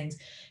and all these things,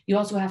 you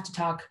also have to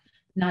talk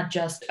not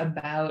just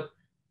about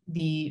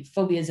the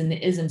phobias and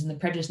the isms and the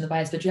prejudice and the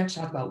bias, but you have to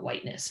talk about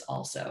whiteness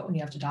also. And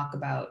you have to talk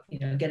about, you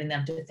know, getting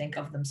them to think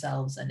of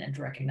themselves and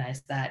to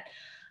recognize that.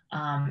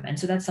 And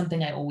so that's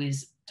something I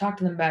always talk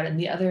to them about. And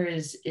the other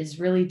is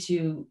really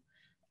to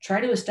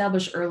try to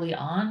establish early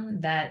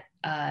on that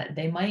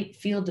they might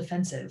feel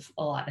defensive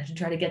a lot, and to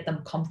try to get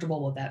them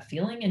comfortable with that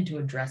feeling and to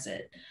address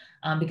it,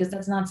 because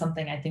that's not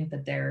something I think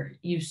that they're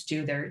used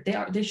to.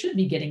 They should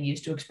be getting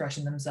used to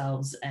expressing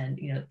themselves and,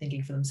 you know,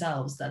 thinking for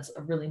themselves. That's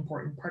a really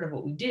important part of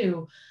what we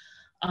do.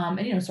 And,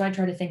 you know, so I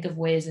try to think of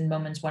ways and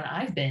moments when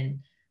I've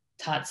been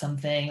taught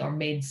something or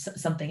made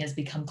something has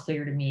become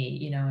clear to me,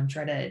 you know, and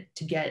try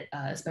to get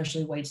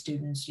especially white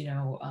students, you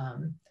know,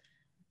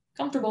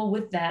 comfortable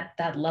with that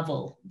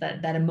level,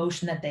 that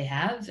emotion that they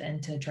have,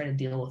 and to try to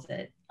deal with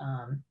it.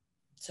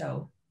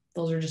 So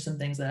those are just some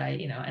things that I,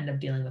 you know, end up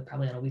dealing with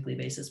probably on a weekly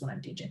basis when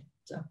I'm teaching.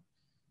 So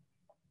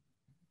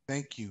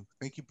thank you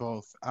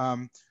both.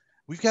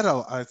 We've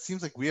got it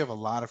seems like we have a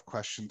lot of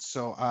questions,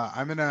 so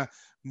I'm gonna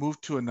move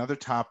to another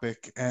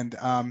topic, and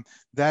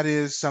that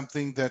is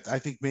something that I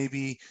think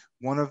maybe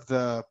one of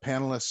the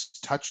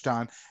panelists touched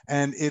on,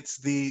 and it's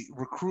the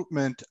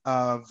recruitment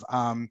of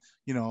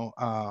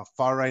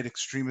far-right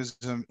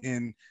extremism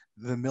in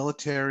the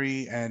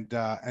military and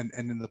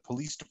in the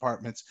police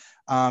departments.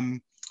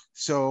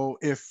 So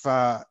if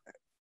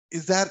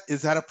is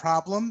that a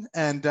problem,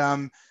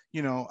 and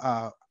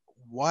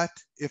what,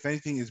 if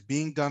anything, is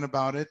being done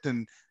about it,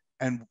 and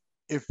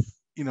if,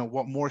 you know,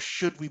 what more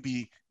should we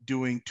be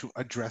doing to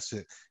address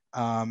it?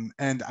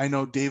 And I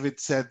know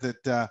David said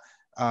that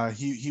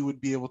he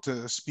would be able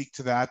to speak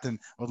to that, and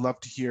I would love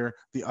to hear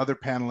the other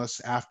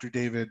panelists after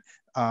David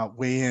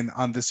weigh in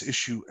on this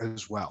issue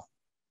as well.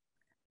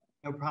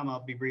 No problem,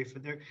 I'll be brief.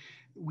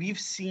 We've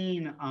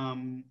seen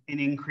an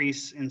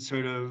increase in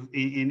sort of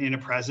in a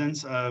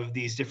presence of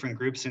these different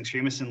groups,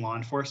 extremists in law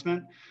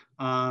enforcement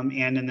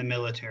and in the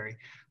military.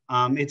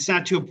 It's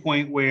not to a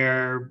point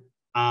where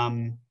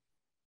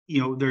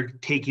they're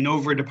taking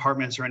over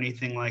departments or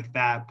anything like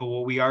that. But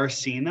what we are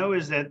seeing, though,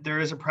 is that there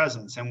is a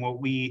presence. And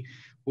what we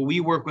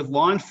work with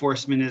law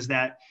enforcement is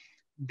that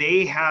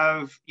they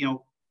have,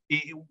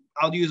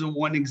 I'll use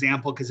one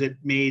example because it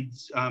made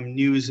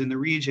news in the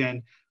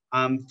region.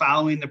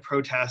 Following the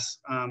protests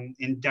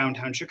in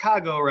downtown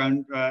Chicago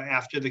around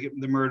after the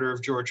murder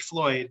of George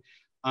Floyd,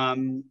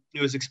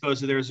 it was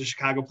exposed that there was a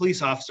Chicago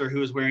police officer who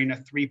was wearing a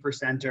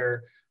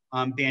 3%er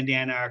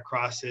bandana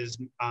across his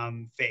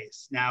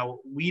face. Now,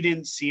 we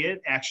didn't see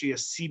it. Actually, a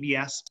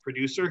CBS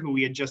producer who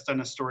we had just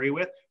done a story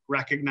with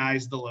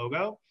recognized the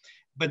logo,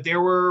 but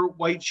there were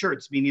white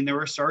shirts, meaning there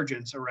were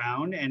sergeants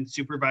around and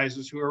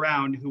supervisors who were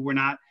around who were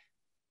not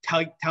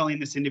telling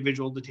this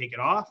individual to take it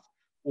off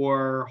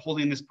or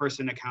holding this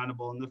person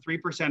accountable. And the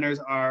 3%ers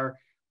are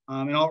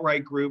an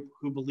alt-right group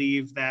who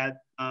believe that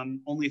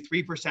only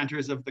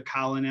 3%ers of the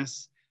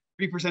colonists,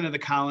 3% of the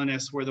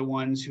colonists were the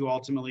ones who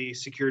ultimately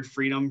secured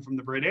freedom from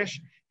the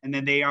British, and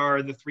then they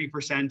are the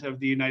 3% of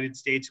the United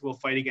States who will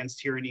fight against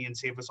tyranny and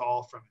save us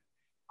all from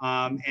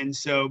it. And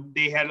so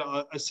they had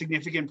a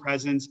significant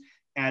presence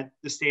at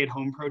the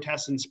stay-at-home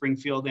protests in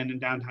Springfield and in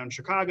downtown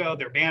Chicago.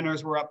 Their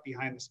banners were up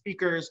behind the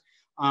speakers.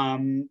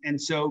 And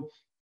so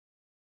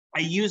I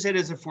use it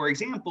as for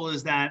example,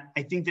 is that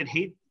I think that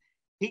hate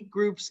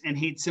groups and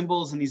hate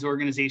symbols in these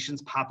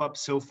organizations pop up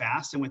so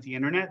fast, and with the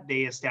internet,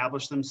 they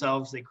establish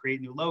themselves, they create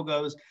new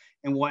logos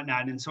and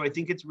whatnot. And so I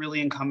think it's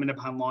really incumbent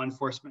upon law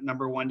enforcement,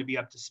 number one, to be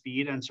up to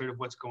speed on sort of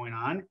what's going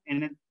on.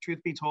 And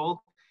truth be told,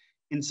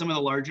 in some of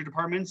the larger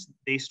departments,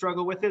 they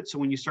struggle with it. So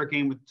when you start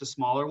getting with the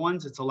smaller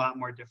ones, it's a lot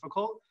more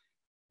difficult.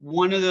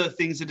 One of the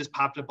things that has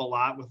popped up a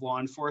lot with law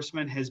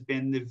enforcement has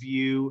been the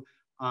view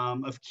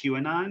of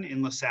QAnon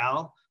in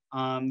LaSalle.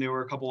 There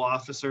were a couple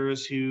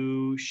officers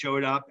who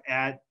showed up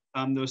at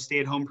those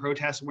stay-at-home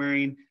protests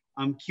wearing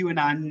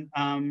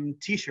QAnon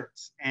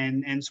t-shirts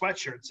and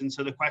sweatshirts. And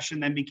so the question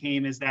then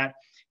became, is that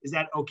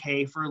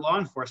okay for law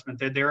enforcement?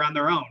 They're on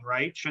their own,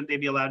 right? Shouldn't they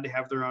be allowed to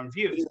have their own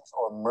views?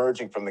 Or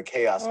emerging from the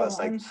chaos last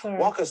night.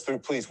 Walk us through,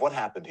 please, what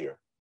happened here?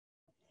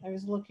 I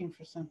was looking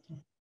for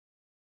something.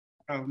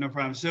 Oh, no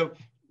problem. So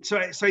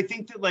I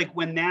think that like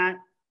when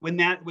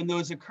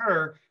those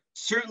occur,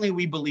 certainly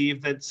we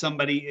believe that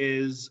somebody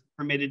is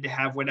permitted to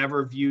have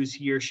whatever views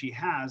he or she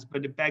has,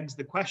 but it begs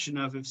the question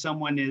of if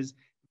someone is,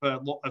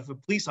 if a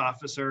police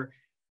officer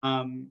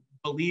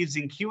believes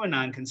in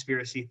QAnon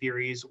conspiracy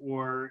theories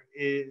or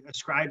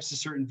ascribes to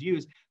certain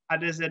views, how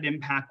does that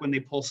impact when they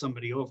pull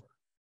somebody over,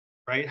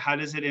 right? How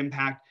does it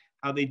impact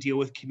how they deal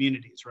with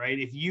communities, right?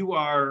 If you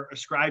are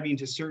ascribing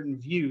to certain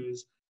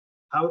views,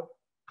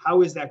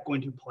 how is that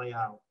going to play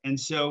out? And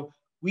so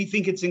we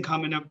think it's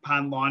incumbent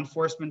upon law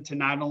enforcement to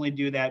not only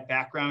do that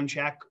background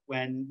check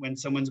when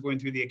someone's going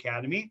through the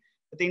academy,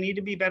 but they need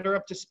to be better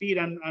up to speed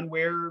on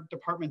where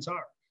departments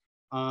are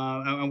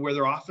and where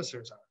their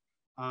officers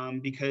are,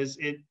 because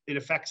it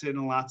affects it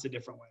in lots of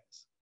different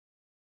ways.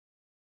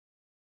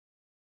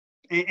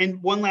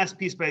 And one last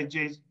piece by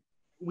Jay,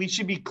 we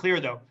should be clear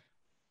though,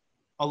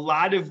 a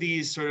lot of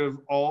these sort of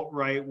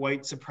alt-right,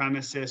 white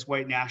supremacist,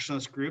 white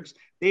nationalist groups,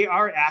 they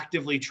are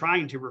actively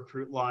trying to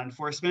recruit law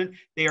enforcement.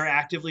 They are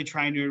actively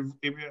trying to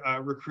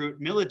recruit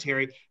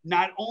military,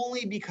 not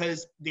only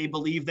because they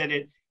believe that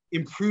it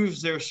improves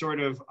their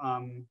sort of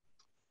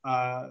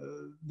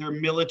their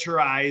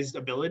militarized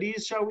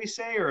abilities, shall we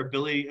say, or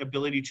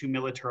ability to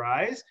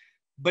militarize,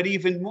 but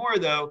even more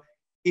though,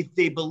 if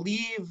they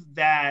believe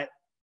that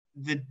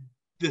the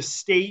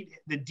state,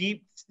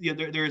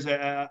 there's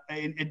a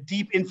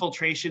deep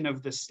infiltration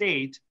of the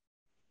state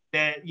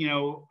that,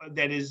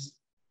 that is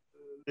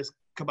this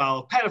cabal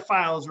of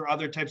pedophiles or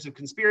other types of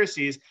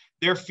conspiracies,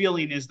 their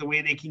feeling is the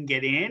way they can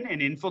get in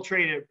and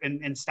infiltrate it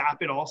and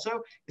stop it also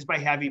is by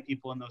having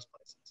people in those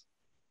places.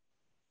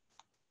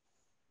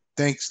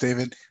 Thanks,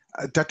 David.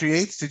 Dr.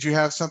 Yates, did you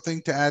have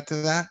something to add to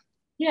that?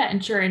 Yeah,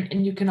 and sure,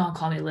 and you can all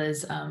call me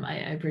Liz. I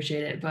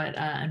appreciate it, but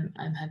I'm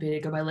happy to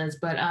go by Liz.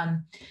 But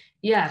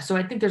yeah, so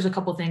I think there's a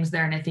couple things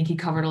there, and I think he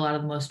covered a lot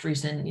of the most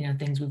recent,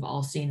 things we've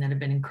all seen that have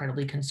been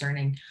incredibly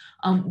concerning.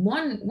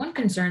 One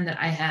concern that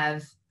I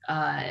have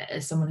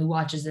as someone who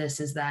watches this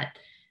is that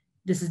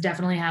this is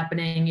definitely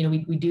happening.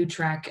 We do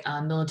track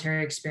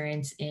military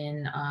experience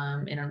in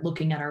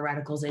looking at our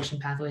radicalization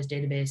pathways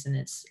database,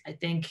 and I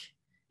think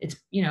it's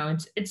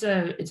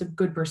a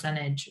good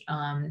percentage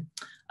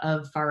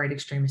of far-right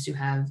extremists who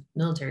have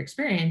military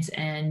experience.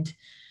 And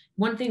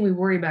one thing we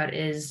worry about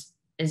is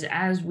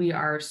as we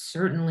are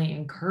certainly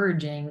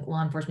encouraging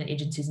law enforcement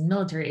agencies and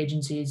military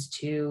agencies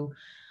to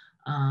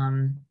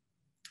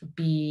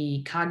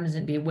be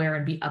cognizant, be aware,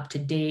 and be up to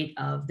date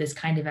of this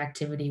kind of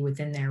activity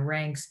within their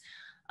ranks.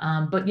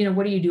 But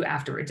what do you do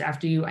afterwards?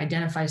 After you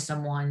identify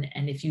someone,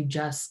 and if you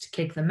just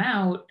kick them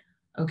out,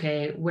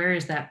 okay, where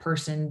is that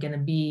person going to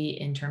be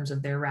in terms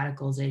of their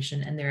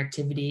radicalization and their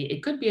activity?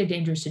 It could be a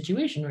dangerous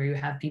situation where you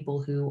have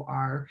people who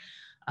are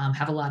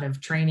have a lot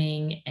of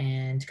training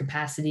and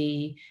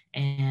capacity,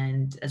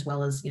 and as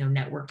well as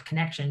networked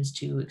connections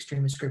to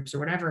extremist groups or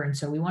whatever. And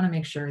so we want to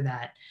make sure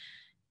that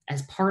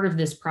as part of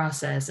this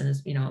process, and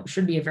as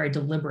should be a very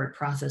deliberate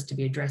process to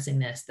be addressing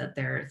this, that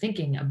they're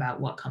thinking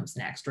about what comes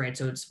next, right?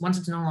 So once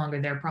it's no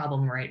longer their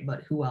problem, right?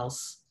 But who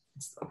else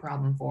it's a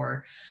problem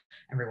for?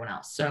 Everyone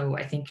else. So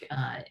I think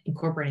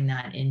incorporating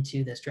that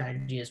into the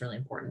strategy is really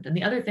important. And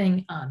the other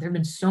thing, there have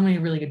been so many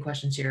really good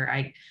questions here.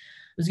 I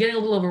was getting a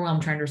little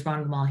overwhelmed trying to respond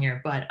to them all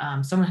here, but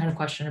someone had a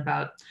question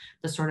about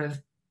the sort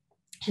of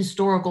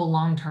historical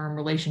long-term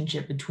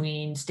relationship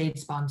between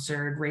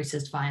state-sponsored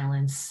racist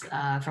violence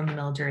from the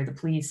military, the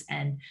police,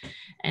 and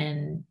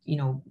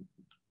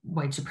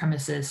white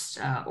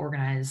supremacist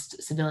organized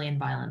civilian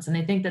violence. And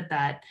I think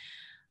that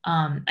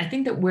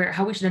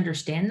how we should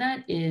understand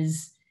that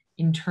is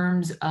in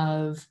terms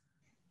of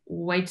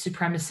white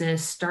supremacists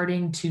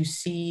starting to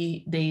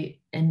see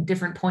in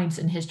different points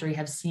in history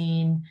have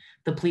seen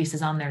the police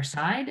as on their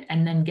side,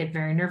 and then get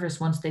very nervous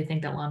once they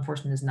think that law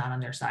enforcement is not on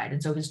their side.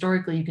 And so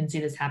historically, you can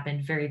see this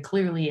happened very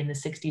clearly in the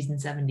 60s and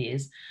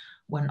 70s,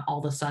 when all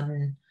of a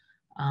sudden,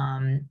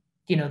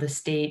 the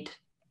state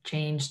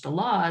changed the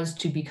laws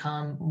to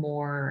become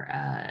more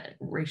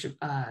racial,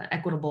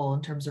 equitable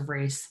in terms of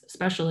race,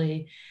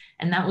 especially.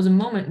 And that was a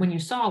moment when you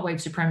saw white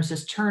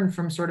supremacists turn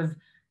from sort of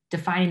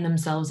defining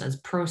themselves as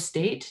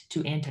pro-state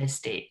to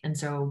anti-state. And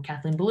so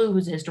Kathleen Ballou,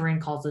 who's a historian,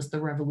 calls this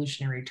the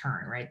revolutionary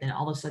turn, right? Then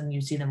all of a sudden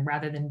you see them,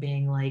 rather than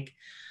being like,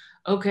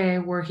 okay,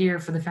 we're here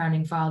for the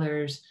founding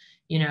fathers,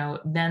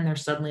 then they're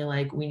suddenly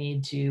like, we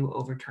need to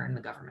overturn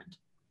the government,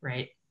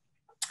 right?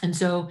 And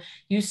so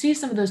you see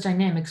some of those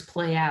dynamics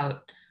play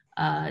out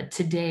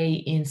today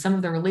in some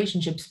of the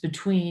relationships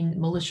between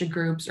militia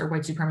groups or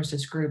white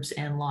supremacist groups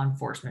and law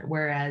enforcement,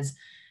 whereas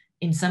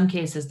in some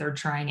cases, they're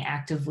trying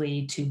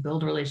actively to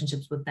build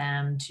relationships with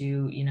them,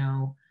 to,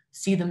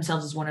 see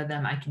themselves as one of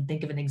them. I can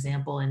think of an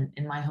example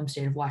in my home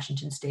state of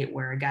Washington State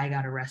where a guy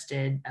got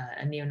arrested,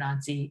 a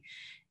neo-Nazi,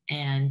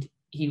 and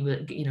he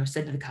would,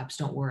 said to the cops,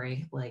 "Don't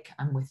worry, like,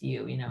 I'm with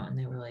you," and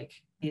they were like,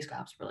 these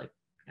cops were like,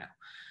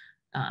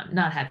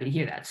 not happy to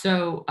hear that.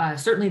 So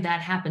certainly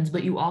that happens,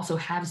 but you also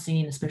have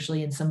seen,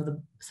 especially in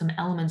some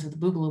elements of the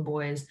Boogaloo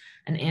Boys,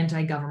 an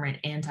anti-government,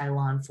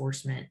 anti-law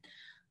enforcement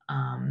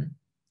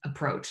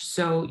approach.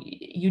 So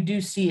you do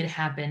see it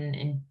happen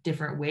in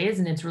different ways,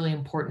 and it's really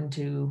important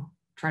to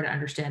try to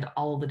understand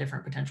all of the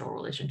different potential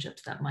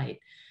relationships that might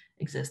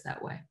exist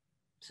that way.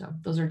 So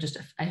those are just,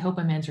 I hope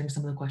I'm answering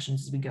some of the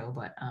questions as we go,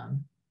 but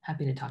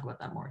happy to talk about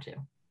that more too.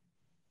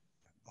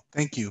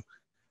 Thank you.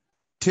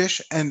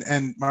 Tish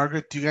and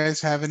Margaret, do you guys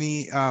have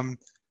any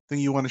thing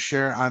you want to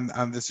share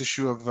on this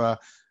issue of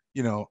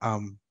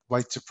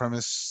white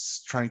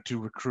supremacists trying to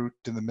recruit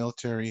in the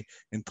military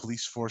and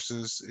police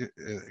forces,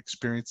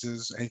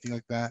 experiences, anything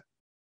like that?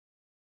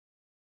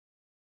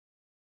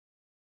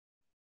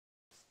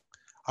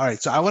 All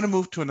right, so I want to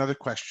move to another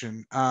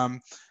question.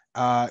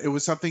 It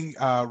was something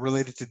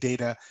related to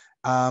data.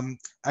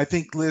 I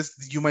think, Liz,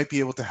 you might be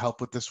able to help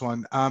with this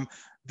one.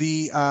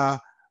 The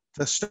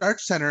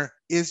START Center,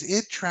 is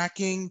it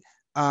tracking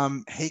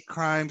hate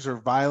crimes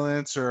or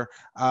violence or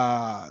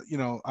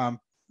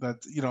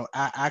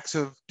acts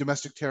of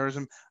domestic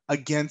terrorism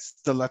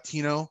against the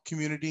Latino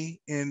community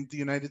in the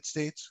United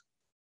States?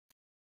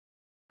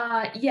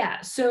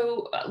 Yeah.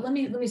 So let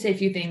me say a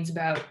few things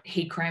about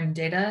hate crime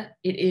data.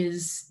 It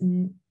is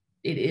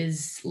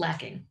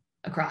lacking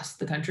across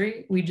the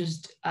country. We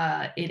just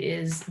it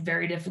is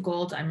very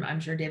difficult. I'm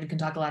sure David can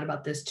talk a lot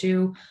about this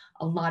too.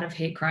 A lot of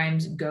hate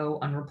crimes go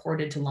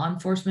unreported to law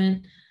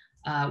enforcement.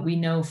 We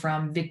know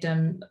from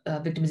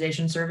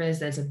victimization surveys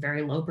that's a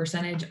very low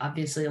percentage.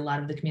 Obviously, a lot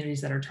of the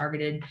communities that are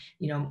targeted,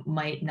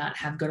 might not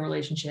have good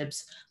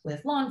relationships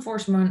with law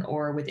enforcement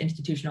or with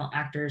institutional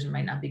actors, and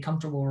might not be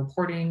comfortable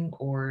reporting,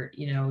 or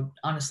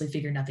honestly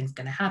figure nothing's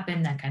going to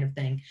happen, that kind of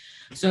thing.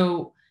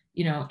 So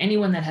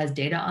anyone that has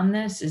data on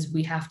this,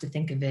 we have to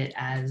think of it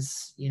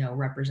as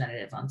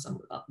representative on some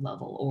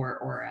level,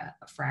 or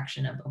a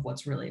fraction of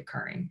what's really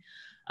occurring.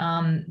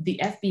 The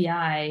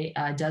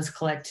FBI does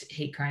collect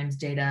hate crimes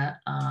data,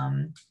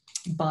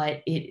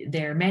 but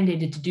they're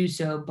mandated to do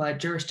so, but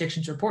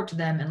jurisdictions report to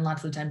them, and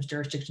lots of the times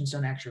jurisdictions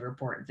don't actually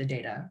report the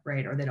data,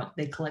 right? Or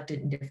they collect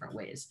it in different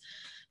ways.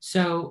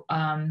 So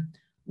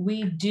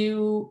we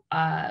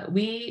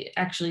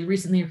actually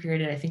recently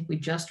created, I think we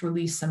just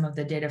released some of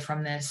the data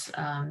from this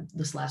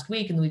last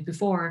week and the week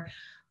before.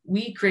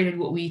 We created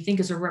what we think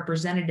is a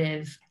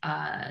representative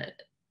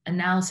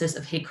analysis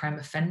of hate crime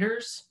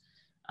offenders.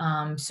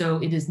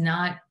 So it is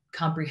not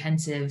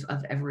comprehensive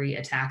of every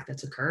attack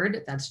that's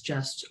occurred. That's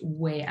just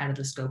way out of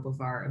the scope of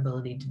our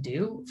ability to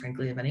do,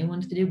 frankly, of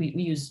anyone's to do. We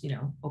use,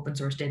 open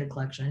source data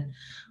collection.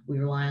 We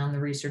rely on the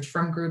research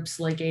from groups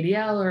like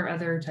ADL or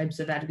other types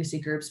of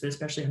advocacy groups, but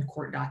especially on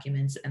court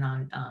documents and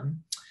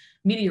on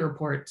media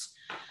reports.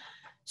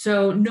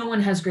 So no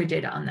one has great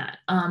data on that.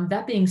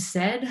 That being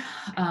said,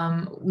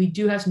 we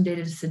do have some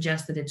data to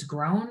suggest that it's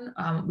grown.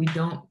 We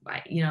don't,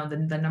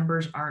 the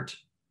numbers aren't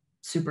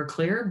super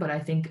clear, but I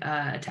think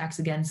attacks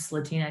against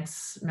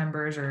Latinx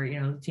members or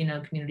Latino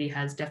community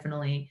has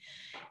definitely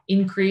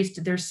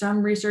increased. There's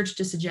some research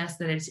to suggest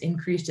that it's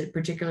increased at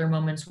particular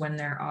moments when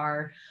there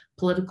are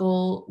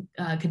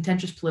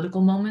contentious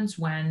political moments,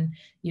 when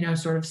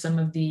sort of some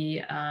of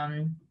the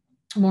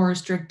more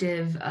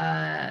restrictive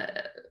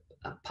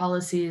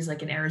policies,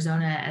 like in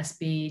Arizona,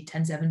 SB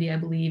 1070, I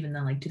believe, and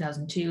then like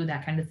 2002,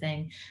 that kind of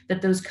thing,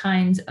 that those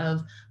kinds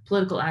of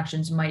political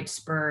actions might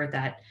spur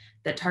that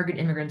target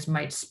immigrants,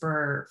 might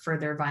spur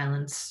further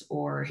violence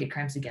or hate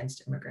crimes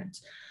against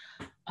immigrants.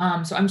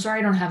 So I'm sorry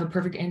I don't have a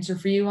perfect answer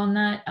for you on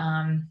that.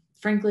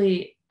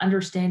 Frankly,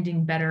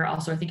 understanding better,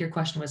 also I think your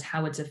question was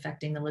how it's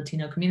affecting the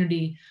Latino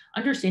community.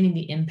 Understanding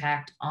the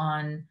impact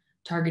on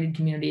targeted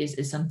communities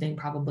is something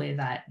probably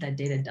that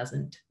data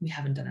we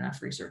haven't done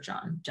enough research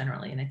on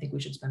generally, and I think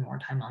we should spend more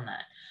time on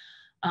that.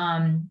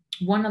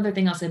 One other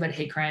thing I'll say about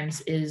hate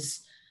crimes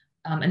is,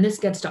 and this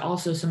gets to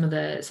also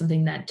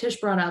something that Tish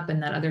brought up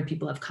and that other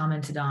people have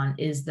commented on,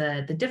 is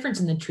the difference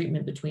in the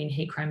treatment between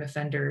hate crime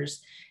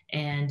offenders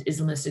and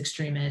Islamist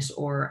extremists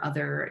or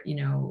other,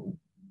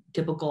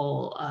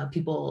 typical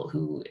people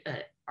who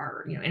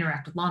are,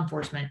 interact with law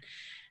enforcement.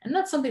 And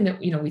that's something that,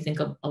 we think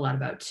a lot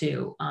about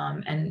too.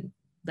 And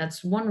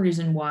that's one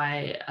reason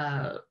why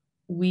our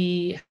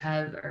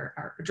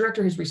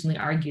director has recently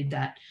argued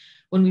that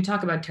when we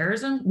talk about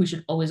terrorism, we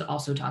should always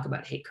also talk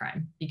about hate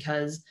crime,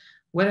 because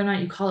whether or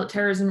not you call it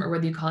terrorism or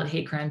whether you call it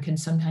hate crime can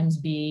sometimes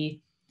be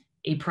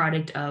a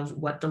product of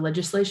what the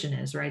legislation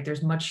is, right?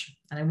 There's much,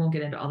 and I won't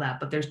get into all that,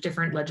 but there's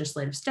different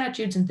legislative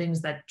statutes and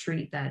things that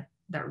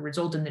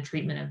result in the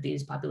treatment of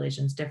these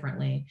populations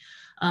differently.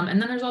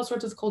 And then there's all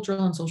sorts of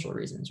cultural and social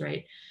reasons,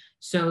 right?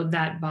 So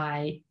that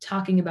by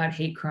talking about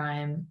hate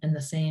crime in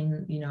the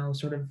same,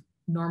 sort of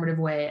normative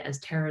way as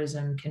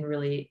terrorism can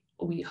really,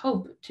 we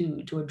hope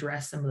to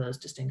address some of those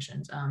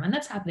distinctions. And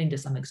that's happening to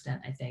some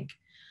extent, I think,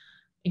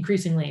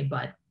 increasingly,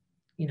 but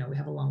we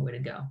have a long way to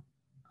go.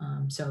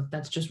 So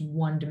that's just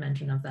one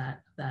dimension of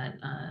that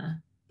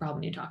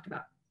problem you talked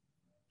about.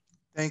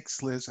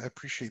 Thanks, Liz. I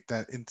appreciate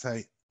that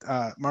insight.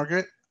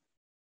 Margaret?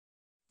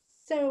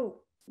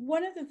 So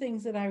one of the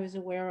things that I was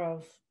aware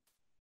of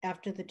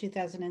after the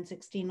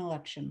 2016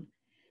 election,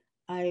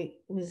 I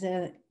was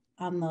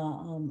on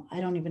the, I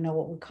don't even know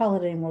what we call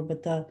it anymore,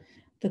 but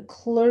the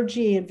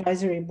clergy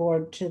advisory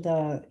board to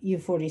the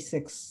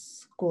U46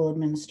 school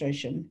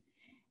administration.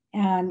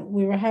 And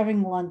we were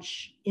having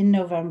lunch in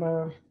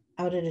November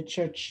out at a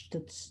church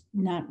that's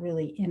not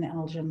really in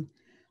Elgin.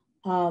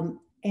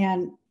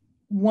 And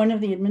one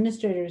of the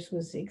administrators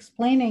was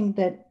explaining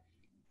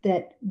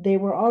that they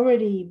were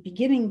already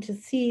beginning to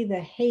see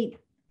the hate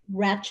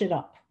ratchet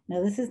up.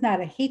 Now, this is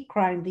not a hate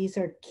crime. These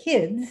are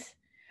kids,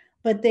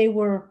 but they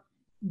were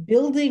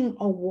building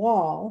a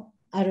wall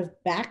out of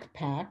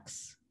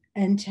backpacks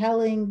and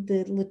telling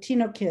the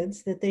Latino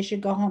kids that they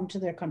should go home to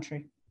their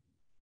country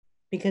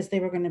because they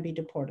were going to be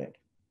deported.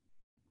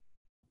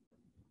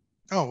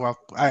 Oh, well,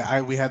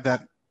 we had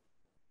that.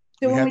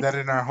 So we had that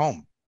in our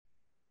home.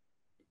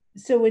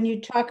 So when you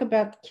talk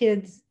about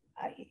kids,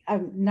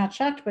 I'm not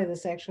shocked by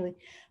this actually,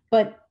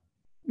 but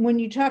when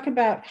you talk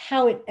about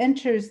how it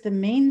enters the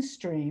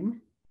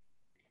mainstream,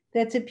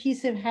 that's a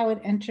piece of how it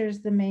enters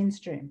the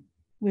mainstream.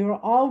 We were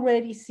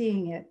already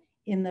seeing it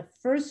in the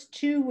first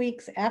 2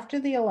 weeks after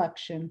the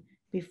election,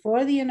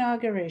 before the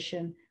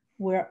inauguration,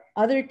 where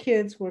other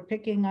kids were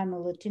picking on the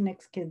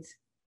Latinx kids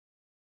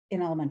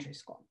in elementary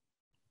school.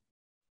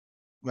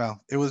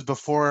 Well, it was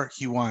before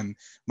he won.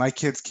 My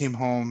kids came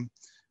home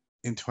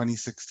in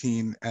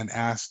 2016 and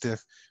asked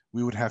if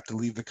we would have to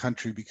leave the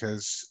country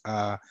because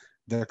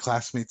their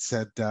classmates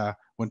said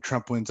when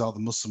Trump wins, all the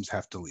Muslims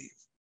have to leave.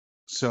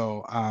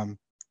 So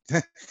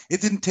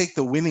it didn't take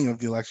the winning of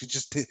the election,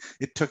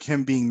 it took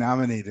him being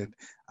nominated.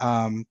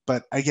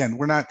 But again,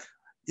 we're not,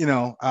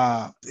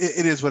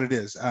 it is what it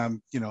is.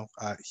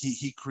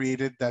 He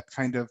created that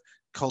kind of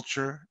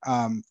culture,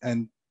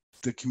 and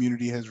the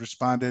community has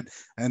responded,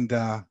 and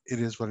it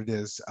is what it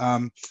is.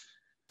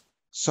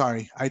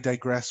 Sorry, I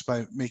digress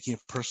by making it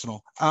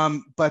personal.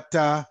 But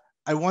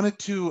I wanted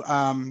to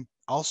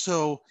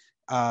also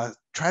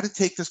try to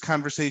take this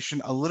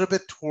conversation a little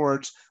bit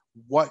towards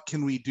what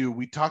can we do.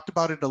 We talked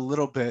about it a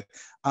little bit,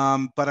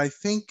 but I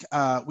think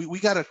we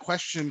got a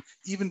question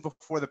even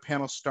before the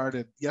panel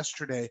started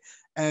yesterday,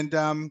 and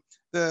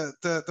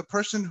the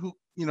person who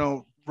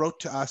wrote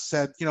to us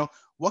said,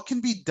 what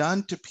can be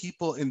done to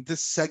people in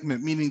this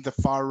segment, meaning the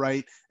far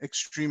right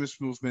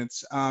extremist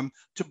movements,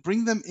 to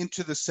bring them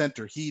into the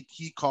center?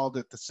 He called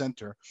it the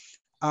center.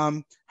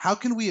 How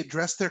can we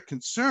address their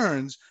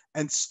concerns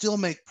and still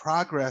make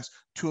progress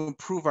to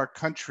improve our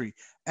country?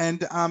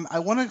 And I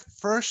want to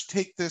first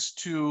take this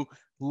to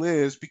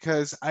Liz,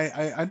 because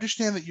I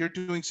understand that you're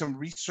doing some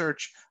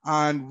research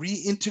on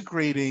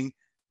reintegrating,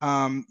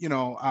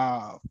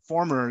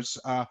 formers.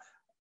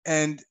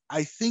 And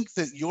I think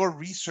that your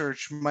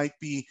research might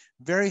be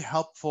very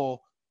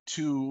helpful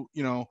to,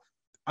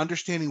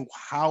 understanding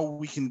how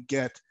we can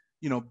get,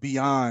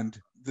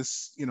 beyond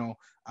this,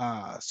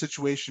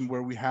 situation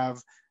where we have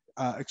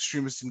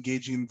extremists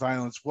engaging in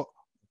violence.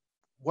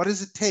 What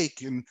does it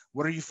take, and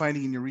what are you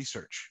finding in your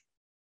research?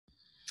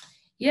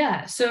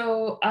 Yeah,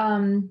 so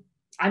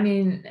I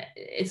mean,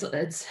 it's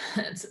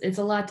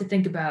a lot to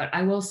think about.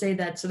 I will say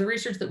that, so the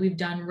research that we've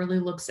done really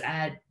looks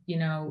at,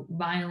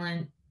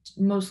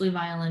 mostly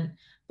violent,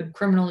 but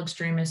criminal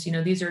extremists.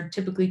 These are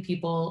typically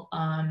people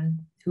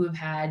who have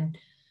had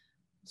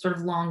sort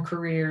of long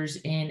careers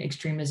in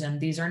extremism.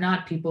 These are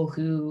not people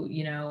who,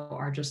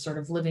 are just sort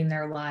of living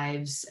their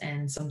lives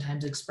and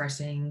sometimes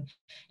expressing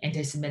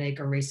anti-Semitic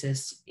or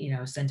racist,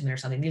 sentiment or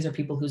something. These are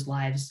people whose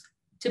lives,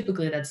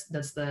 typically that's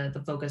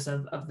the focus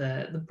of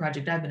the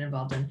project I've been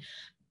involved in,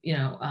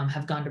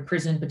 have gone to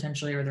prison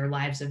potentially, or their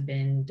lives have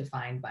been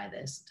defined by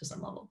this to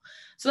some level.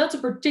 So that's a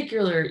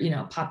particular,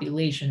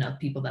 population of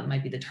people that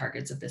might be the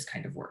targets of this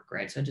kind of work,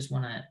 right? So I just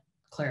want to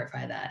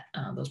clarify that,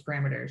 those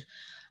parameters.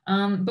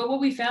 But what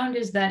we found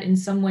is that in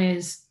some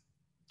ways,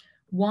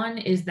 one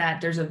is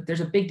that there's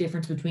a big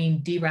difference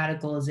between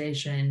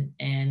de-radicalization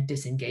and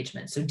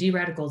disengagement. So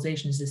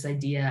de-radicalization is this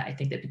idea, I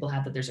think, that people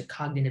have, that there's a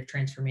cognitive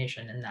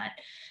transformation, and that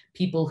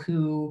people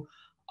who,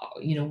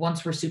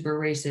 once were super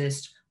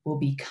racist will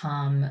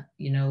become,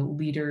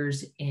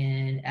 leaders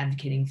in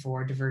advocating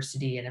for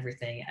diversity and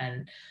everything.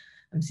 And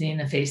I'm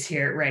seeing a face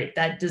here, right?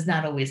 That does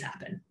not always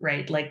happen,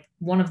 right? Like,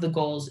 one of the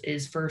goals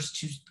is first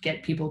to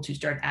get people to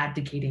start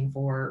advocating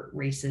for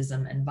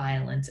racism and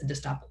violence and to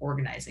stop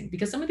organizing.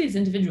 Because some of these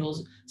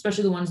individuals,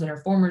 especially the ones that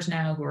are formers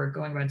now who are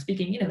going around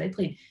speaking, they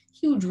played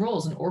huge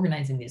roles in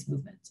organizing these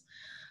movements.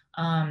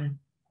 And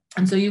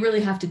so you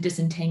really have to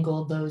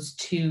disentangle those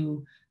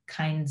two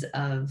kinds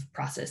of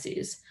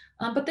processes.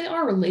 But they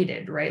are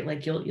related, right?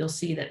 Like you'll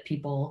see that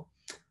people,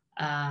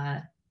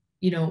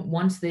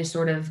 once they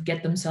sort of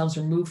get themselves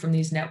removed from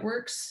these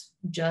networks,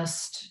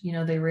 just,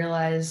 they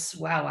realize,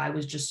 wow, I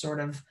was just sort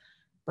of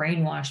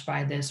brainwashed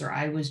by this, or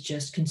I was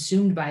just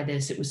consumed by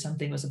this. It was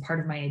something, it was a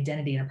part of my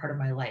identity and a part of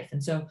my life.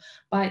 And so,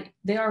 but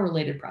they are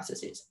related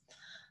processes.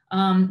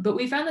 But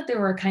we found that there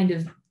were kind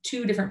of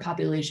two different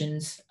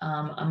populations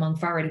among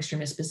far-right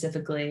extremists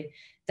specifically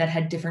that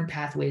had different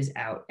pathways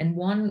out. And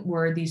one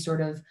were these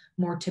sort of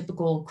more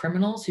typical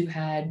criminals who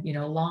had, you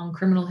know, long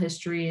criminal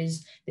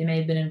histories. They may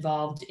have been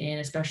involved in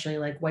especially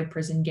like white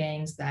prison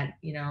gangs that,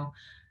 you know,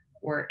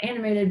 were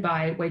animated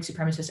by white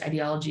supremacist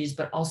ideologies,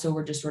 but also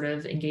were just sort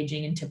of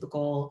engaging in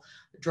typical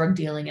drug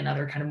dealing and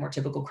other kind of more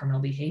typical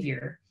criminal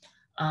behavior.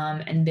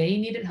 And they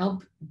needed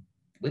help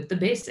with the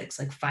basics,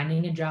 like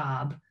finding a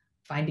job,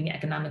 finding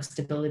economic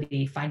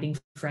stability, finding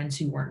friends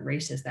who weren't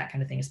racist, that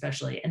kind of thing,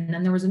 especially. And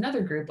then there was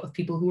another group of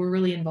people who were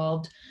really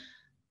involved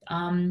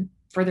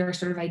for their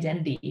sort of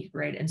identity,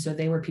 right? And so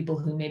they were people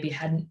who maybe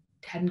hadn't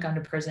gone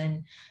to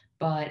prison,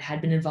 but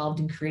had been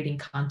involved in creating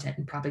content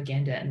and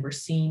propaganda and were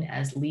seen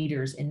as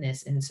leaders in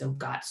this. And so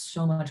got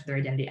so much of their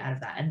identity out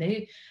of that. And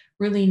they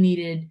really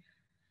needed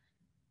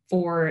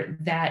for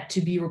that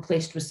to be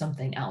replaced with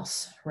something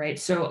else, right?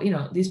 So, you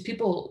know, these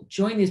people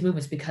join these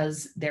movements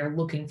because they're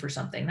looking for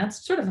something.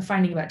 That's sort of a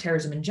finding about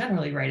terrorism in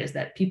generally, right? Is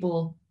that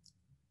people,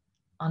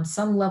 on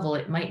some level,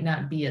 it might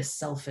not be a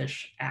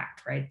selfish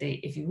act, right?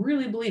 If you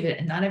really believe it,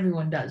 and not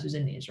everyone does who's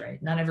in these, right?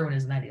 Not everyone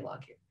is an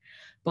ideologue here,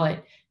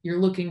 but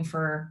you're looking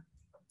for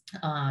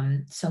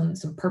some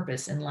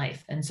purpose in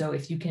life. And so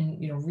if you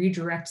can, you know,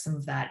 redirect some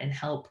of that and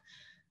help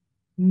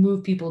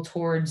move people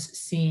towards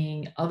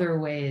seeing other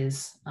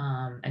ways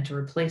and to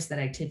replace that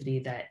activity,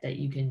 that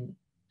you can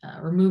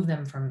remove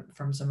them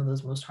from some of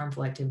those most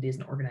harmful activities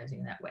and organizing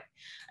in that way.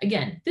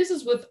 Again, this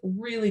is with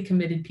really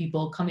committed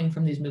people coming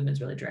from these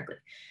movements really directly.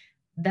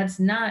 That's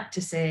not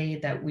to say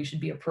that we should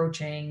be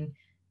approaching,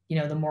 you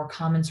know, the more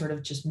common sort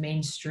of just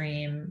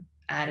mainstream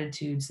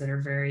attitudes that are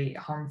very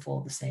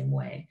harmful the same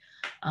way.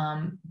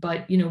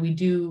 But, you know, we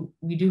do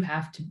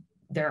have to,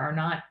 there are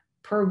not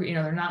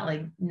they're not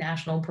like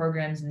national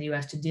programs in the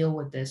US to deal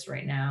with this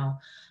right now.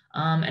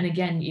 And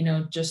again, you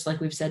know, just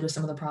like we've said with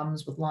some of the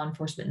problems with law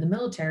enforcement in the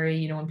military,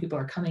 you know, when people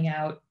are coming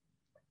out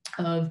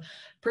of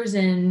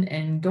prison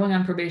and going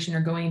on probation or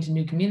going into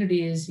new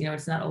communities, you know,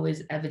 it's not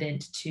always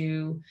evident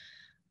to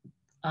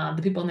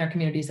the people in their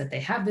communities that they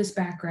have this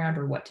background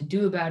or what to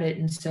do about it.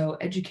 And so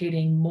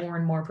educating more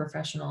and more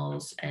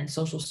professionals and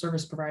social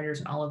service providers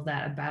and all of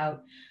that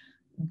about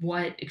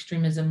what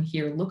extremism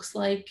here looks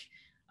like,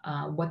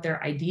 what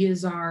their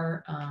ideas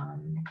are,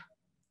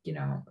 you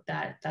know,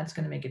 that's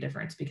going to make a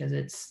difference because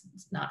it's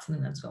not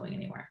something that's going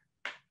anywhere.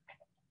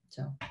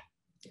 So,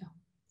 yeah.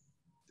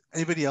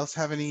 Anybody else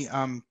have any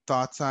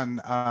thoughts on,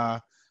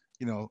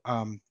 you know,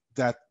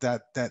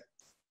 that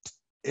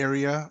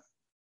area?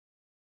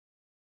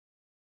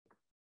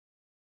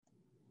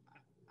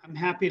 I'm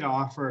happy to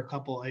offer a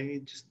couple.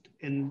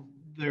 And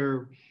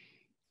they're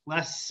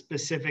less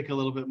specific, a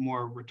little bit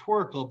more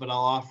rhetorical, but I'll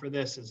offer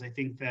this as I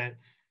think that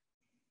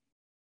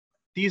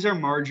these are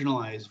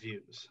marginalized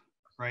views,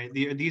 right?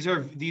 These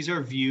are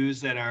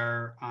views that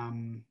are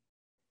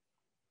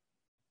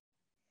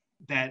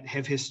that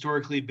have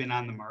historically been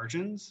on the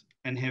margins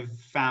and have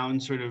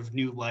found sort of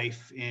new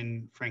life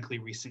in, frankly,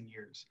 recent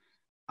years.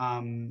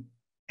 And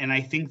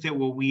I think that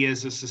what we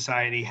as a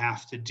society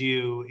have to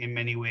do in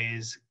many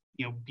ways,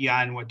 you know,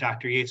 beyond what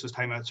Dr. Yates was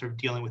talking about, sort of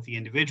dealing with the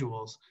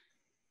individuals,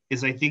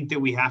 is I think that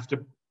we have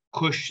to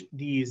push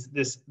these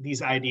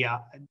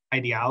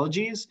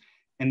ideologies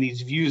and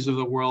these views of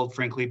the world,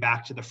 frankly,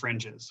 back to the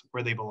fringes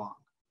where they belong.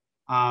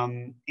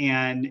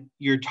 And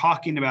you're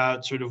talking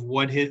about sort of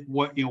what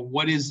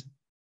is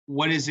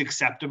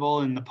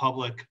acceptable in the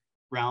public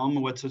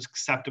realm, what's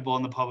acceptable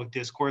in the public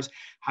discourse.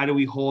 How do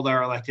we hold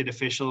our elected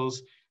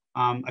officials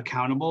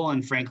accountable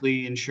and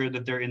frankly ensure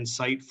that they're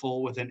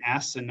insightful with an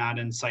S and not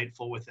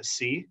insightful with a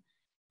C?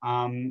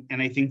 And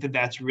I think that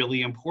that's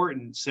really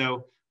important.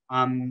 So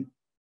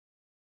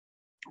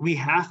we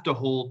have to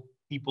hold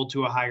people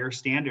to a higher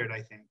standard,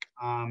 I think,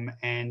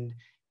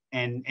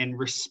 and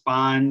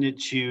respond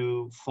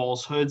to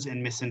falsehoods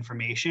and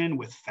misinformation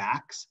with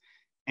facts.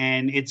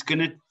 And it's going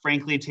to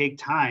frankly take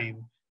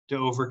time to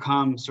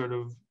overcome sort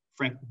of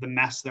the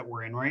mess that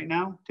we're in right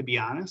now, to be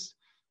honest.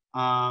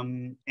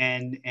 And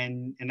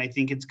I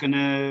think it's going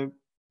to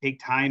take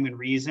time and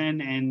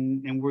reason,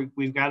 and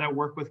we've got to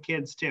work with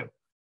kids too,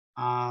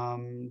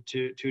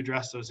 to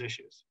address those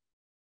issues.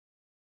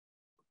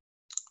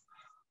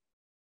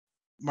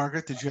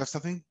 Margaret, did you have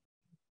something?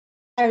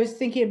 I was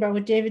thinking about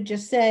what David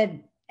just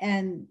said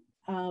and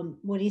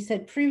what he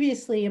said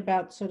previously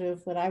about sort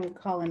of what I would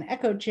call an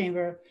echo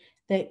chamber,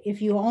 that if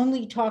you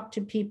only talk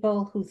to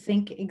people who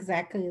think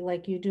exactly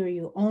like you do, or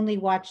you only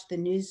watch the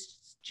news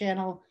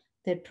channel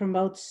that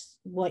promotes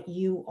what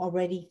you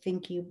already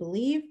think you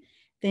believe,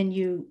 then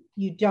you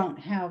don't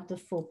have the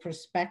full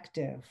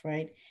perspective,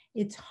 right?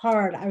 It's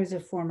hard. I was a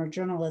former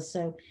journalist,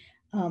 so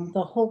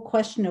the whole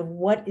question of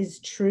what is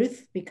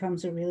truth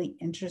becomes a really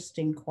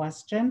interesting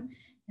question.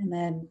 And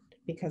then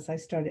because I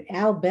started,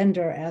 Al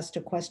Bender asked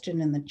a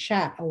question in the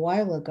chat a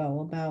while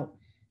ago about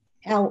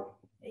Al,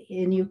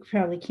 and you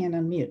probably can't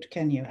unmute,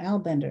 can you? Al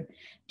Bender,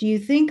 do you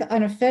think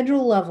on a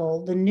federal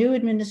level, the new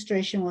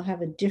administration will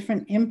have a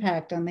different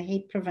impact on the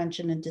hate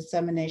prevention and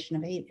dissemination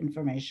of hate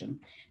information?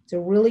 It's a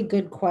really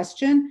good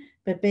question,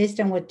 but based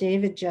on what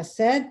David just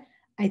said,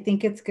 I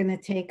think it's going to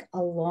take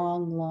a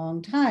long,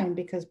 long time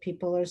because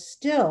people are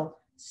still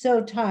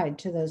so tied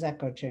to those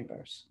echo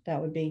chambers. That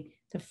would be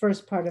the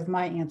first part of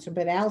my answer,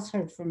 but Al's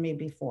heard from me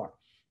before.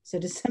 So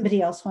does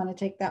somebody else want to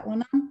take that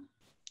one on?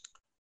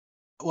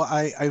 Well,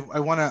 I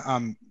want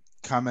to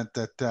comment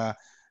that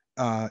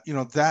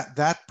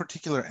that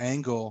particular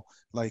angle,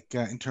 like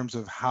in terms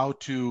of how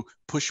to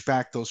push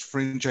back those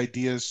fringe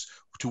ideas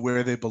to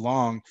where they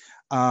belong,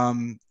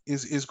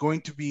 is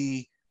going to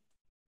be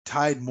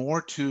tied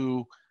more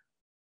to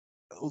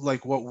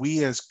like what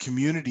we as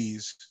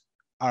communities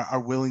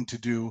are willing to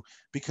do,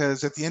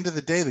 because at the end of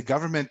the day, the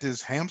government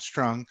is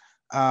hamstrung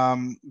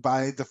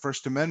by the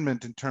First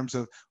Amendment in terms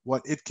of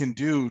what it can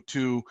do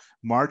to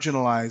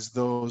marginalize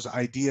those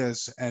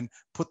ideas and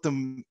put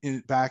them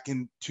back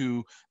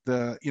into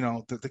the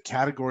the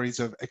categories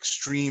of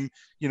extreme,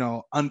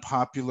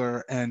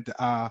 unpopular and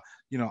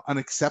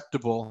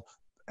unacceptable.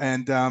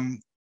 And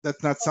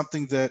that's not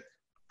something that,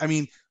 I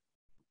mean,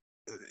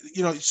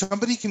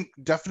 somebody can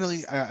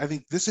definitely, I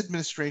think this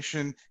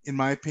administration, in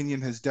my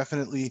opinion, has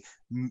definitely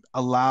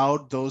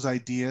allowed those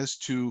ideas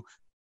to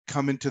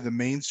come into the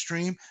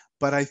mainstream.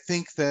 But I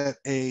think that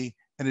an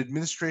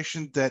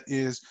administration that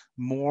is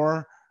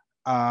more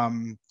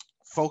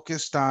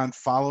focused on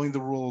following the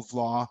rule of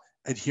law,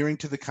 adhering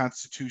to the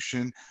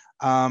Constitution,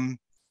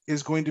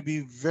 is going to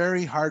be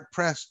very hard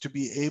pressed to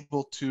be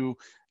able to,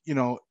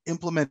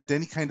 implement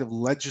any kind of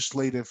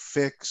legislative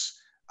fix,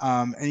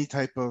 any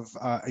type of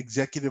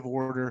executive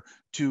order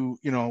to,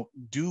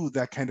 do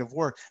that kind of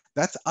work.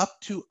 That's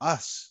up to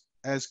us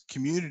as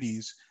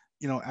communities,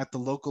 at the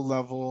local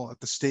level,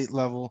 at the state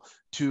level,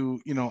 to,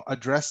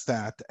 address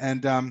that.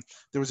 And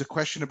there was a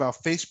question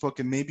about Facebook,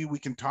 and maybe we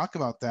can talk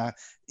about that,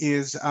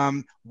 is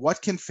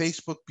what can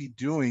Facebook be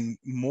doing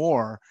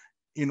more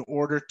in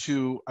order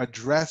to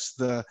address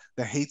the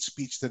hate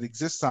speech that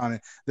exists on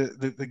it?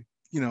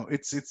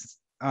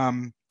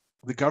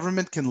 The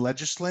government can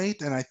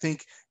legislate, and I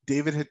think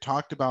David had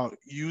talked about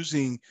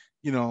using,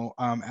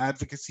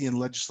 advocacy and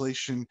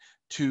legislation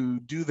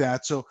to do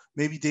that. So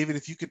maybe David,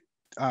 if you could,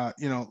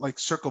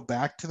 circle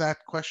back to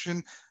that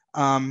question,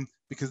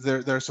 because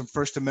there are some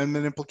First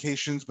Amendment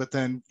implications, but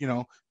then,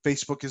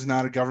 Facebook is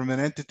not a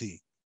government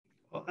entity.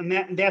 Well,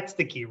 and that's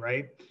the key,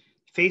 right?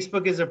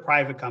 Facebook is a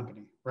private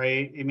company,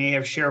 right? It may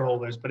have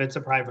shareholders, but it's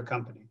a private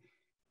company.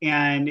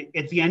 And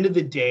at the end of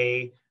the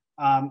day,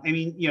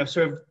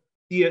 sort of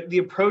the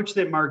approach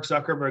that Mark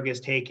Zuckerberg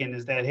has taken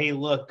is that, hey,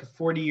 look,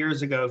 40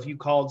 years ago, if you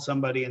called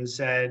somebody and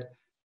said,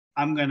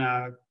 I'm going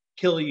to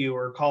kill you,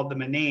 or called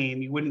them a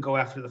name, you wouldn't go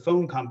after the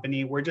phone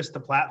company. We're just the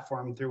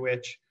platform through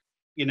which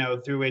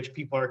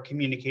people are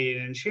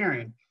communicating and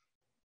sharing.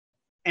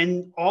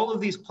 And all of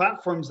these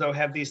platforms, though,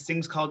 have these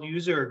things called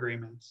user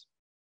agreements.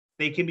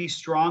 They can be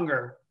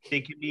stronger.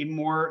 They can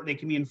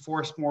be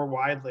enforced more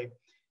widely.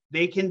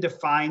 They can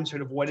define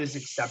sort of what is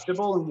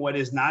acceptable and what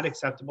is not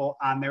acceptable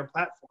on their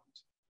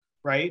platforms,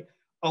 right?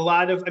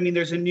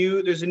 There's a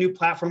new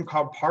platform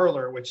called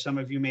Parler, which some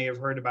of you may have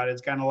heard about.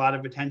 It's gotten a lot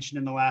of attention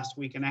in the last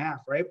week and a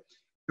half, right?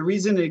 The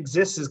reason it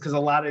exists is because a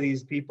lot of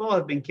these people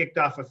have been kicked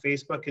off of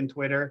Facebook and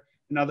Twitter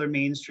and other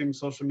mainstream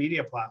social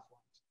media platforms.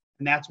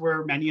 And that's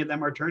where many of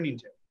them are turning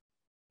to.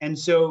 And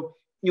so,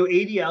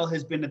 ADL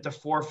has been at the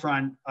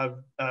forefront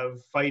of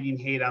fighting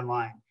hate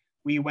online.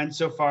 We went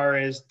so far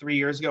as 3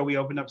 years ago, we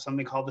opened up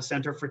something called the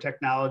Center for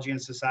Technology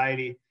and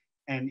Society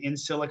in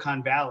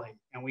Silicon Valley.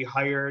 And we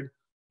hired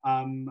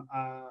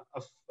a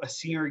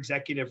senior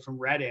executive from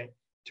Reddit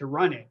to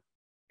run it,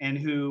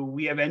 and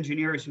we have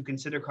engineers who can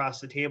sit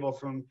across the table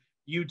from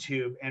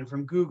YouTube and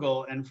from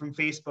Google and from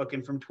Facebook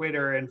and from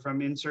Twitter and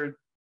from insert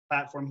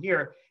platform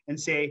here and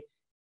say,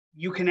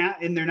 you can,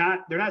 and they're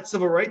not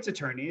civil rights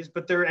attorneys,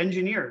 but they're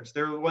engineers.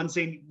 They're the ones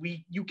saying,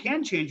 you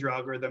can change your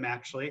algorithm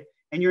actually,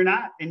 and you're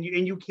not, and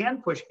you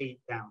can push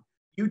hate down.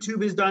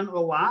 YouTube has done a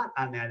lot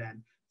on that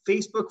end.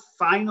 Facebook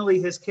finally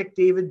has kicked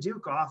David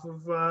Duke off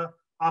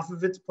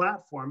of its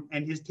platform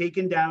and has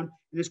taken down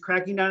and is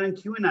cracking down on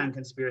QAnon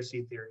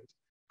conspiracy theories.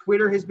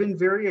 Twitter has been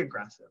very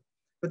aggressive,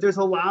 but there's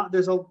a lot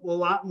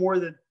more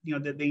that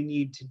that they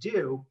need to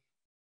do,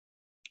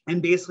 and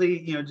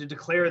basically to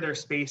declare their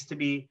space to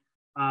be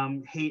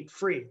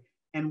hate-free.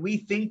 And we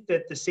think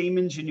that the same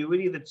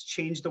ingenuity that's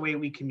changed the way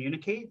we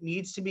communicate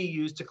needs to be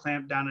used to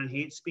clamp down on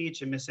hate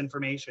speech and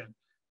misinformation,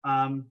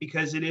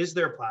 because it is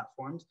their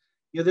platforms.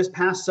 This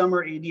past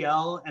summer,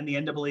 ADL and the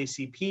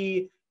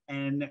NAACP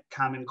and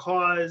Common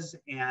Cause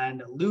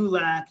and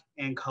LULAC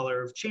and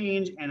Color of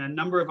Change and a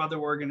number of other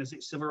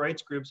civil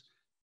rights groups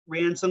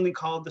ran something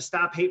called the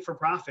Stop Hate for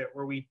Profit,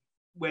 where we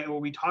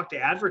talked to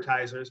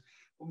advertisers.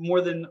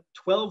 More than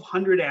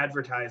 1,200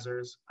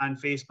 advertisers on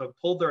Facebook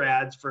pulled their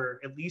ads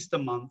for at least a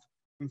month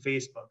from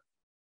Facebook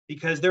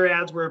because their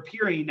ads were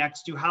appearing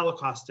next to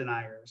Holocaust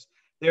deniers.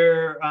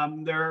 Their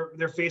ads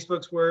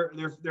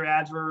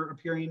were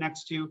appearing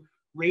next to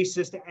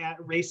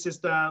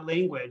racist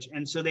language,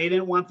 and so they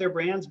didn't want their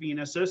brands being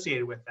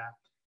associated with that.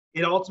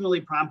 It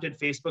ultimately prompted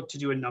Facebook to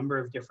do a number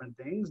of different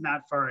things,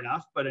 not far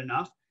enough, but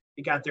enough.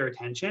 It got their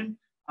attention.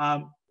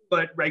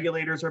 but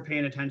regulators are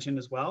paying attention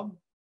as well.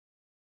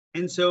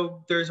 And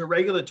so there's a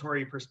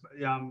regulatory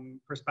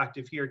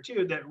perspective here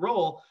too, that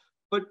role,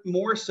 but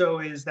more so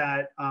is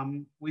that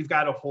we've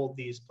got to hold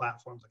these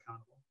platforms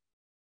accountable.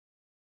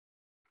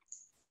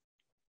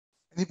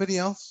 Anybody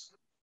else?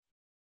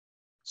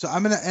 So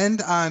I'm going to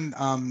end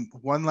on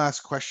one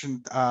last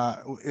question.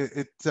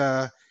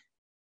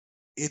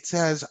 It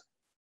says,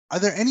 are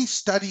there any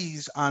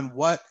studies on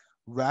what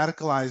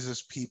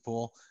radicalizes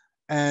people?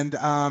 And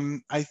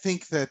I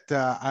think that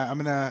I'm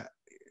going to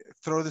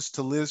throw this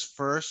to Liz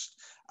first.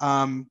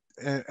 And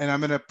I'm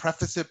going to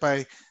preface it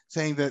by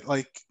saying that,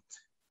 like,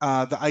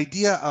 the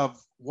idea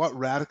of what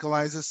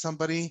radicalizes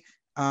somebody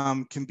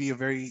can be a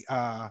very,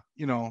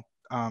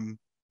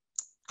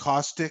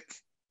 caustic,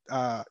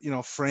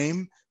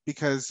 frame,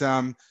 because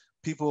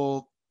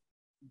people,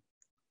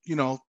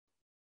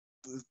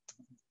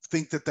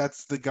 think that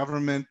that's the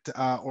government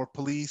or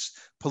police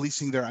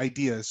policing their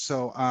ideas.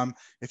 So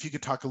if you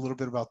could talk a little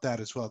bit about that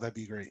as well, that'd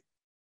be great.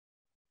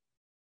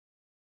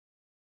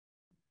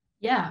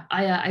 Yeah,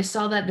 I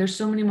saw that. There's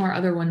so many more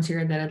other ones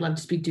here that I'd love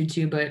to speak to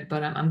too, but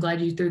I'm glad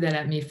you threw that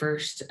at me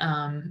first.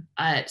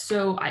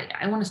 So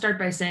I want to start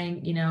by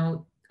saying,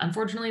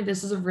 unfortunately,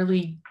 this is a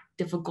really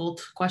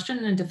difficult question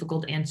and a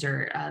difficult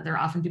answer. There are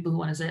often people who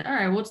want to say, all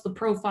right, what's the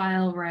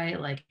profile, right?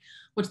 Like,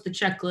 what's the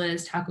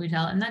checklist? How can we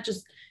tell? And that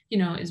just,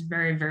 is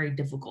very, very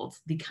difficult.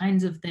 The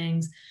kinds of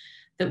things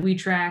that we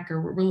track,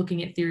 or we're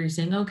looking at theories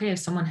saying, okay, if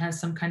someone has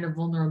some kind of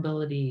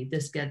vulnerability,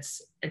 this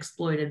gets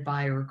exploited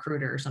by a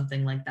recruiter or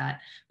something like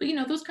that. But,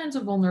 those kinds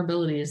of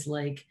vulnerabilities,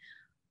 like,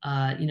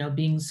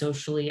 being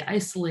socially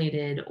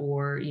isolated,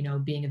 or,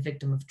 being a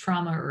victim of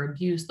trauma or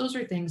abuse, those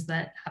are things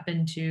that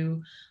happen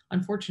to,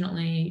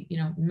 unfortunately,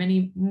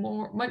 many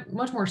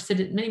more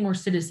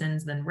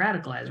citizens than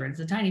radicalized, right? It's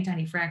a tiny,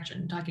 tiny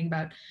fraction. Talking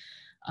about,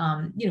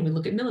 we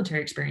look at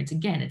military experience.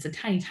 Again, it's a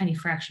tiny, tiny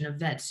fraction of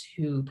vets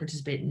who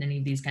participate in any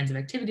of these kinds of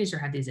activities or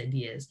have these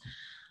ideas.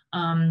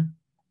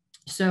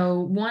 So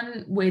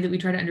one way that we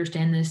try to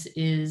understand this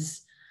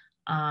is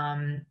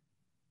in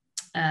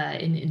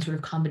sort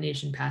of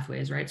combination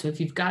pathways, right? So if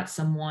you've got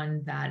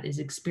someone that is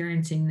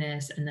experiencing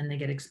this and then they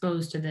get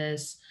exposed to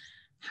this,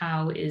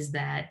 how is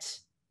that,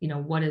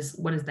 what is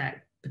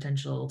that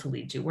potential to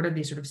lead to? What are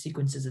these sort of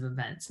sequences of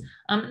events?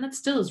 And that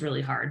still is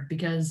really hard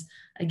because,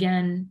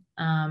 again,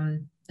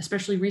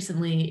 especially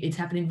recently, it's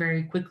happening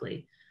very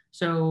quickly.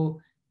 So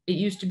it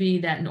used to be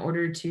that in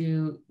order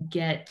to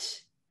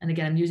get, and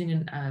again, I'm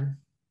using a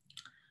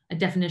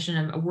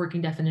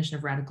working definition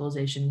of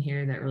radicalization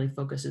here that really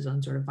focuses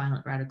on sort of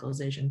violent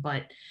radicalization.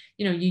 But,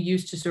 you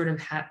used to sort of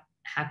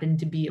happen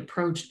to be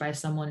approached by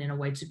someone in a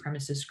white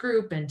supremacist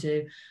group and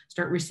to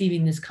start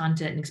receiving this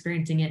content and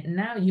experiencing it. And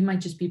now you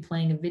might just be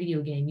playing a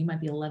video game. You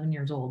might be 11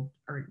 years old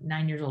or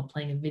 9 years old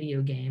playing a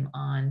video game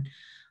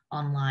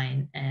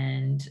online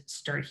and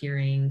start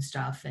hearing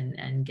stuff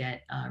and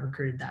get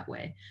recruited that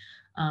way.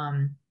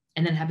 And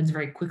then it happens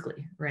very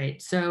quickly,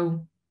 right?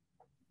 So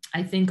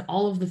I think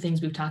all of the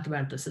things we've talked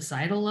about at the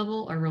societal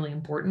level are really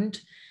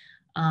important,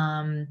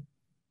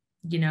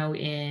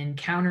 in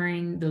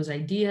countering those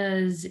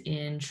ideas,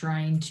 in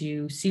trying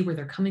to see where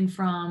they're coming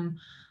from,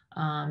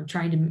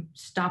 trying to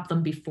stop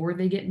them before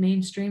they get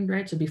mainstreamed,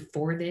 right? So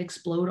before they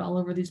explode all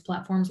over these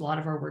platforms. A lot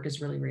of our work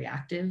is really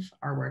reactive.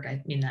 Our work,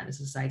 I mean that in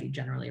society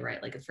generally,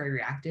 right? Like, it's very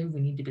reactive.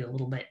 We need to be a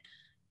little bit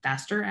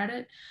faster at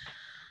it.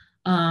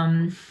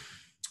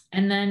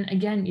 And then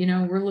again,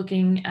 we're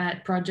looking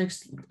at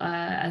projects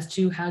as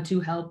to how to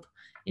help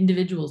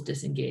individuals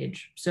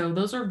disengage. So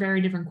those are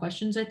very different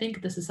questions, I think,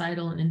 at the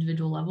societal and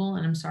individual level.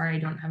 And I'm sorry, I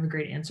don't have a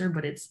great answer,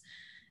 but it's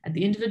at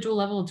the individual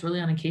level, it's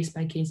really on a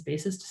case-by-case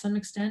basis to some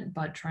extent,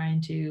 but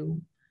trying to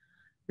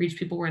reach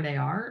people where they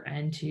are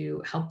and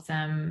to help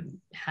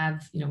them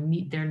have,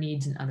 meet their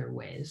needs in other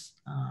ways.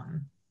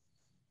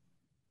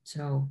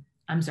 So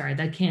I'm sorry,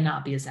 that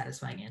cannot be a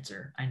satisfying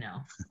answer. I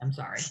know, I'm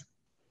sorry.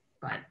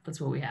 But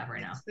that's what we have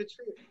right now.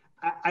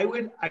 I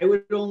would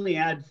only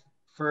add,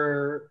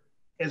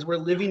 as we're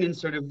living in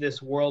sort of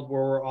this world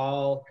where we're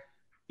all,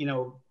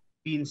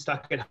 being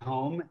stuck at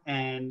home,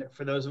 and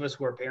for those of us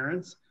who are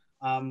parents,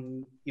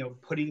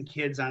 putting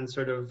kids on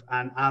sort of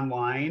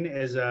online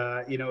as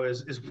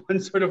is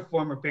one sort of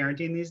form of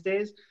parenting these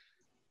days.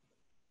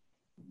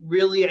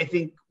 Really, I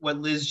think what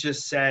Liz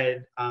just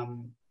said,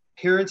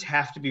 parents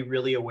have to be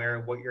really aware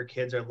of what your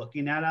kids are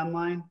looking at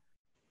online.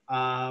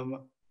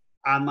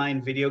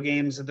 Online video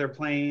games that they're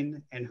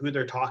playing and who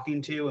they're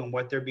talking to and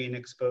what they're being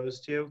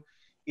exposed to.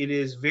 It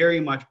is very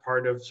much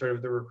part of sort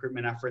of the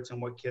recruitment efforts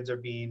and what kids are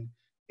being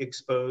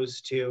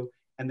exposed to.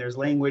 And there's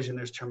language and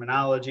there's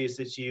terminologies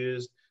that's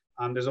used.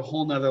 There's a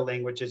whole nother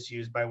language that's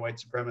used by white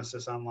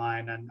supremacists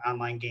online and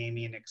online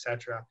gaming, et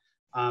cetera.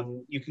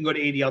 You can go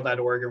to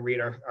adl.org and read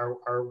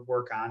our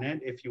work on it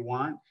if you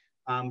want.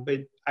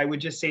 But I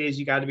would just say is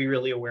you got to be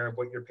really aware of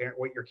what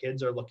your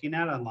kids are looking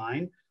at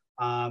online.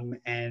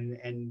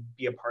 And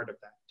be a part of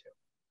that too.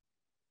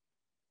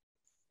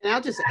 And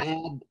I'll just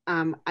add,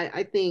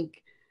 I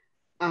think,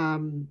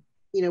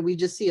 we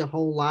just see a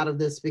whole lot of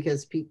this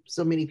because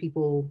so many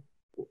people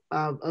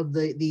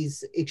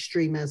these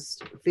extremists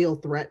feel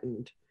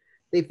threatened.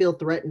 They feel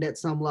threatened at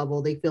some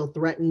level. They feel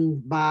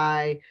threatened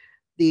by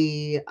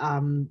the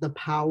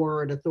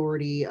power and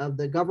authority of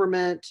the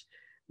government.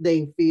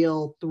 They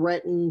feel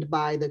threatened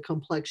by the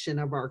complexion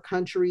of our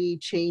country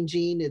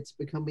changing. It's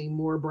becoming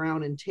more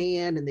brown and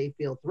tan, and they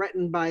feel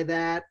threatened by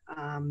that.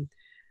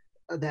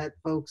 That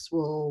folks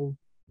will,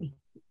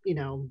 you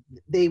know,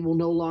 they will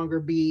no longer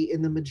be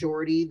in the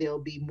majority. They'll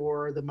be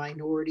more the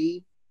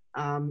minority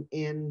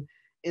in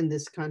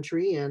this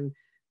country. And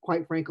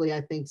quite frankly,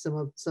 I think some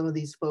of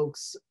these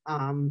folks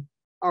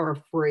are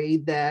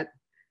afraid that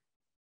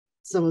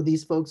some of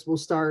these folks will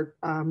start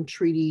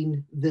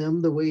treating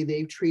them the way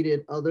they've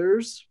treated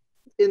others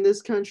in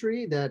this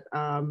country. That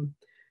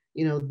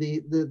you know,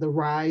 the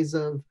rise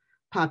of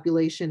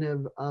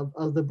population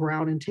of the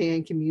brown and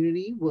tan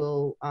community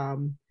will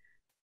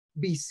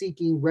be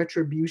seeking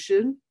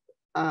retribution,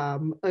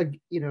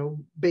 you know,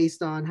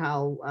 based on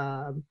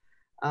how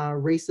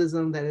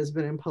racism that has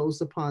been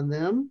imposed upon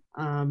them.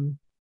 And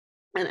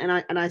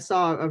I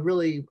saw a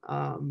really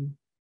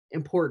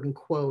important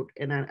quote,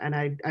 and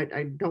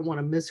I don't want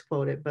to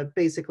misquote it, but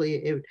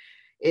basically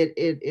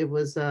it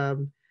was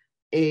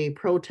a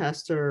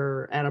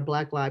protester at a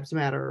Black Lives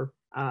Matter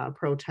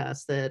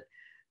protest that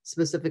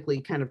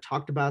specifically kind of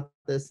talked about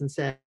this and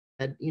said,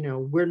 you know,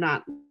 we're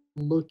not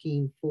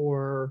looking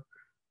for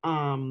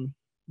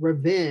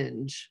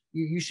revenge.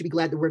 You should be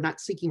glad that we're not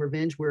seeking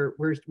revenge.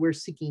 We're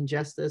seeking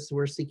justice.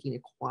 We're seeking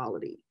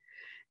equality.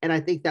 And I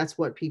think that's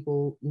what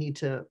people need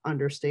to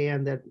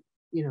understand, that,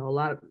 you know,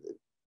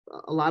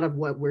 a lot of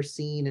what we're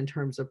seeing in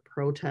terms of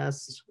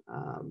protests,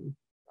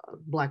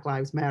 Black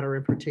Lives Matter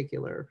in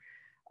particular,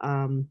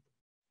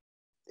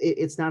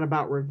 it's not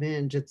about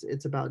revenge.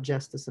 It's about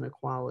justice and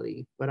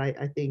equality. But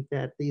I think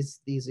that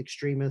these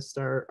extremists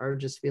are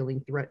just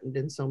feeling threatened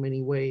in so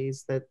many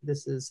ways that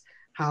this is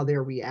how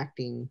they're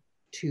reacting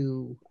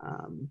to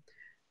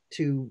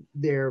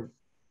their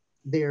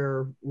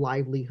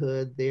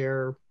livelihood,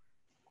 their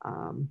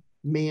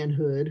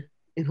manhood.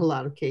 In a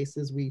lot of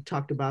cases, we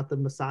talked about the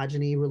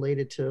misogyny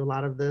related to a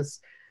lot of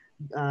this,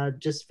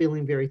 just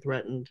feeling very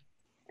threatened.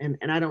 And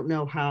I don't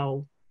know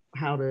how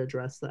to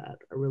address that.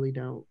 I really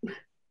don't.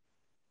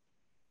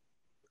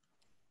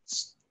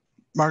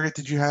 Margaret,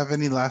 did you have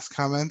any last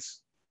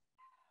comments?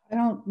 I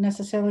don't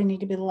necessarily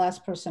need to be the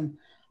last person.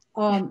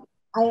 I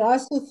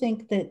also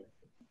think that,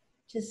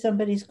 to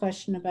somebody's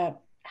question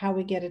about how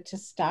we get it to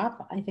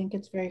stop, I think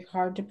it's very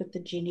hard to put the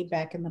genie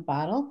back in the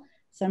bottle.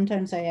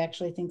 Sometimes I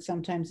actually think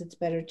sometimes it's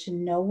better to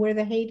know where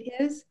the hate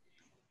is,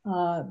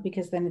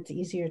 because then it's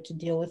easier to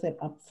deal with it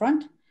up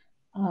front,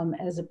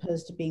 as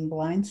opposed to being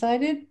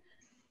blindsided.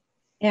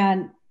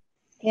 And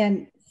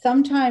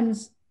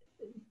sometimes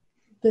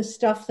the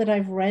stuff that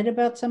I've read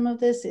about some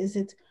of this is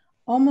it's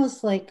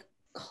almost like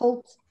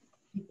cult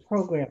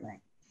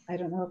programming. I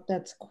don't know if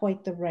that's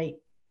quite the right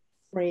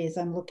phrase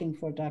I'm looking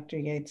for, Dr.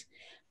 Yates,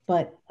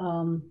 but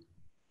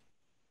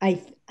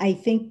I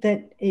think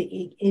that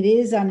it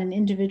is on an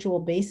individual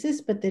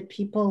basis, but that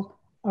people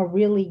are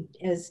really,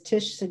 as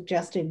Tish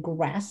suggested,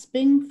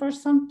 grasping for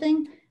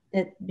something,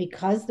 that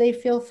because they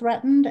feel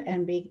threatened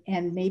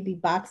and maybe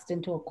boxed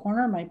into a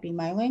corner, might be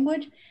my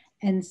language,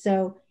 and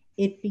so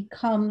it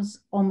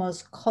becomes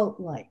almost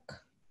cult-like.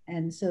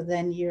 And so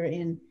then you're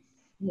in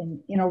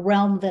a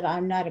realm that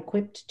I'm not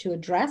equipped to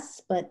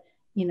address, but,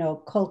 you know,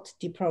 cult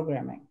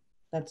deprogramming.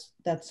 That's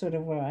sort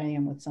of where I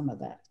am with some of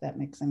that, if that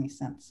makes any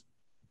sense.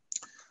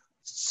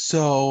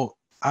 So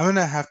we're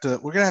gonna have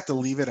to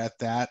leave it at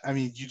that. I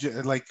mean, you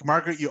just, like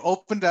Margaret, you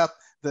opened up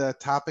the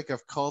topic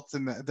of cults,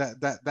 and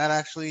that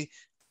actually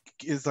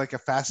is like a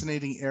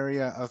fascinating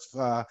area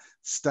of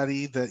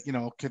study that, you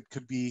know,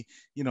 could be,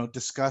 you know,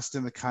 discussed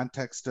in the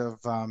context of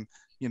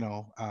you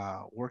know,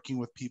 working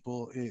with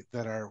people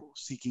that are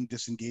seeking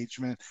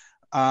disengagement,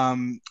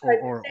 or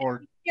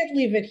you can't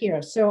leave it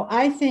here. So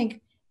I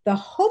think the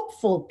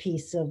hopeful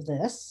piece of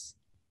this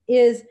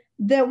is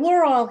that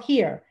we're all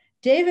here.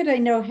 David, I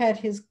know, had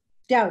his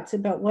doubts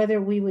about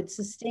whether we would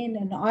sustain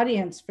an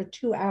audience for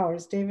 2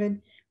 hours.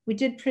 David, we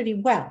did pretty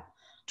well.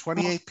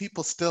 28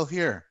 people still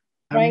here.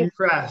 Right? I'm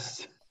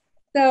impressed.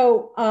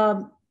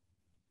 So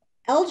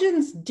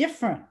Elgin's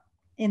different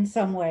in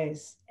some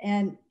ways,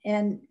 and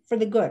for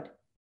the good.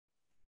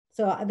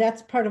 So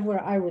that's part of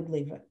where I would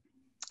leave it.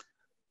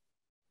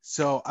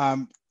 So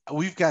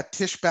we've got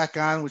Tish back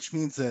on, which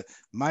means that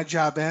my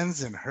job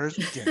ends and hers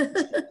begins.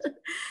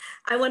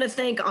 I want to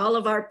thank all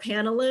of our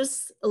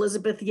panelists,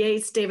 Elizabeth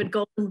Yates, David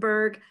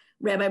Goldenberg,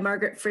 Rabbi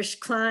Margaret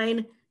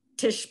Frisch-Klein,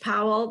 Tish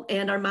Powell,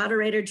 and our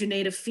moderator,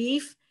 Junaid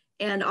Afeef,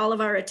 and all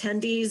of our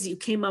attendees. You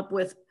came up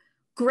with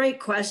great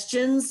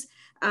questions.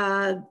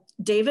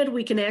 David,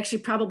 we can actually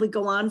probably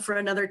go on for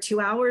another 2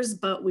 hours,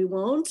 but we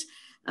won't.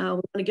 We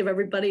want to give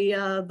everybody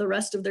the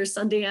rest of their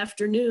Sunday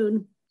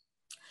afternoon.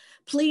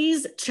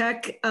 Please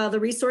check the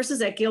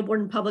resources at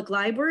Gail-Borden Public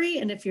Library.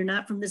 And if you're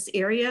not from this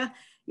area,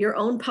 your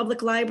own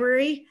public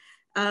library,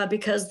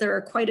 because there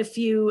are quite a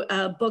few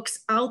books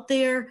out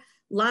there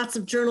lots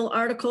of journal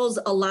articles.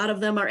 A lot of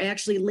them are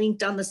actually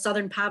linked on the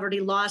Southern Poverty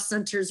Law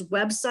Center's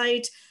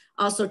website.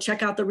 Also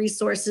check out the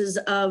resources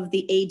of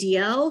the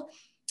ADL.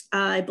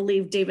 I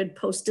believe David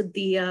posted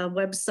the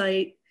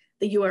website,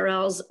 the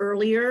URLs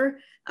earlier.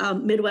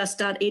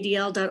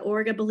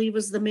 Midwest.adl.org, I believe,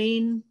 was the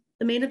main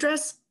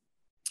address.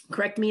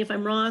 Correct me if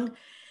I'm wrong.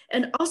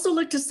 And also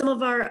look to some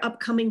of our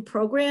upcoming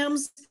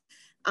programs.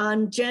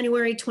 On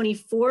January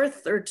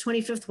 24th or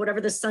 25th,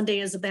 whatever the Sunday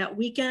is of that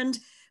weekend,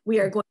 we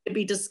are going to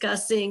be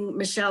discussing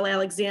Michelle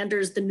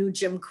Alexander's The New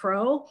Jim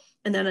Crow.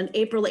 And then on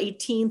April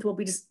 18th,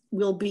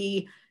 we'll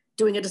be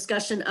doing a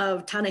discussion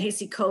of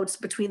Ta-Nehisi Coates'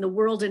 Between the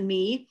World and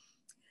Me.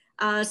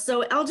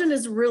 So Elgin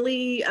is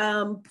really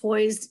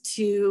poised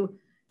to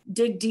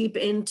dig deep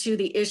into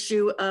the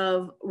issue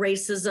of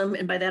racism.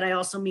 And by that, I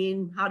also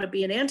mean how to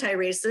be an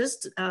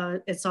anti-racist.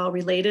 It's all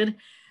related.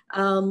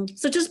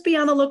 So just be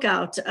on the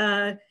lookout.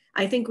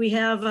 I think we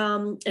have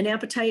an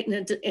appetite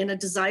and a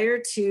desire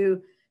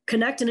to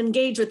connect and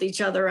engage with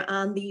each other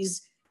on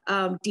these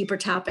deeper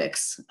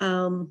topics.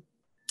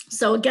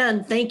 So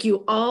again, thank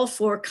you all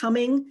for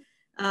coming,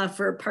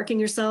 for parking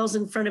yourselves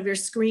in front of your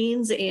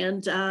screens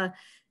and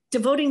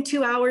devoting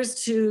 2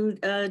 hours to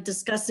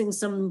discussing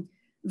some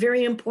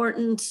very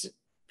important,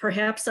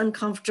 perhaps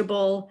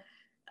uncomfortable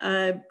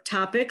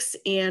topics.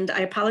 And I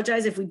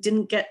apologize if we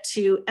didn't get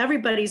to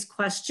everybody's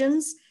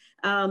questions.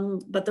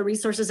 But the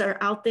resources are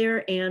out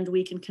there and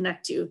we can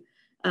connect you.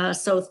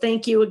 So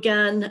thank you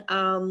again.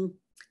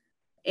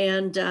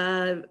 And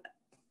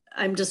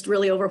I'm just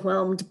really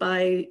overwhelmed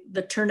by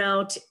the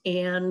turnout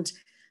and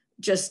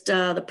just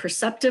the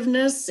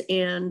perceptiveness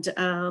and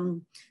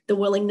the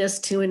willingness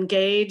to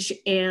engage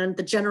and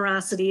the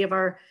generosity of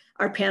our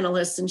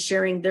panelists in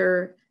sharing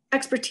their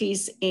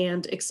expertise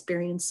and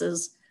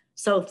experiences.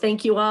 So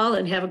thank you all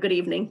and have a good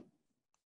evening.